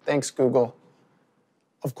 Thanks, Google."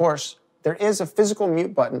 Of course, there is a physical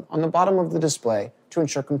mute button on the bottom of the display to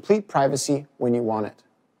ensure complete privacy when you want it.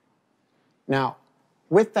 Now,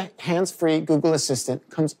 with the hands-free Google Assistant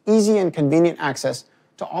comes easy and convenient access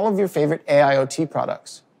to all of your favorite AIoT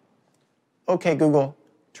products. "Okay, Google,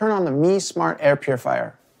 turn on the Mi Smart Air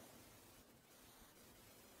Purifier."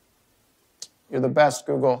 You're the best,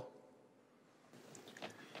 Google.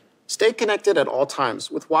 Stay connected at all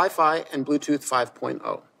times with Wi-Fi and Bluetooth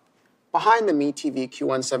 5.0. Behind the Mi TV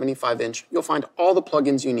Q1 75-inch, you'll find all the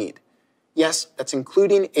plugins you need. Yes, that's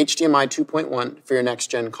including HDMI 2.1 for your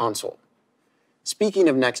next-gen console. Speaking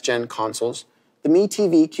of next-gen consoles, the Mi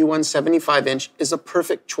TV Q1 75-inch is a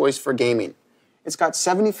perfect choice for gaming. It's got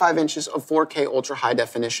 75 inches of 4K ultra-high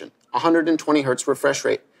definition, 120 Hz refresh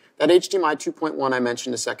rate, that HDMI 2.1 I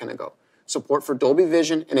mentioned a second ago, support for Dolby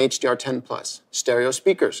Vision and HDR10+, stereo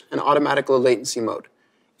speakers, and automatic low latency mode.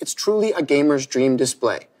 It's truly a gamer's dream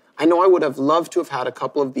display. I know I would have loved to have had a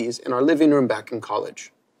couple of these in our living room back in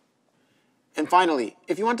college. And finally,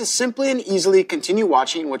 if you want to simply and easily continue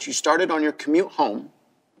watching what you started on your commute home,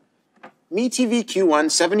 Mi TV Q1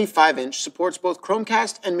 75-inch supports both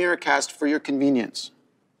Chromecast and Miracast for your convenience.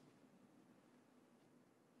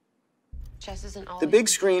 Chess isn't all the big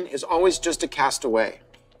screen is always just a cast away.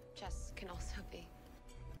 Chess can also be.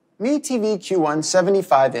 Mi TV Q1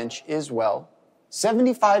 75-inch is, well,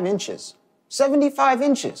 75 inches. 75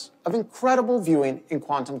 inches of incredible viewing in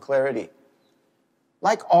quantum clarity.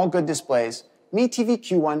 Like all good displays, Mi TV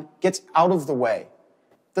Q1 gets out of the way.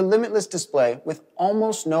 The limitless display with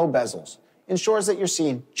almost no bezels ensures that you're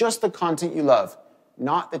seeing just the content you love,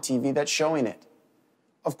 not the TV that's showing it.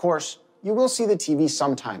 Of course, you will see the TV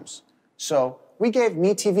sometimes. So we gave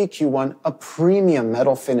Mi TV Q1 a premium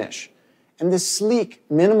metal finish and this sleek,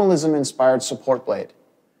 minimalism-inspired support blade.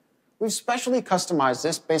 We've specially customized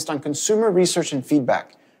this based on consumer research and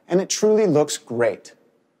feedback, and it truly looks great.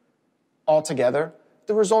 Altogether,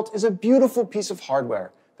 the result is a beautiful piece of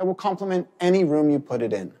hardware that will complement any room you put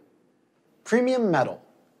it in. Premium metal,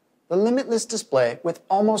 the limitless display with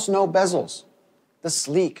almost no bezels, the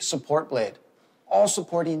sleek support blade, all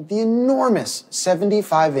supporting the enormous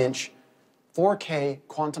 75-inch 4K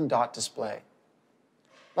quantum dot display.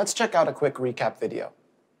 Let's check out a quick recap video.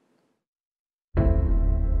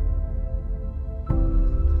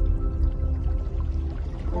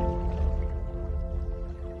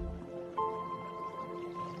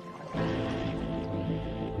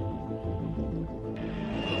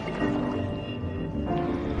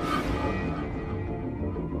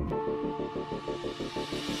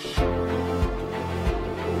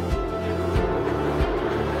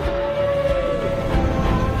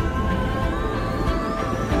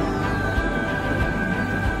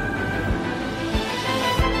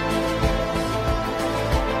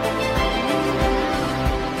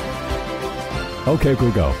 Okay,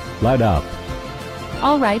 Google, light up.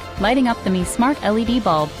 All right, lighting up the Mi Smart LED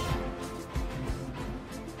bulb.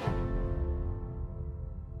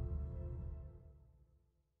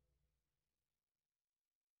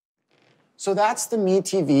 So that's the Mi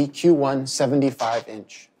TV Q1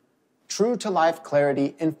 75-inch. True to life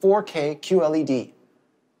clarity in 4K QLED.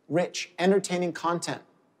 Rich, entertaining content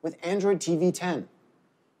with Android TV 10.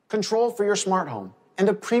 Control for your smart home and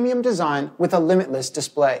a premium design with a limitless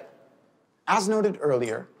display. As noted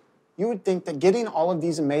earlier, you would think that getting all of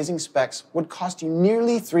these amazing specs would cost you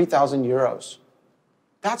nearly 3,000 euros.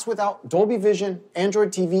 That's without Dolby Vision,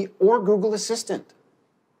 Android TV, or Google Assistant.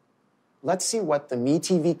 Let's see what the Mi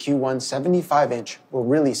TV Q1 75-inch will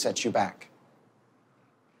really set you back.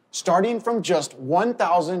 Starting from just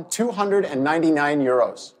 1,299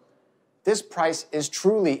 euros. This price is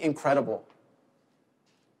truly incredible.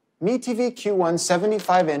 Mi TV Q1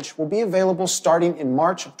 75-inch will be available starting in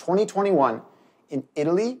March of 2021 in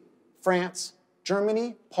Italy, France,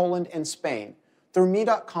 Germany, Poland, and Spain through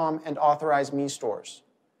Mi.com and authorized Mi stores.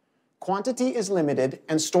 Quantity is limited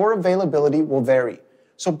and store availability will vary,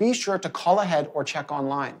 so be sure to call ahead or check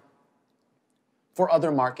online. For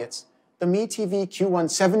other markets, the Mi TV Q1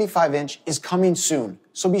 75-inch is coming soon,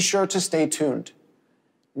 so be sure to stay tuned.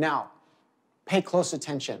 Now, pay close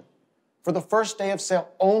attention. For the first day of sale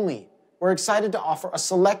only, we're excited to offer a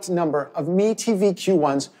select number of Mi TV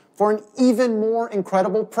Q1s for an even more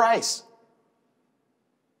incredible price.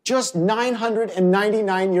 Just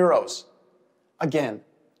 999 euros. Again,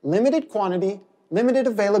 limited quantity, limited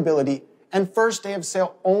availability, and first day of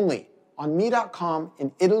sale only on Mi.com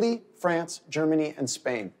in Italy, France, Germany, and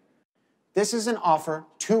Spain. This is an offer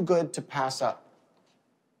too good to pass up.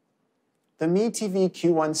 The Mi TV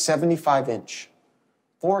Q1 75-inch.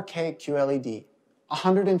 4K QLED,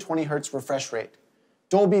 120 Hz refresh rate,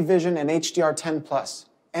 Dolby Vision and HDR10+,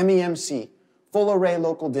 MEMC, full array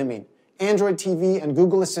local dimming, Android TV and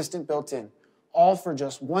Google Assistant built in, all for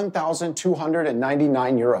just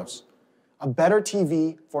 1,299 euros. A better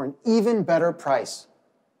TV for an even better price.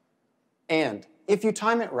 And if you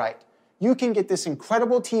time it right, you can get this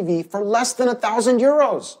incredible TV for less than 1,000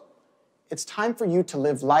 euros. It's time for you to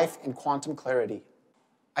live life in quantum clarity.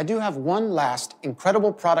 I do have one last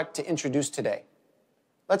incredible product to introduce today.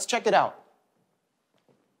 Let's check it out.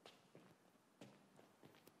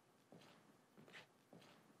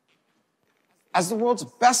 As the world's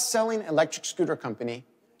best-selling electric scooter company,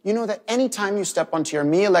 you know that anytime you step onto your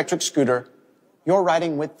Mi electric scooter, you're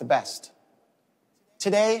riding with the best.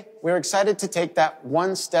 Today, we're excited to take that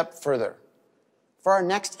one step further. For our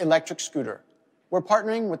next electric scooter, we're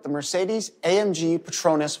partnering with the Mercedes-AMG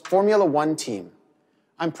Petronas Formula One team.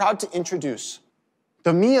 I'm proud to introduce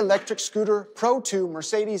the Mi Electric Scooter Pro 2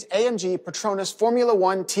 Mercedes-AMG Petronas Formula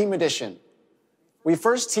One Team Edition. We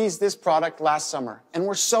first teased this product last summer, and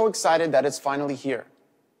we're so excited that it's finally here.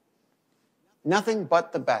 Nothing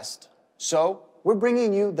but the best. So, we're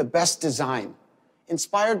bringing you the best design,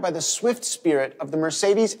 inspired by the swift spirit of the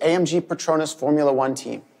Mercedes-AMG Petronas Formula One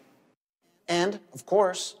team. And, of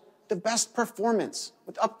course, the best performance,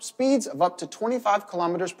 with speeds of up to 25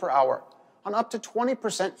 kilometers per hour on up to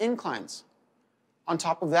 20% inclines. On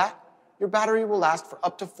top of that, your battery will last for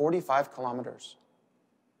up to 45 kilometers.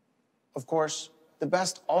 Of course, the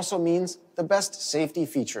best also means the best safety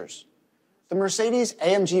features. The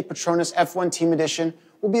Mercedes-AMG Petronas F1 Team Edition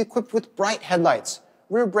will be equipped with bright headlights,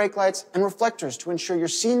 rear brake lights, and reflectors to ensure you're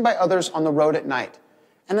seen by others on the road at night,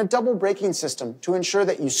 and a double braking system to ensure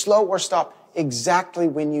that you slow or stop exactly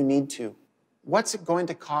when you need to. What's it going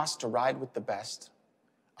to cost to ride with the best?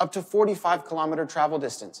 Up to 45-kilometer travel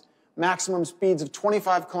distance, maximum speeds of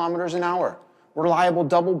 25 kilometers an hour, reliable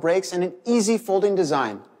double brakes, and an easy folding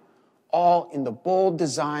design, all in the bold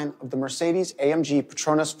design of the Mercedes-AMG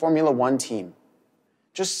Petronas Formula One team.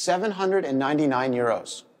 Just 799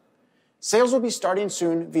 euros. Sales will be starting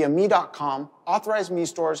soon via me.com, authorized me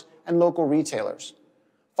stores, and local retailers.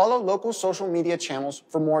 Follow local social media channels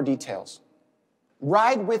for more details.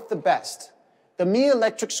 Ride with the best. The Me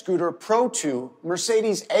Electric Scooter Pro 2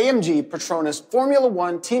 Mercedes-AMG Petronas Formula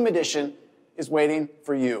One Team Edition is waiting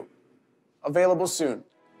for you. Available soon.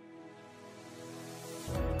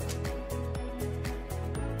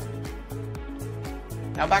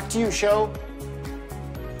 Now back to you, Show.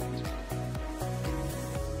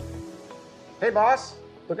 Hey, boss.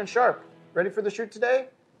 Looking sharp. Ready for the shoot today?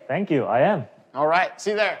 Thank you, I am. All right,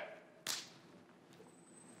 see you there.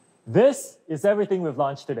 This is everything we've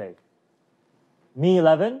launched today. Mi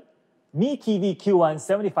 11, Mi TV Q1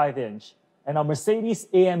 75-inch, and our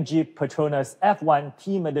Mercedes-AMG Petronas F1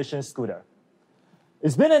 Team Edition scooter.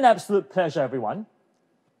 It's been an absolute pleasure, everyone.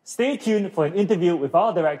 Stay tuned for an interview with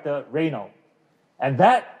our director, Reno. And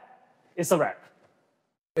that is a wrap.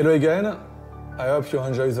 Hello again. I hope you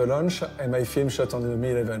enjoy the launch and my film shot on the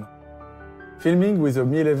Mi 11. Filming with the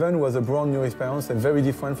Mi 11 was a brand new experience and very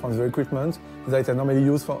different from the equipment that I normally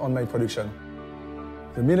use on my production.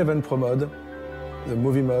 The Mi 11 Pro mode, the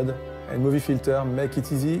movie mode, and movie filter make it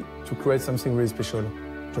easy to create something really special.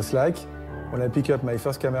 Just like when I pick up my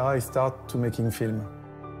first camera, I start to making film.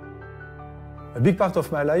 A big part of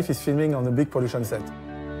my life is filming on a big production set.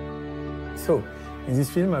 So, in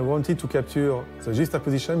this film, I wanted to capture the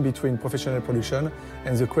juxtaposition between professional production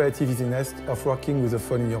and the creative easiness of working with a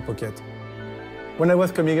phone in your pocket. When I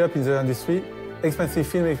was coming up in the industry, expensive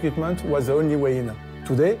film equipment was the only way in.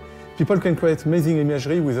 Today, people can create amazing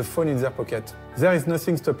imagery with a phone in their pocket. There is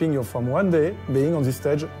nothing stopping you from one day being on this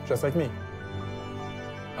stage just like me.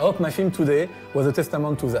 I hope my film today was a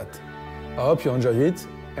testament to that. I hope you enjoy it,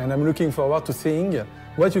 and I'm looking forward to seeing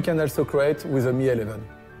what you can also create with the Mi 11.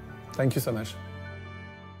 Thank you so much.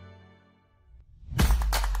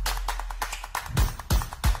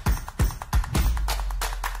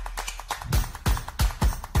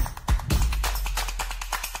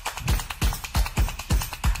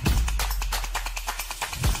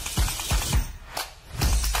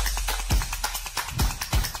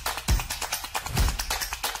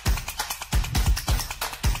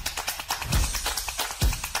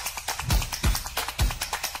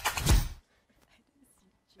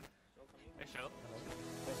 Hey, Show.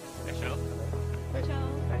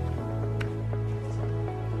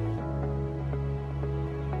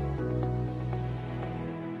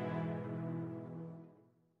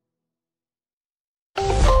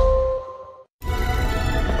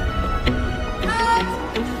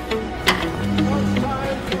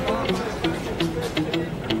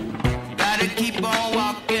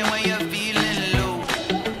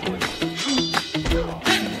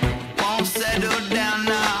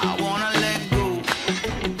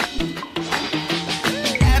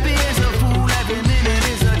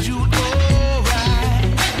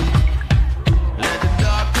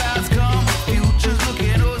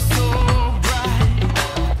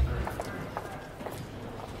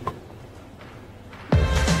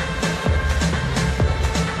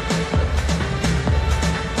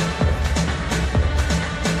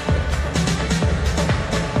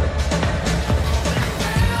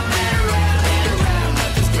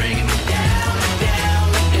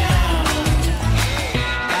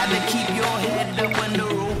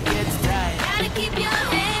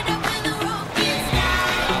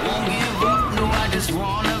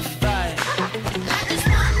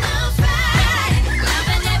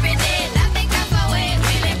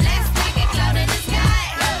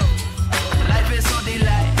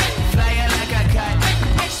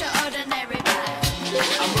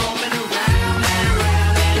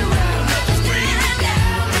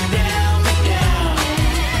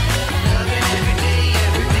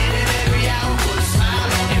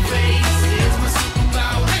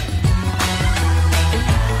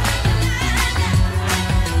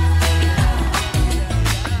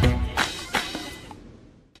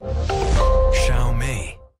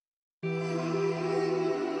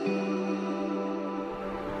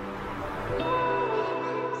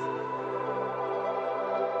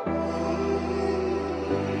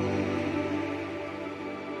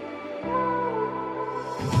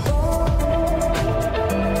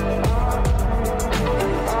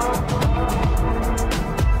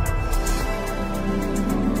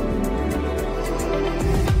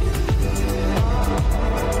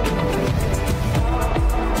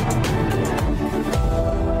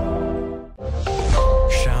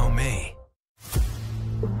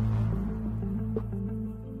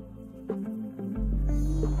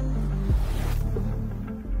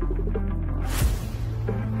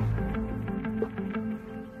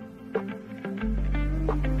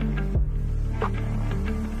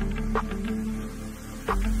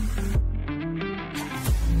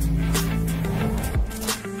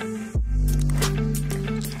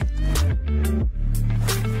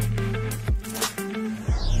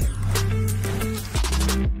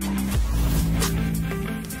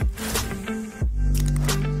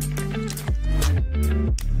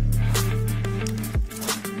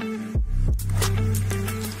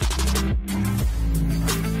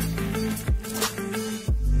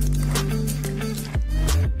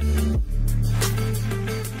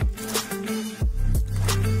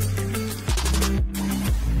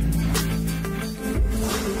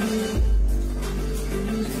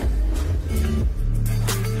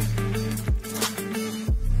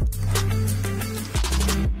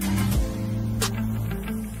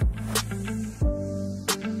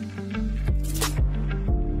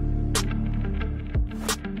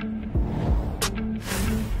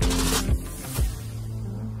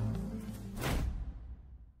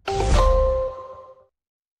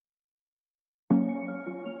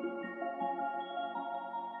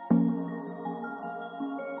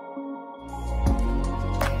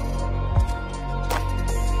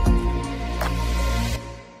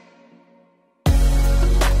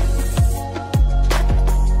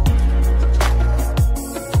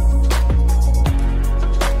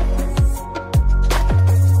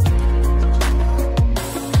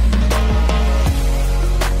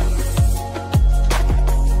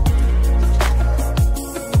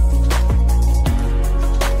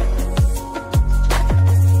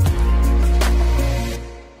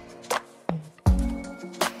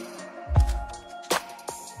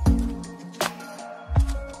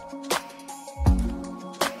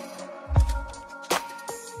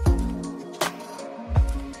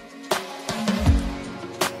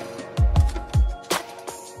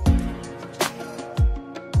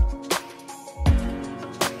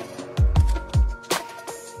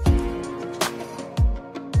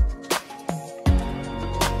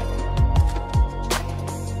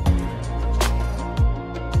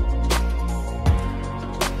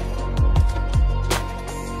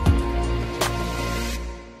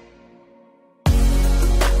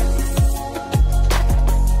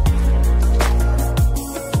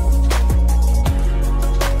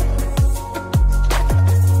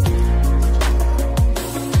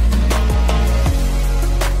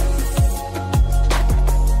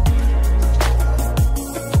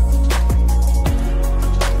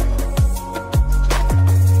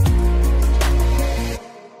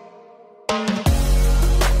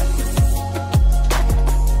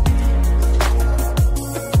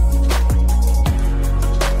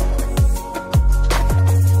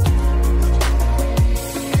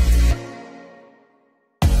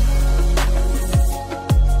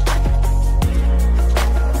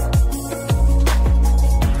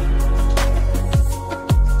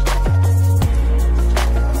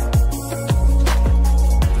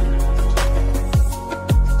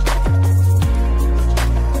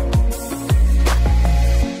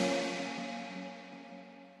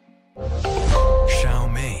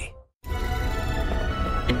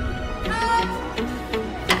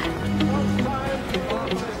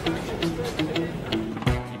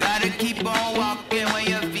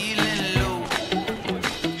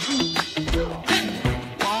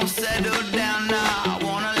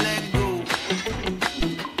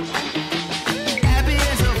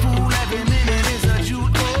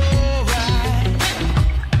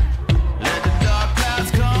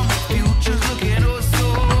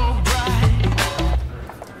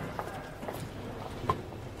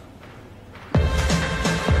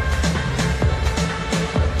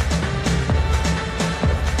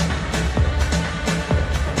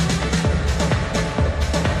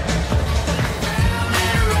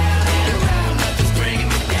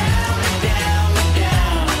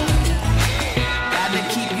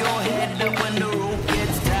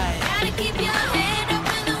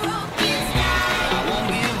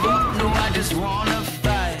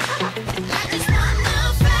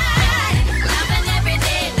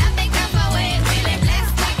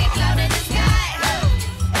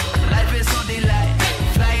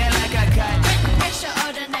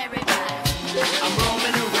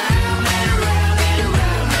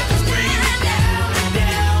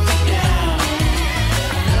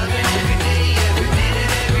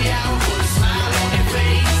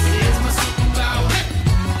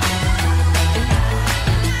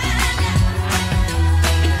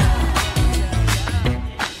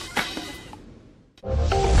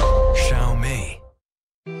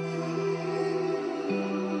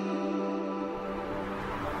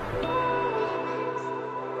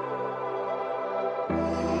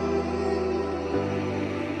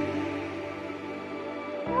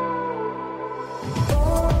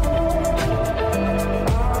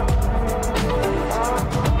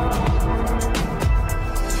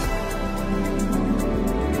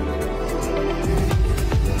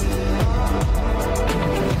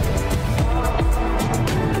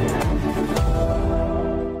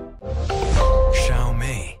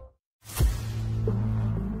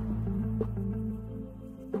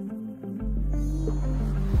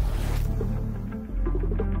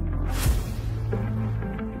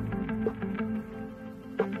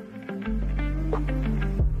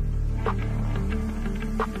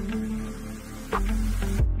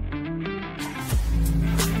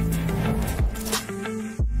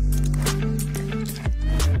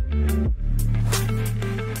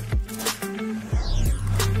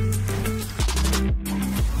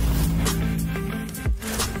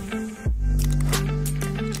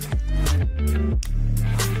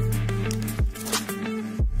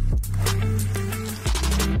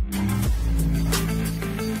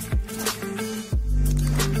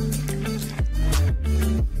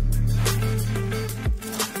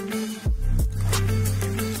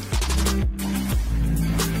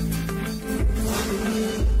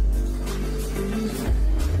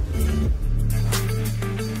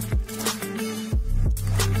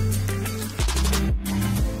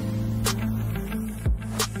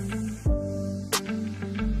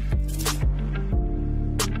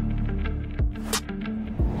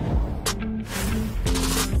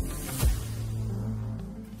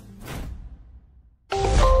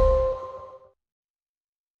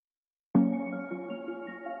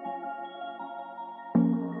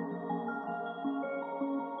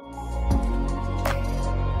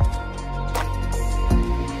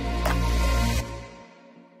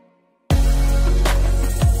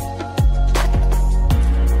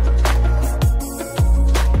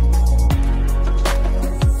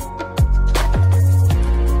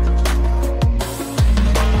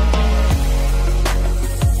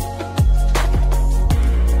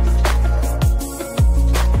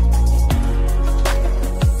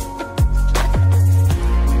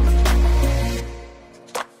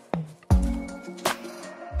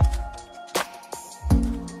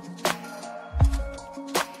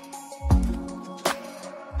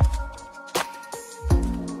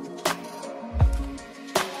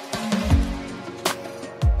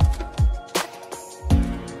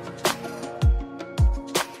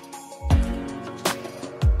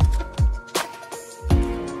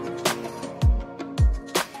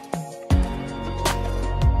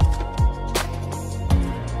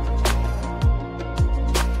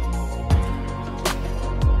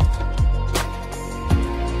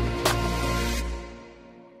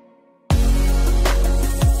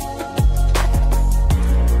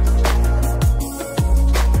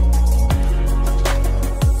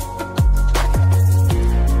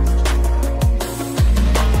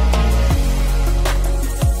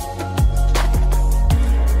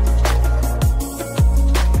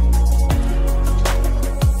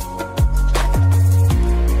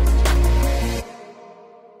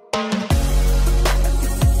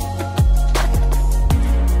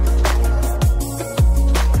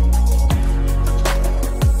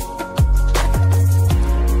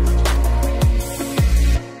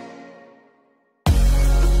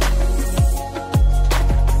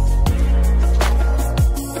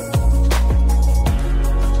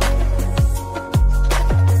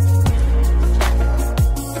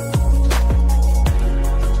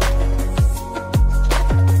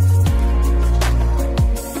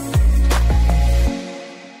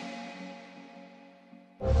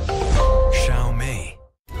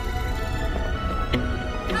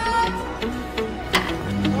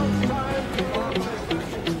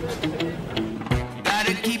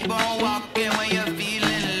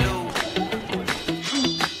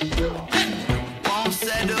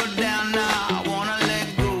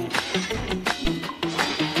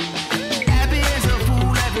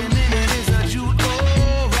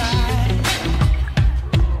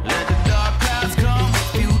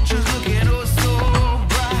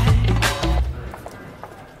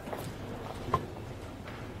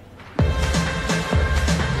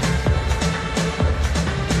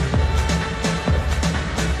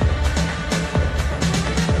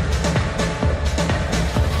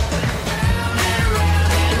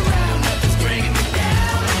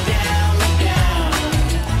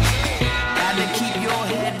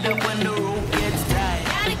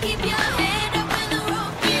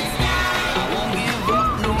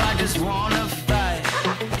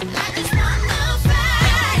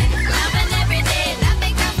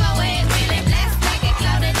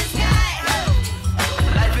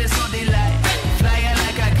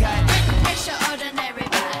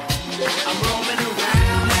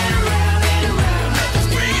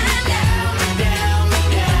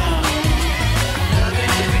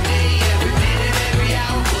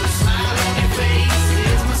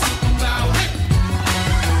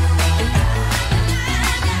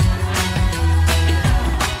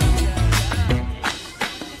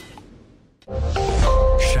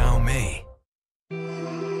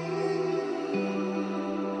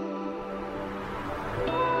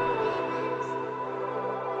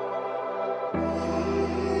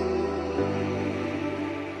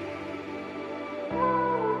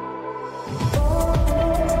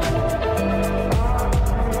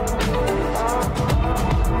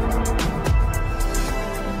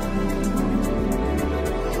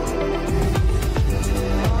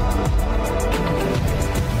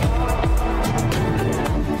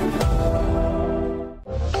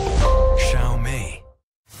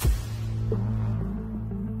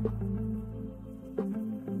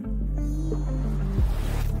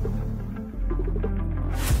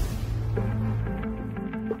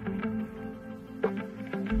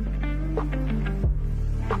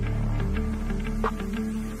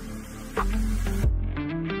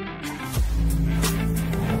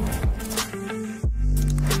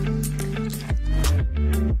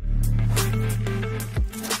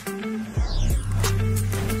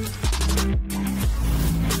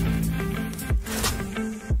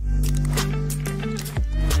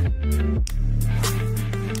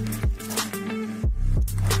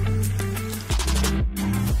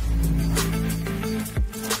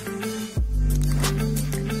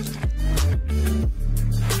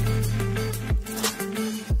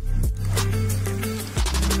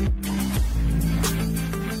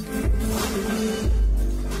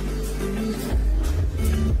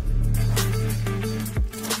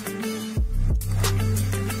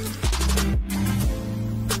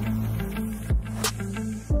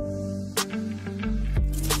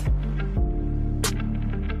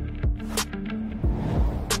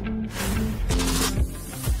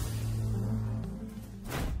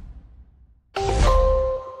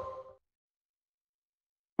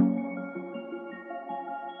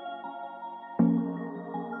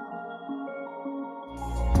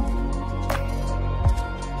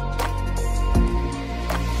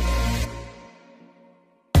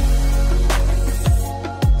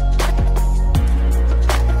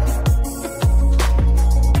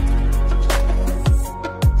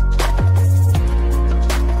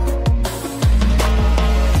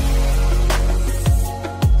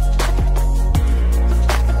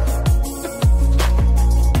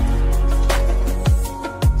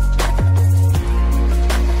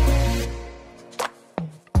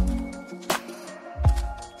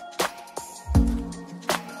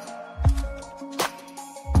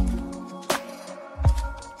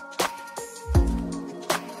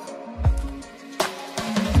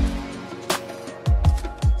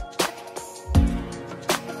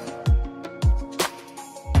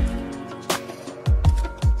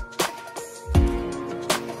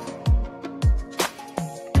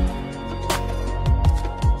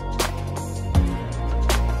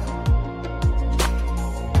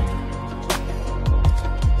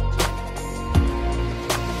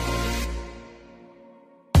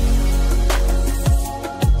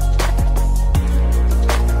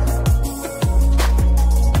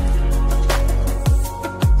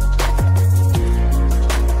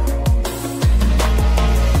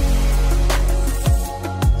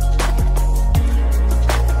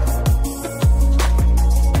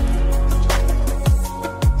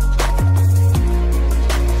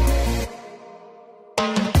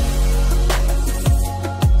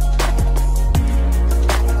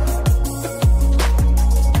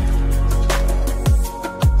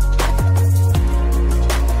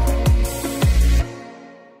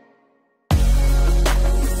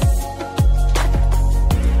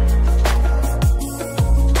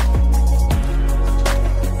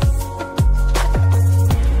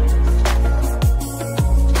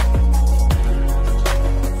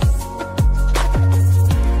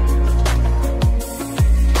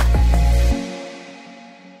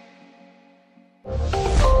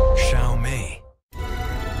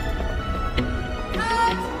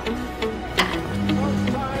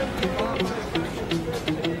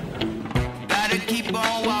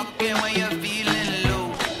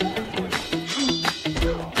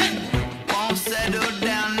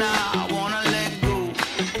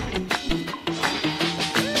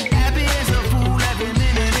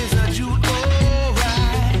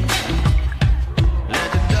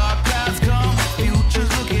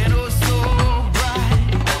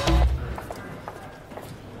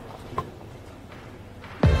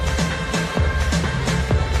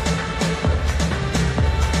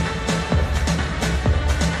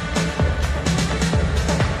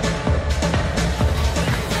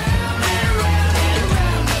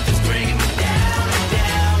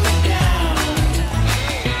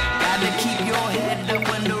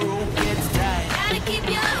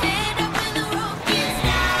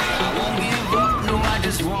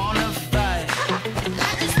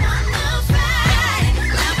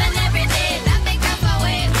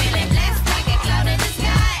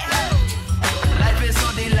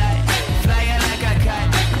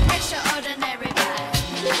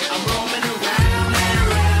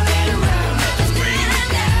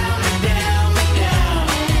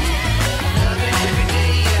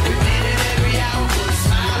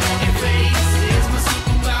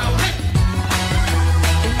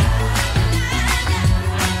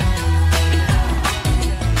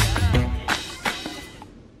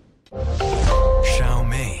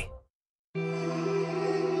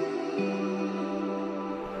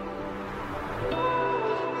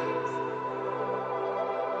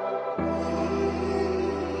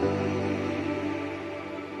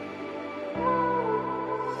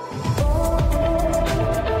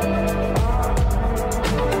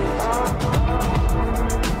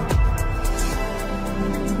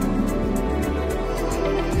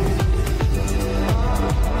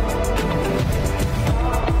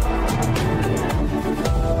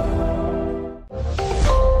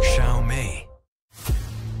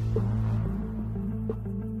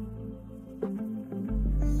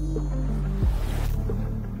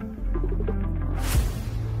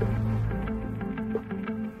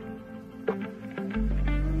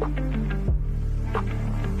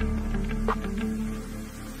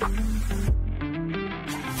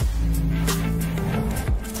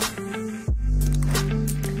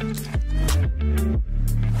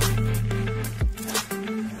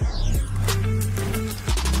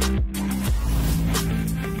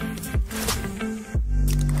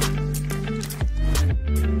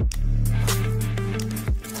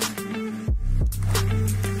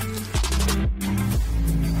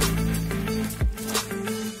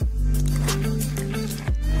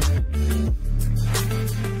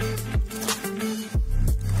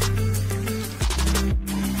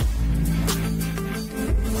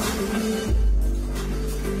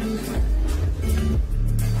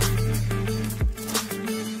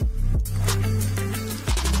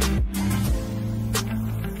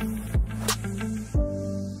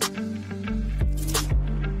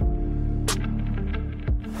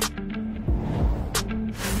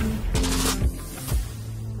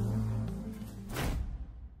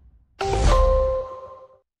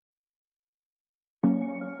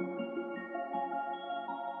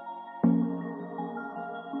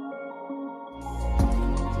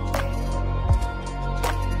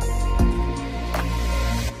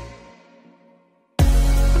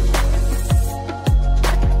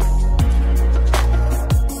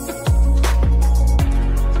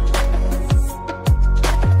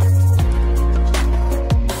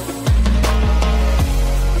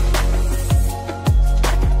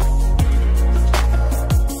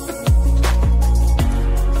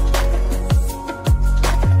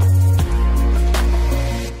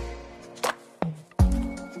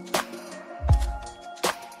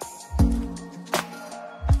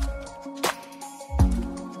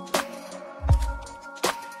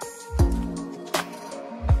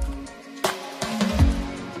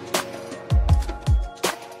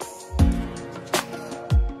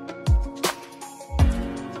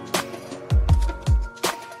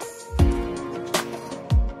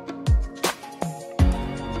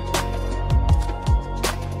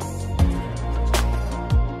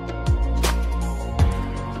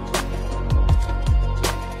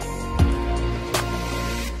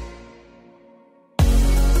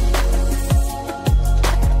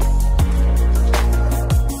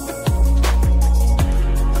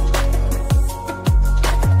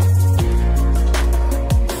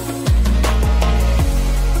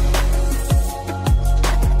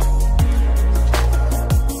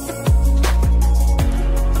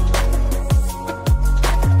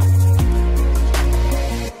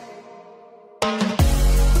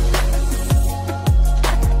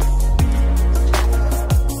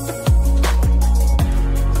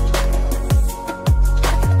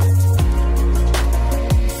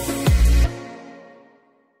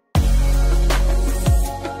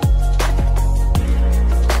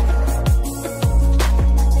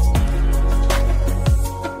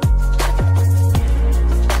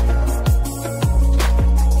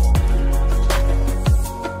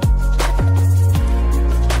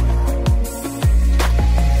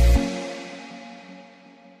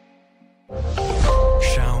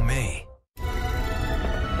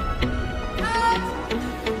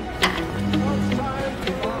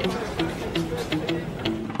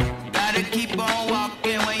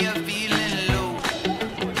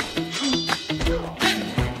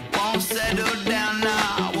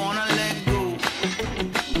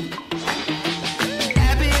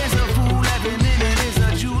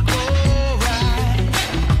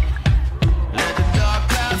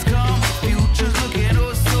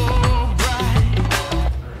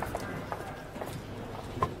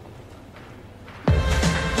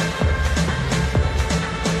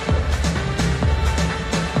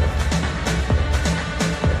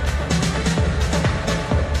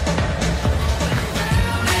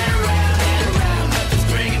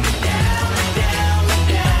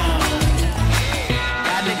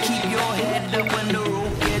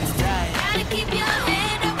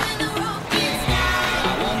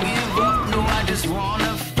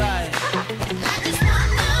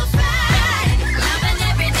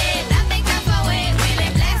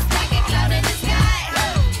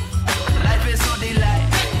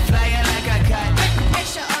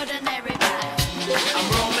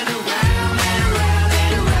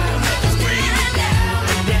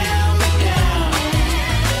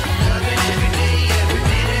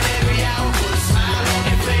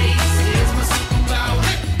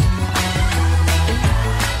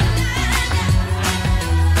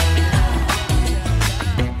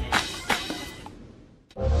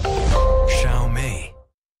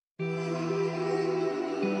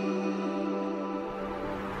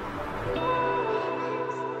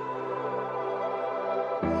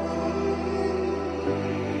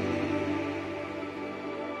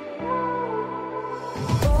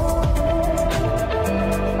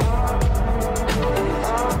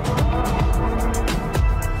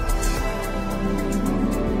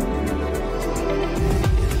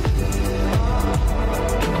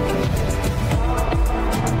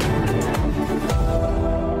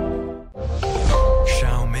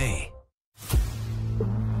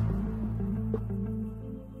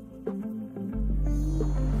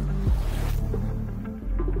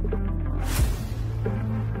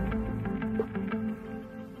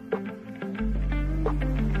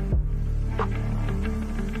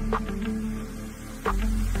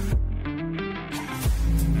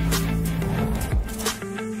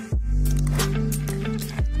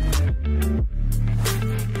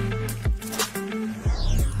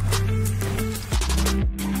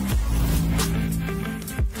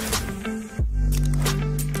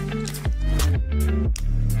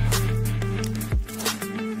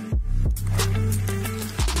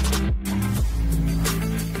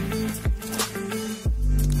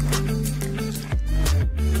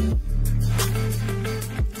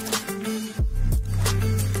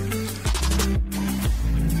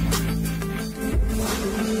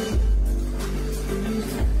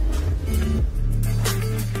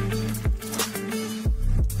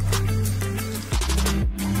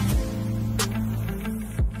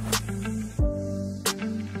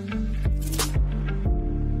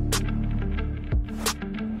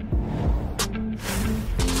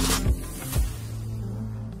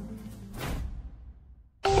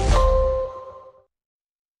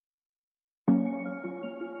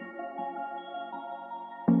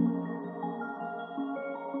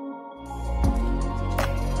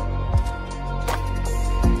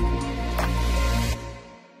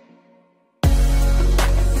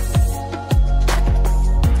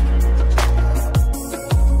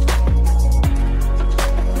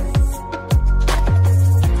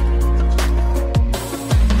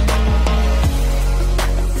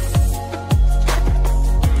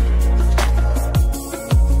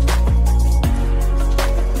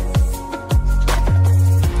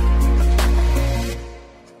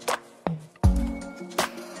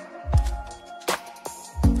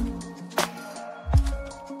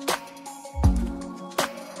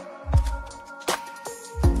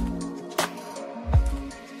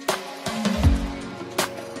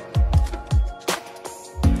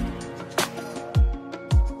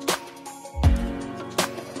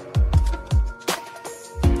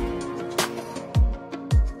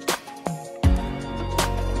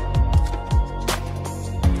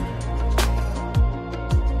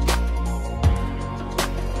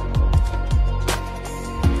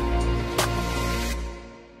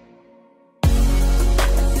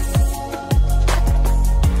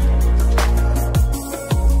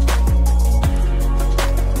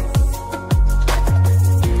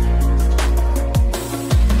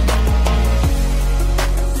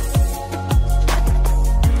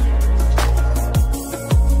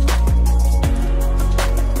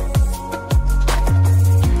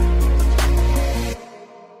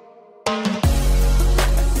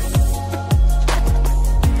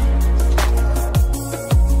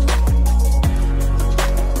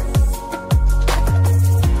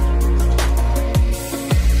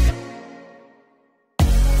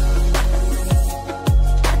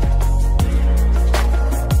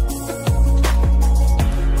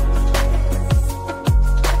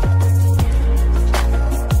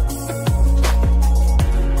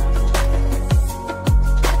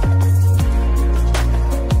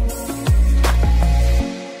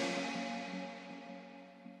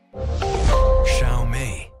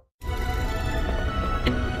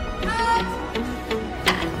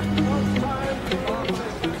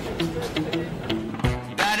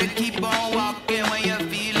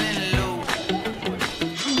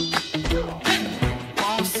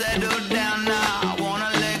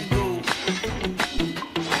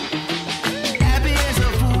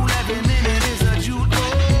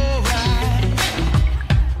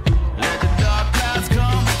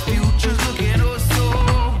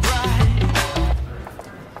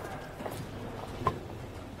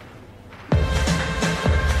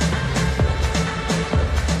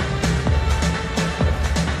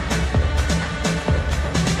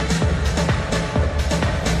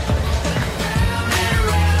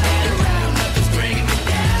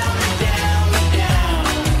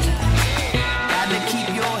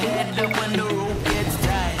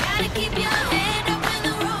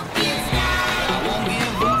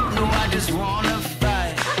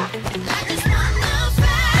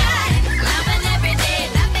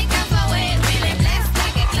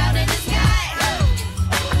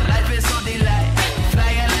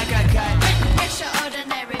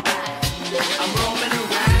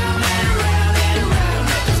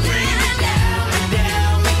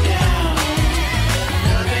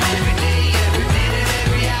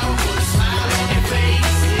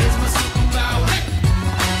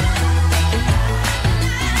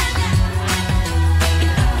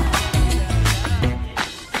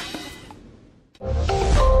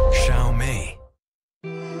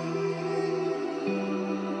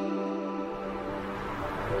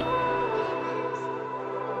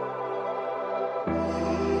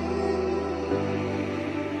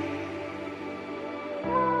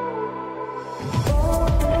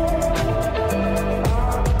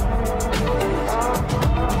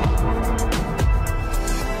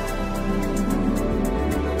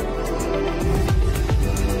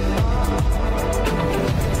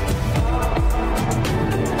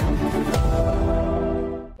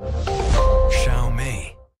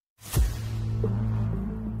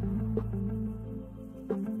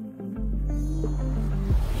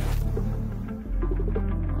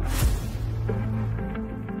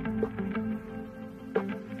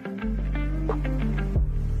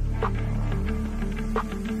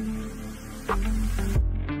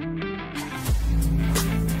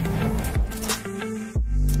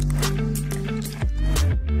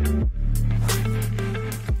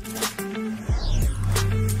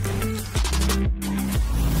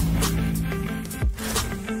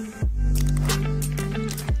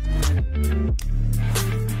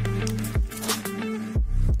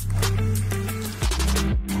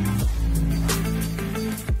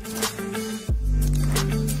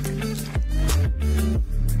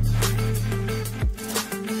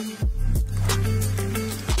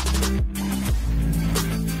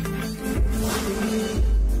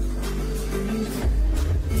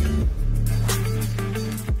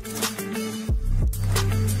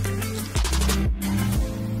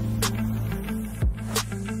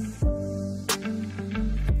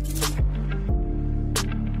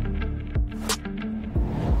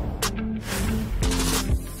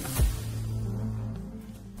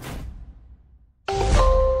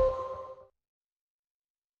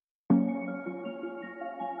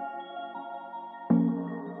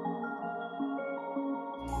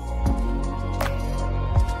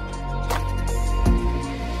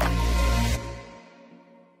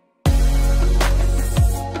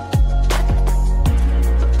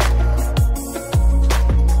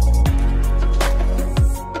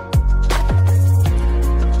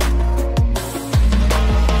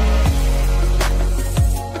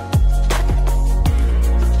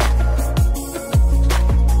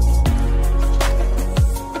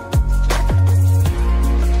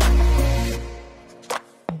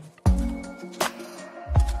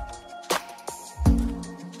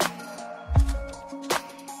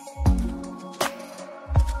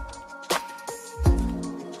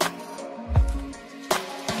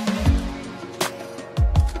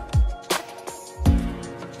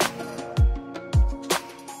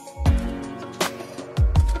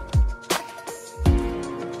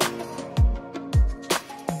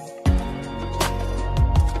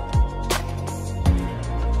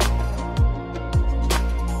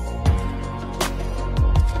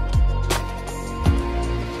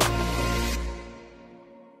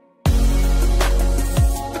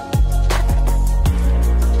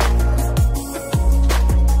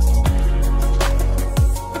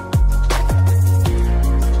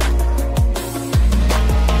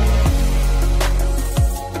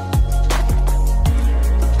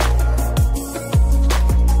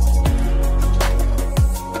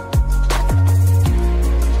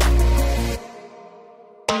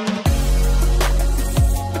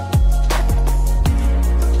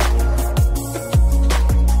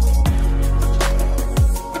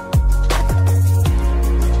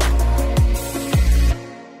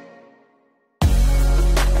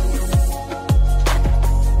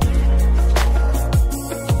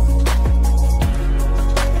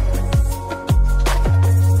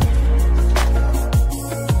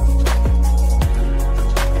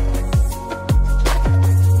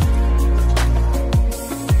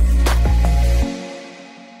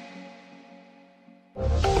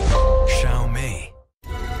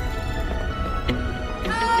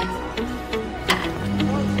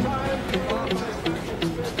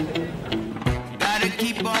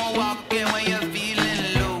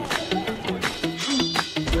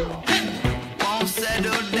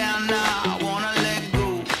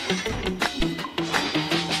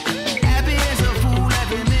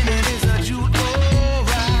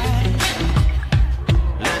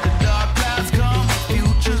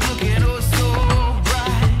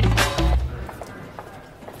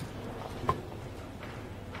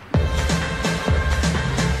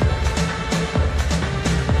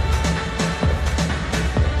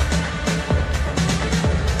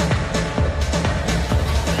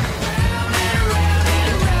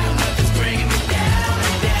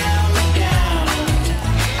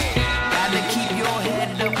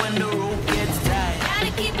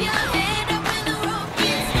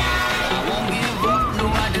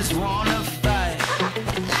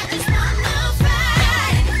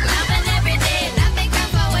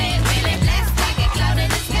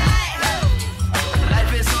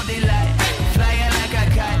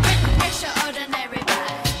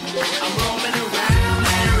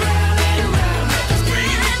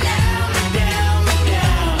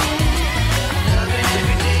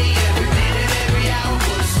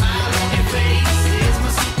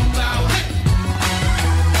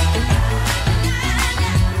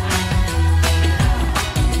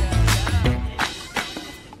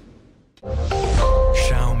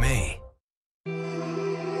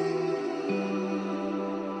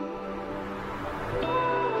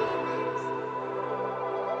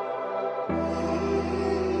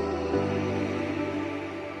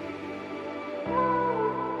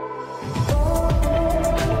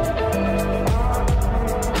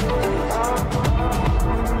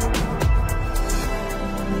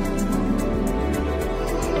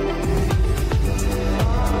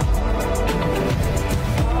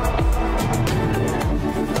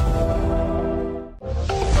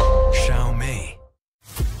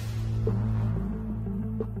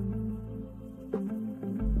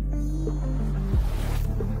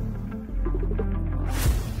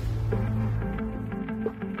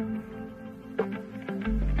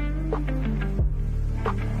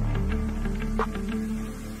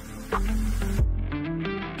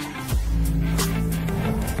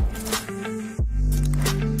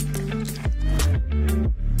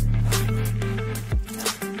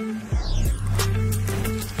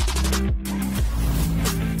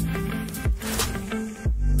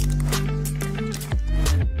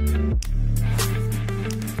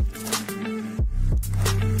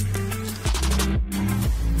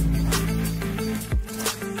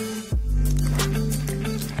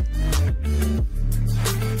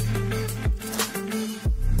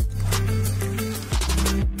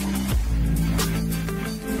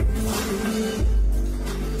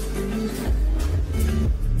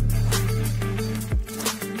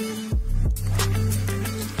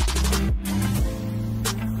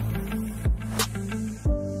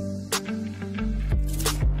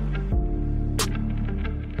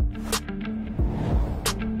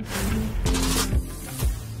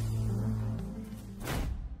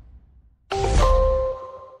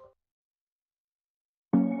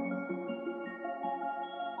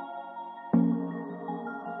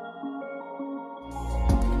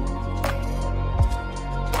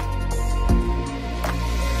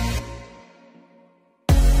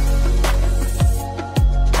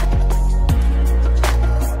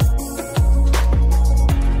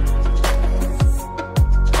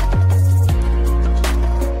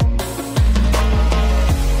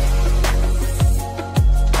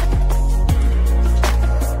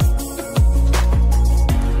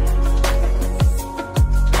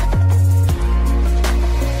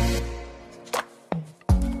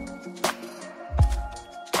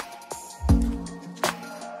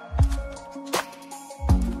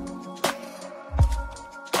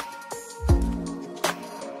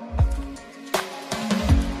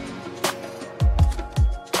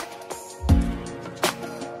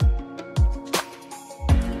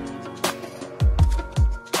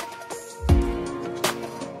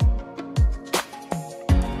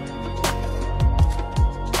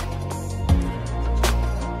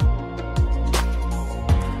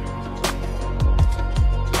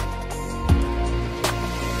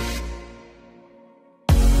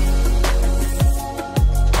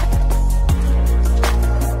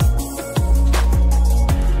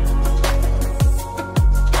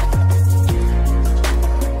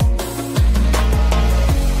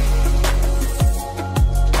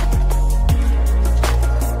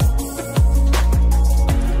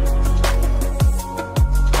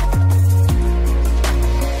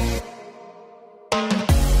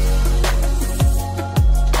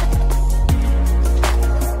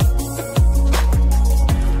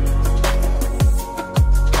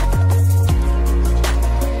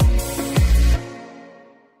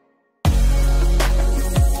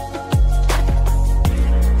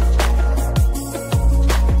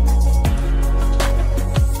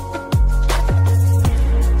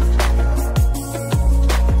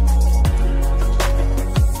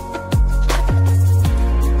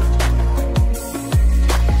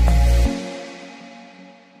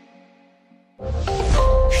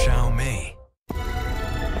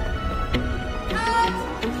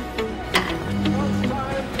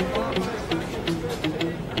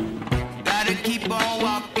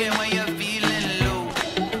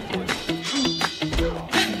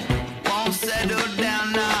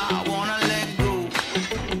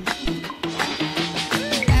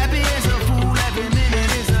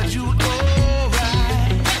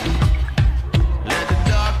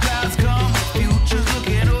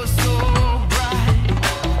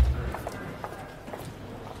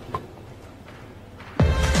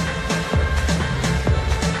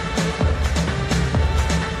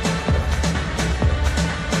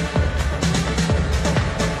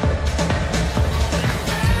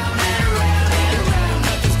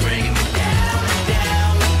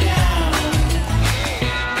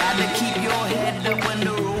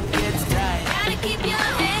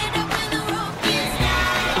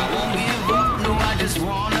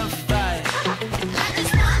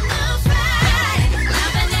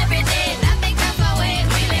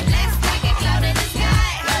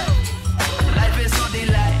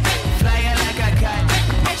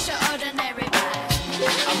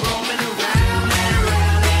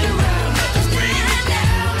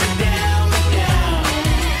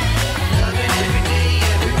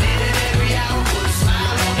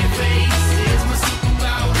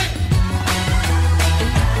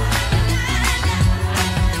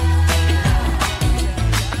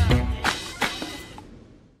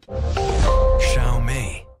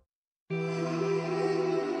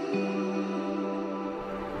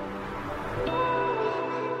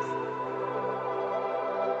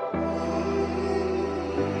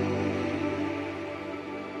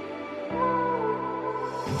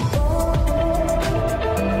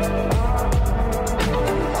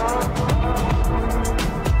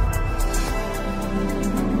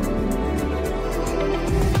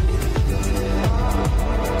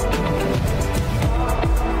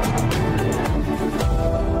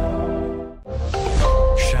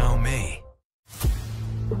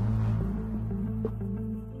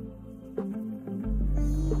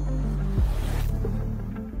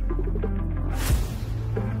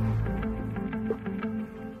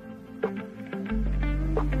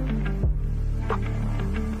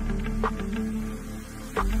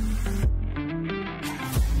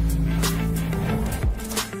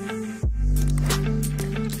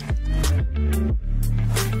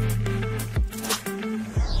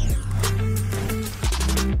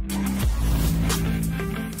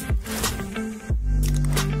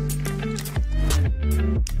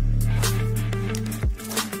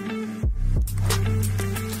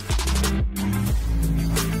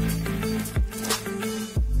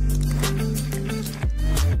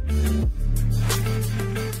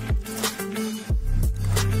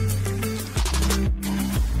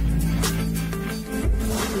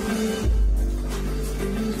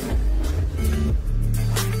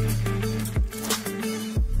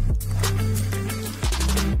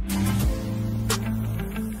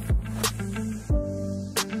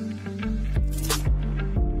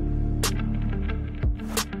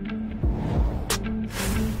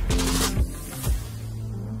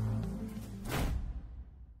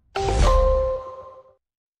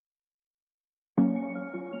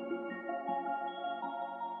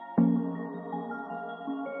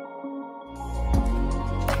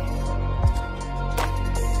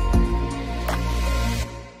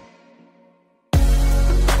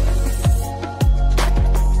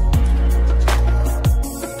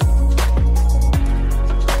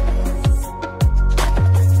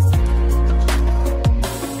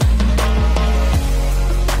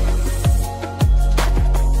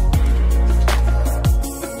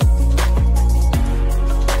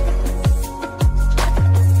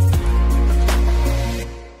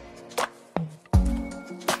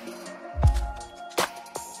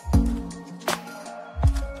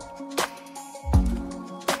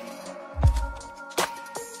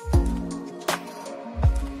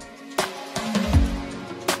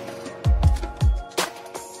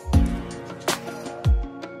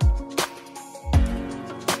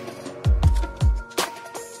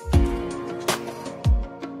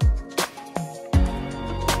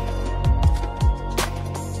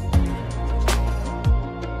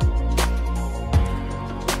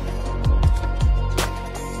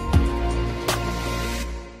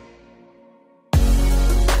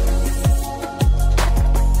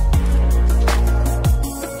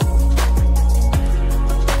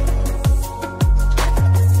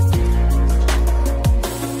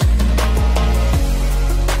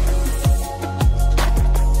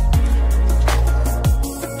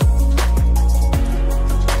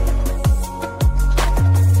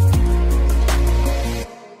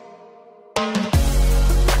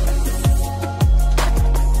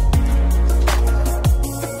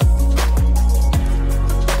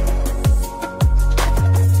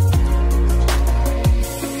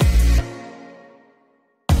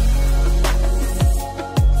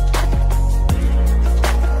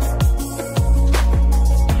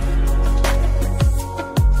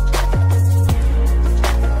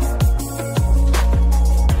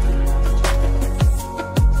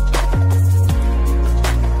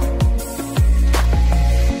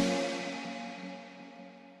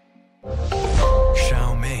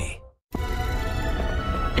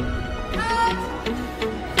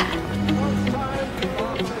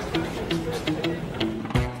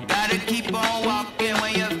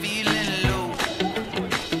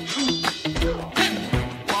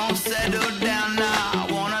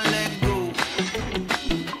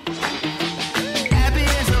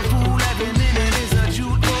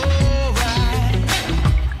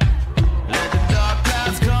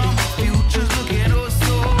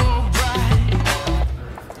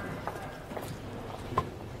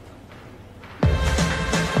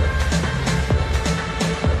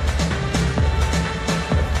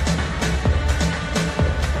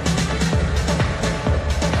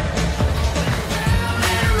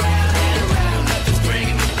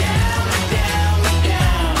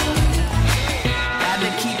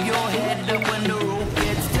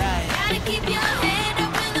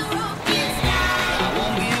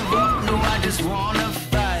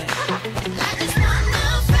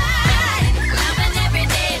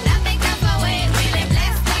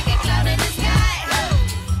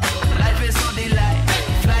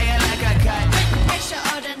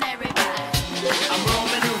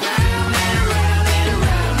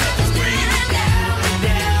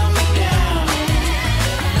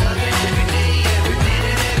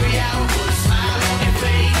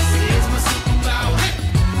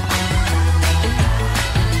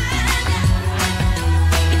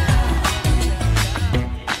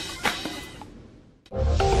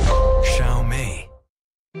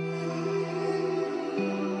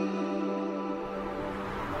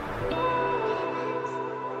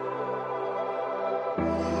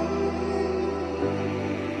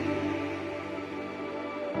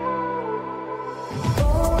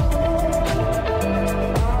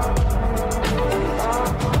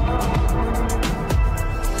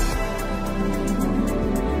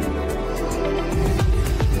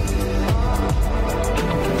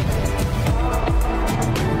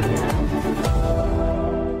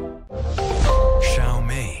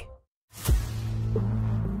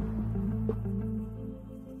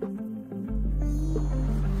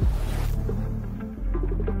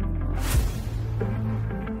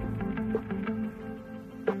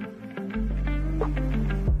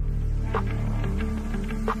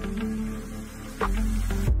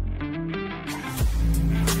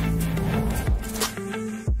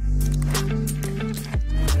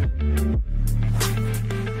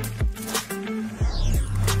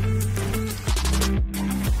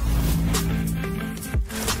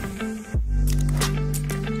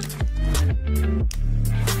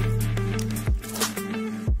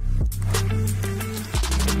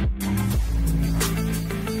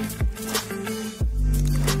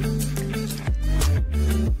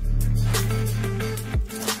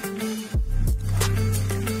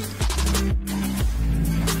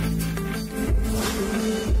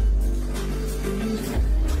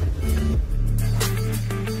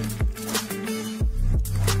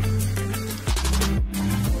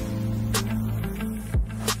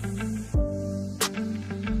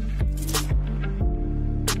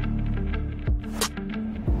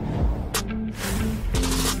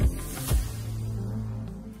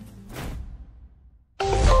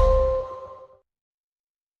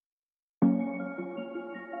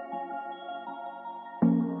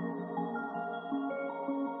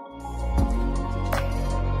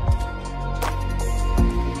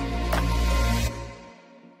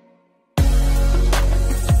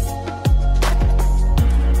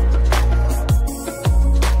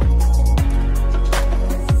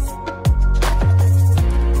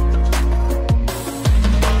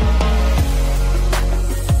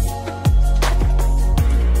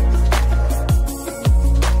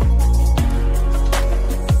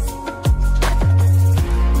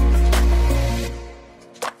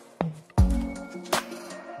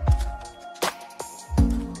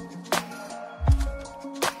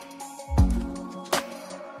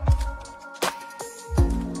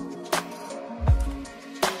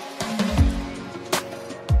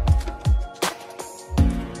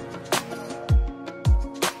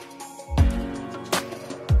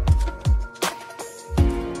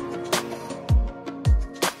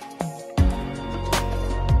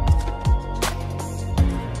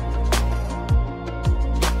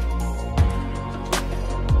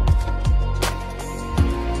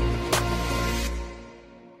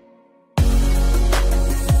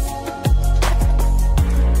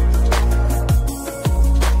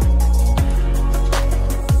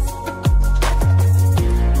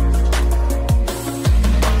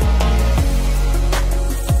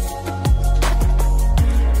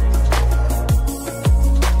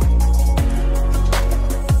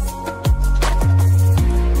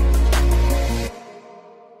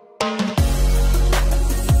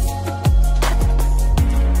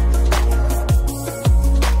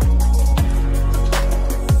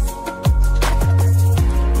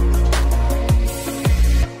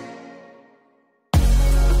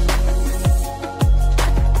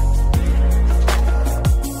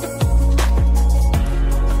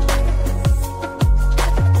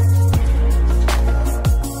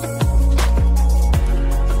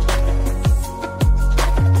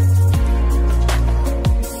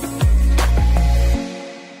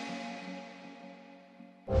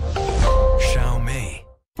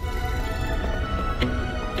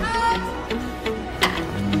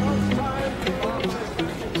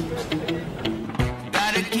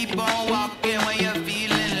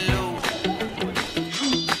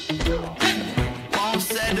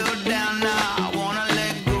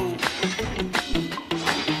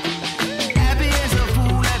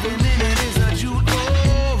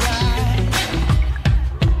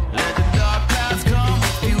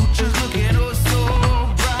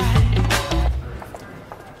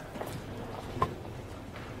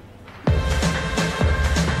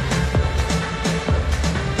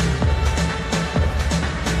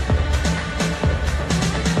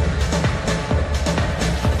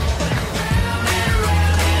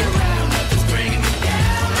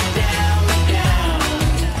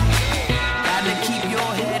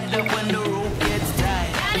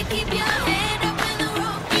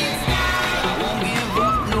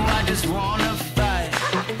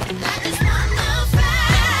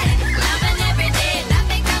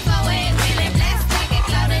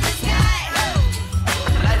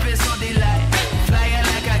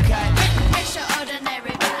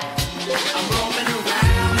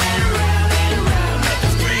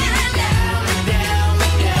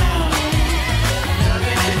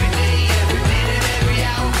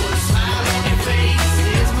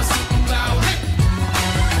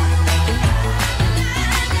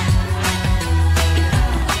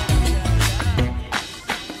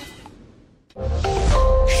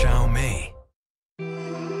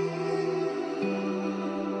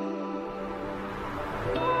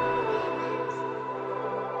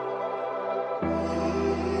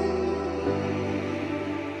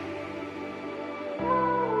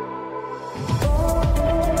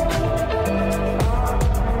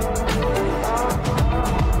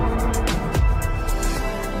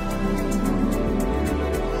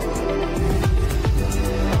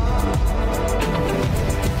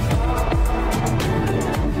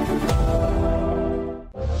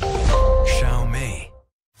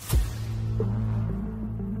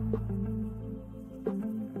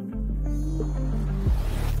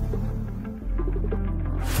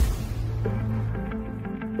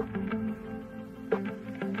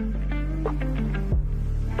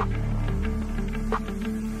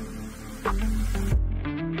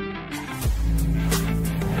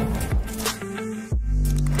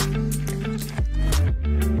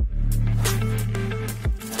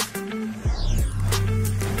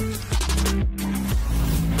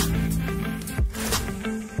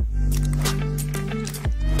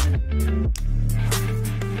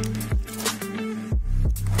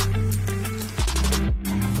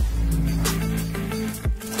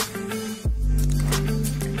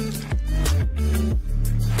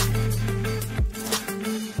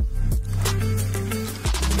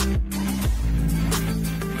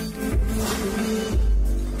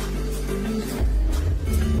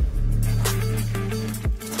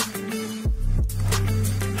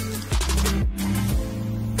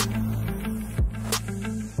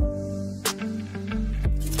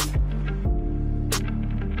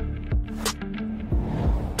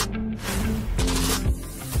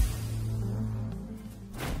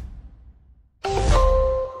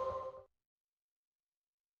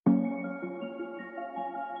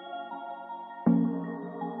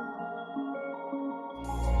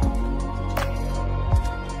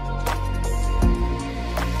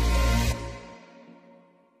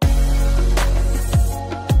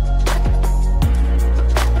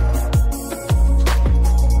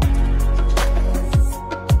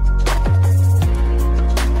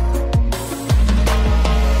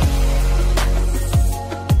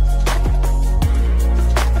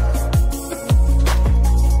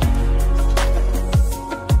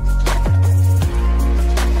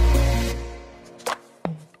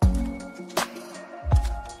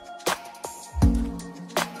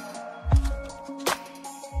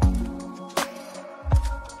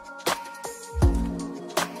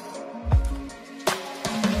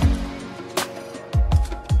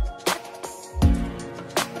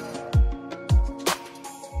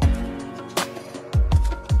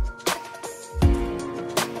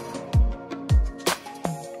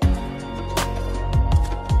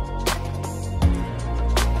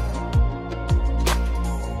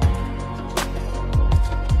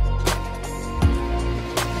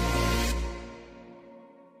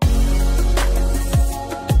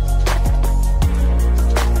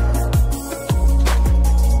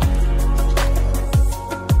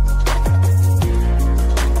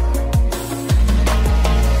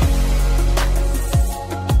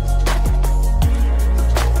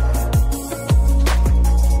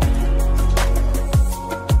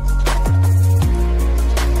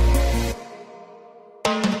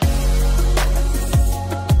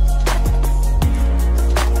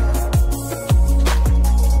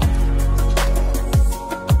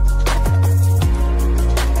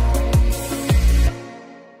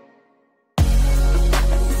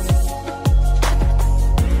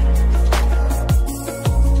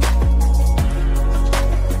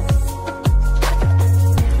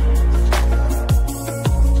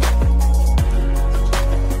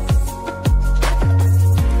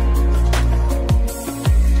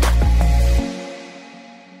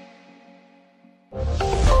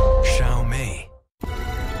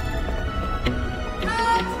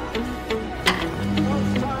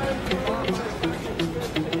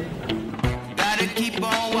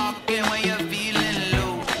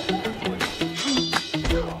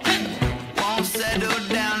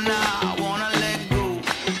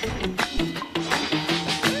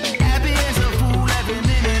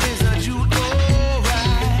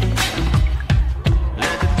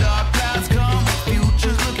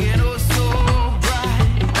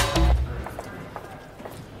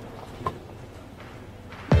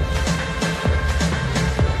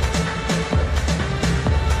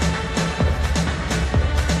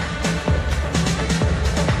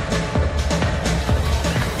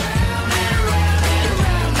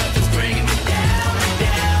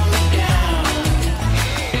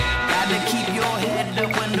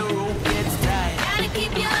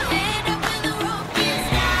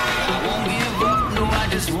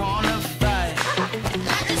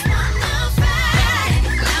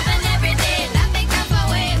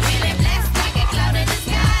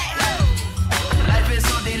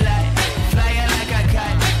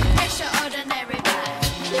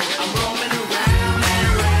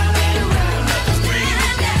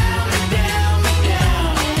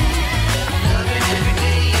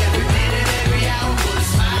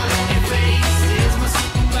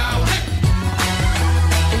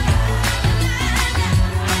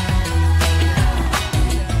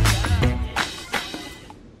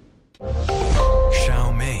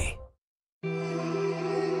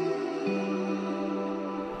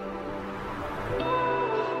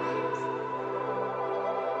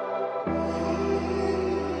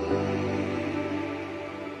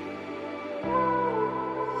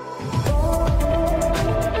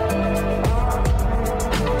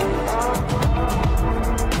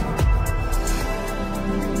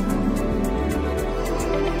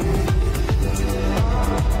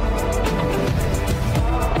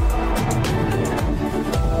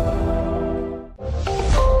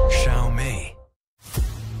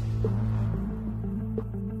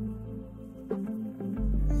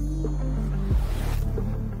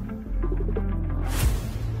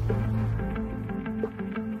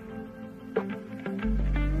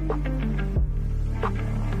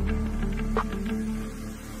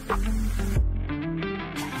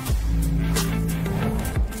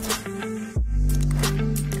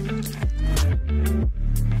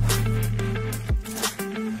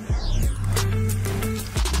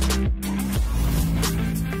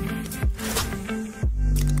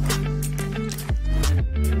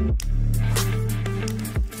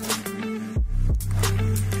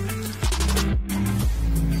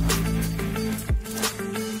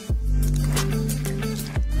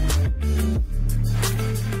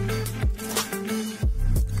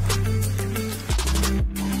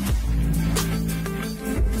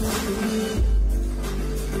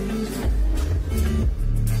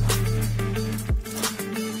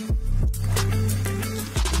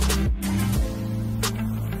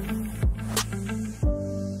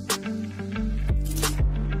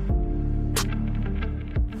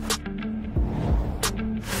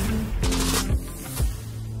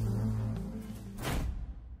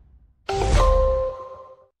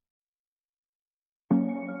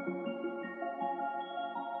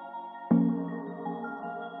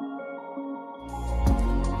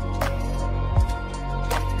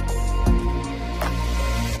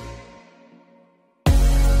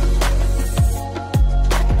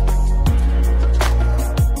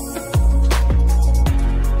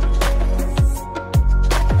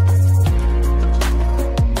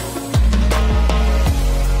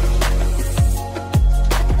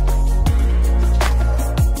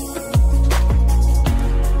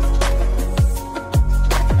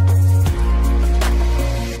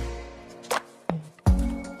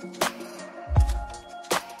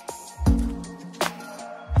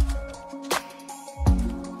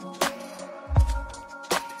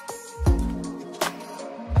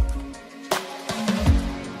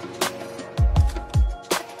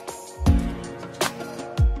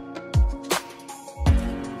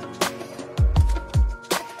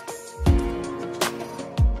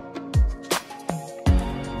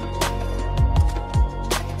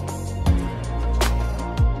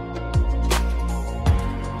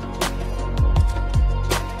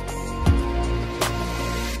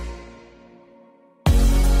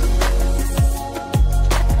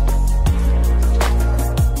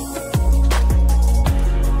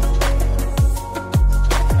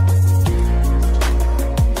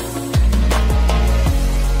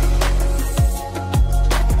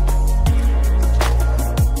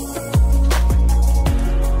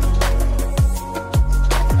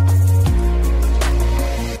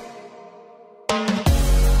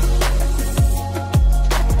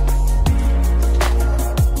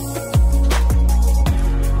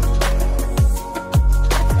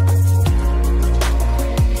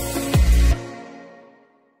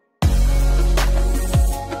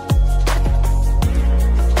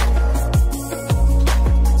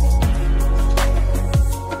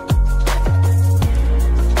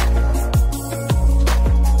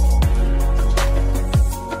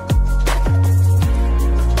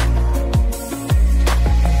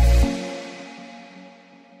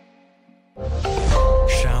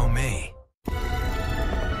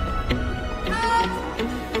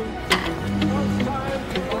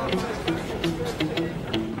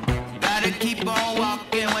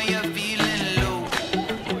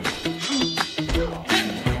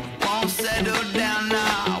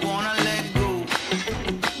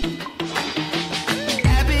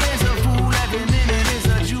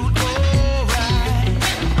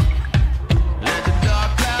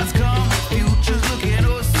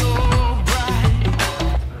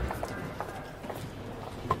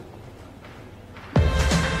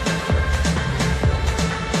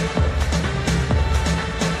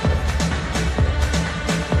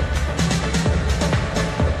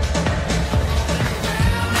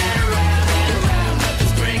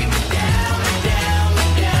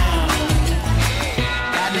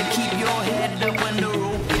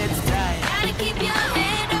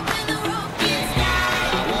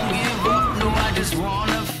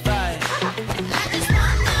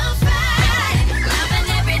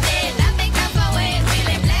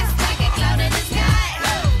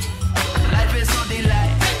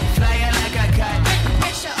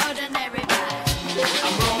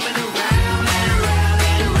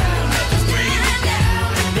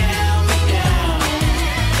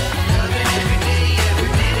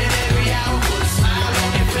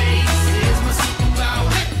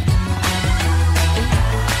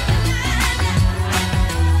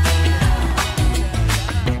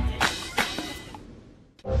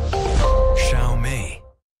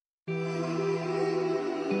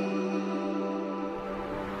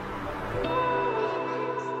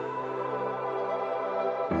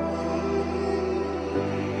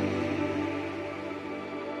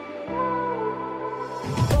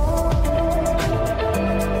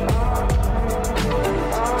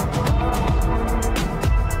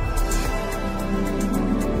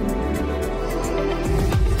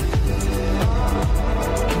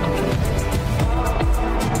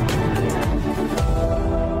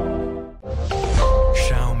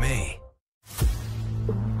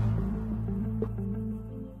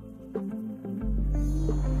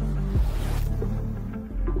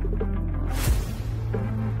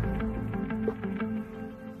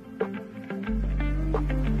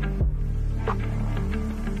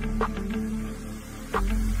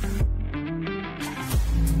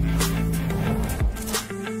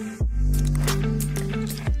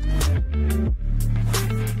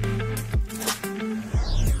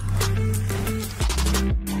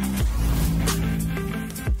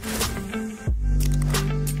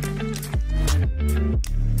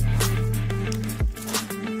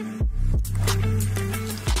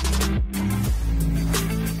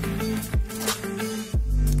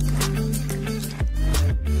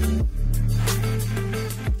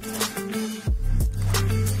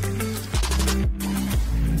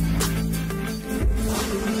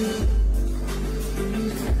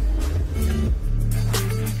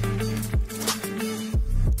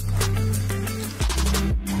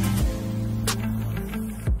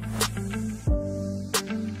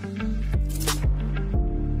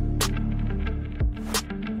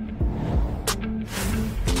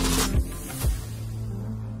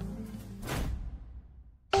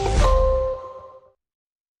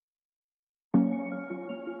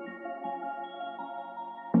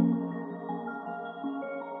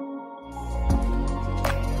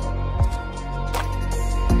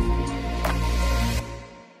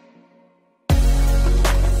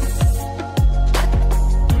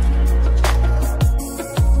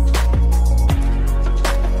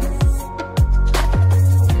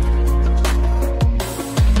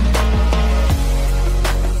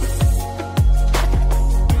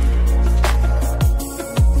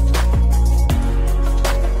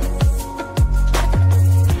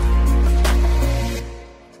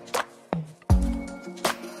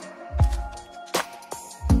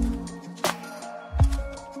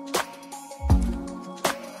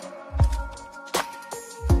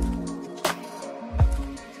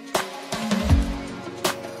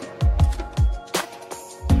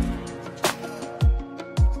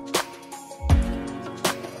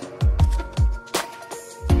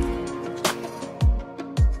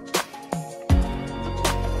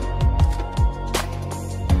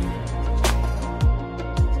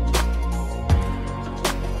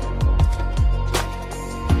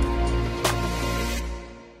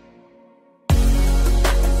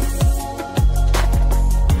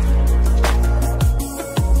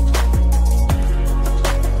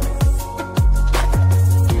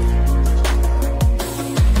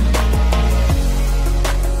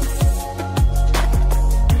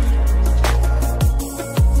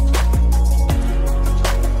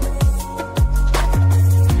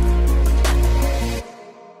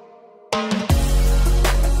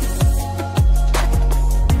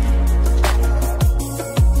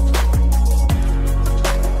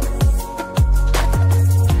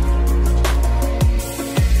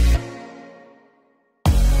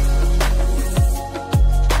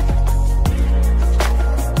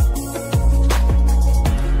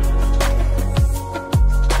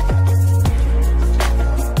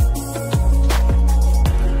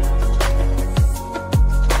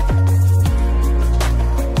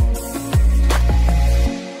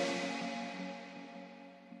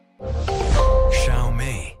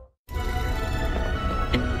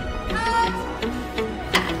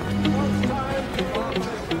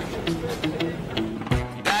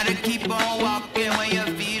 keep on walking.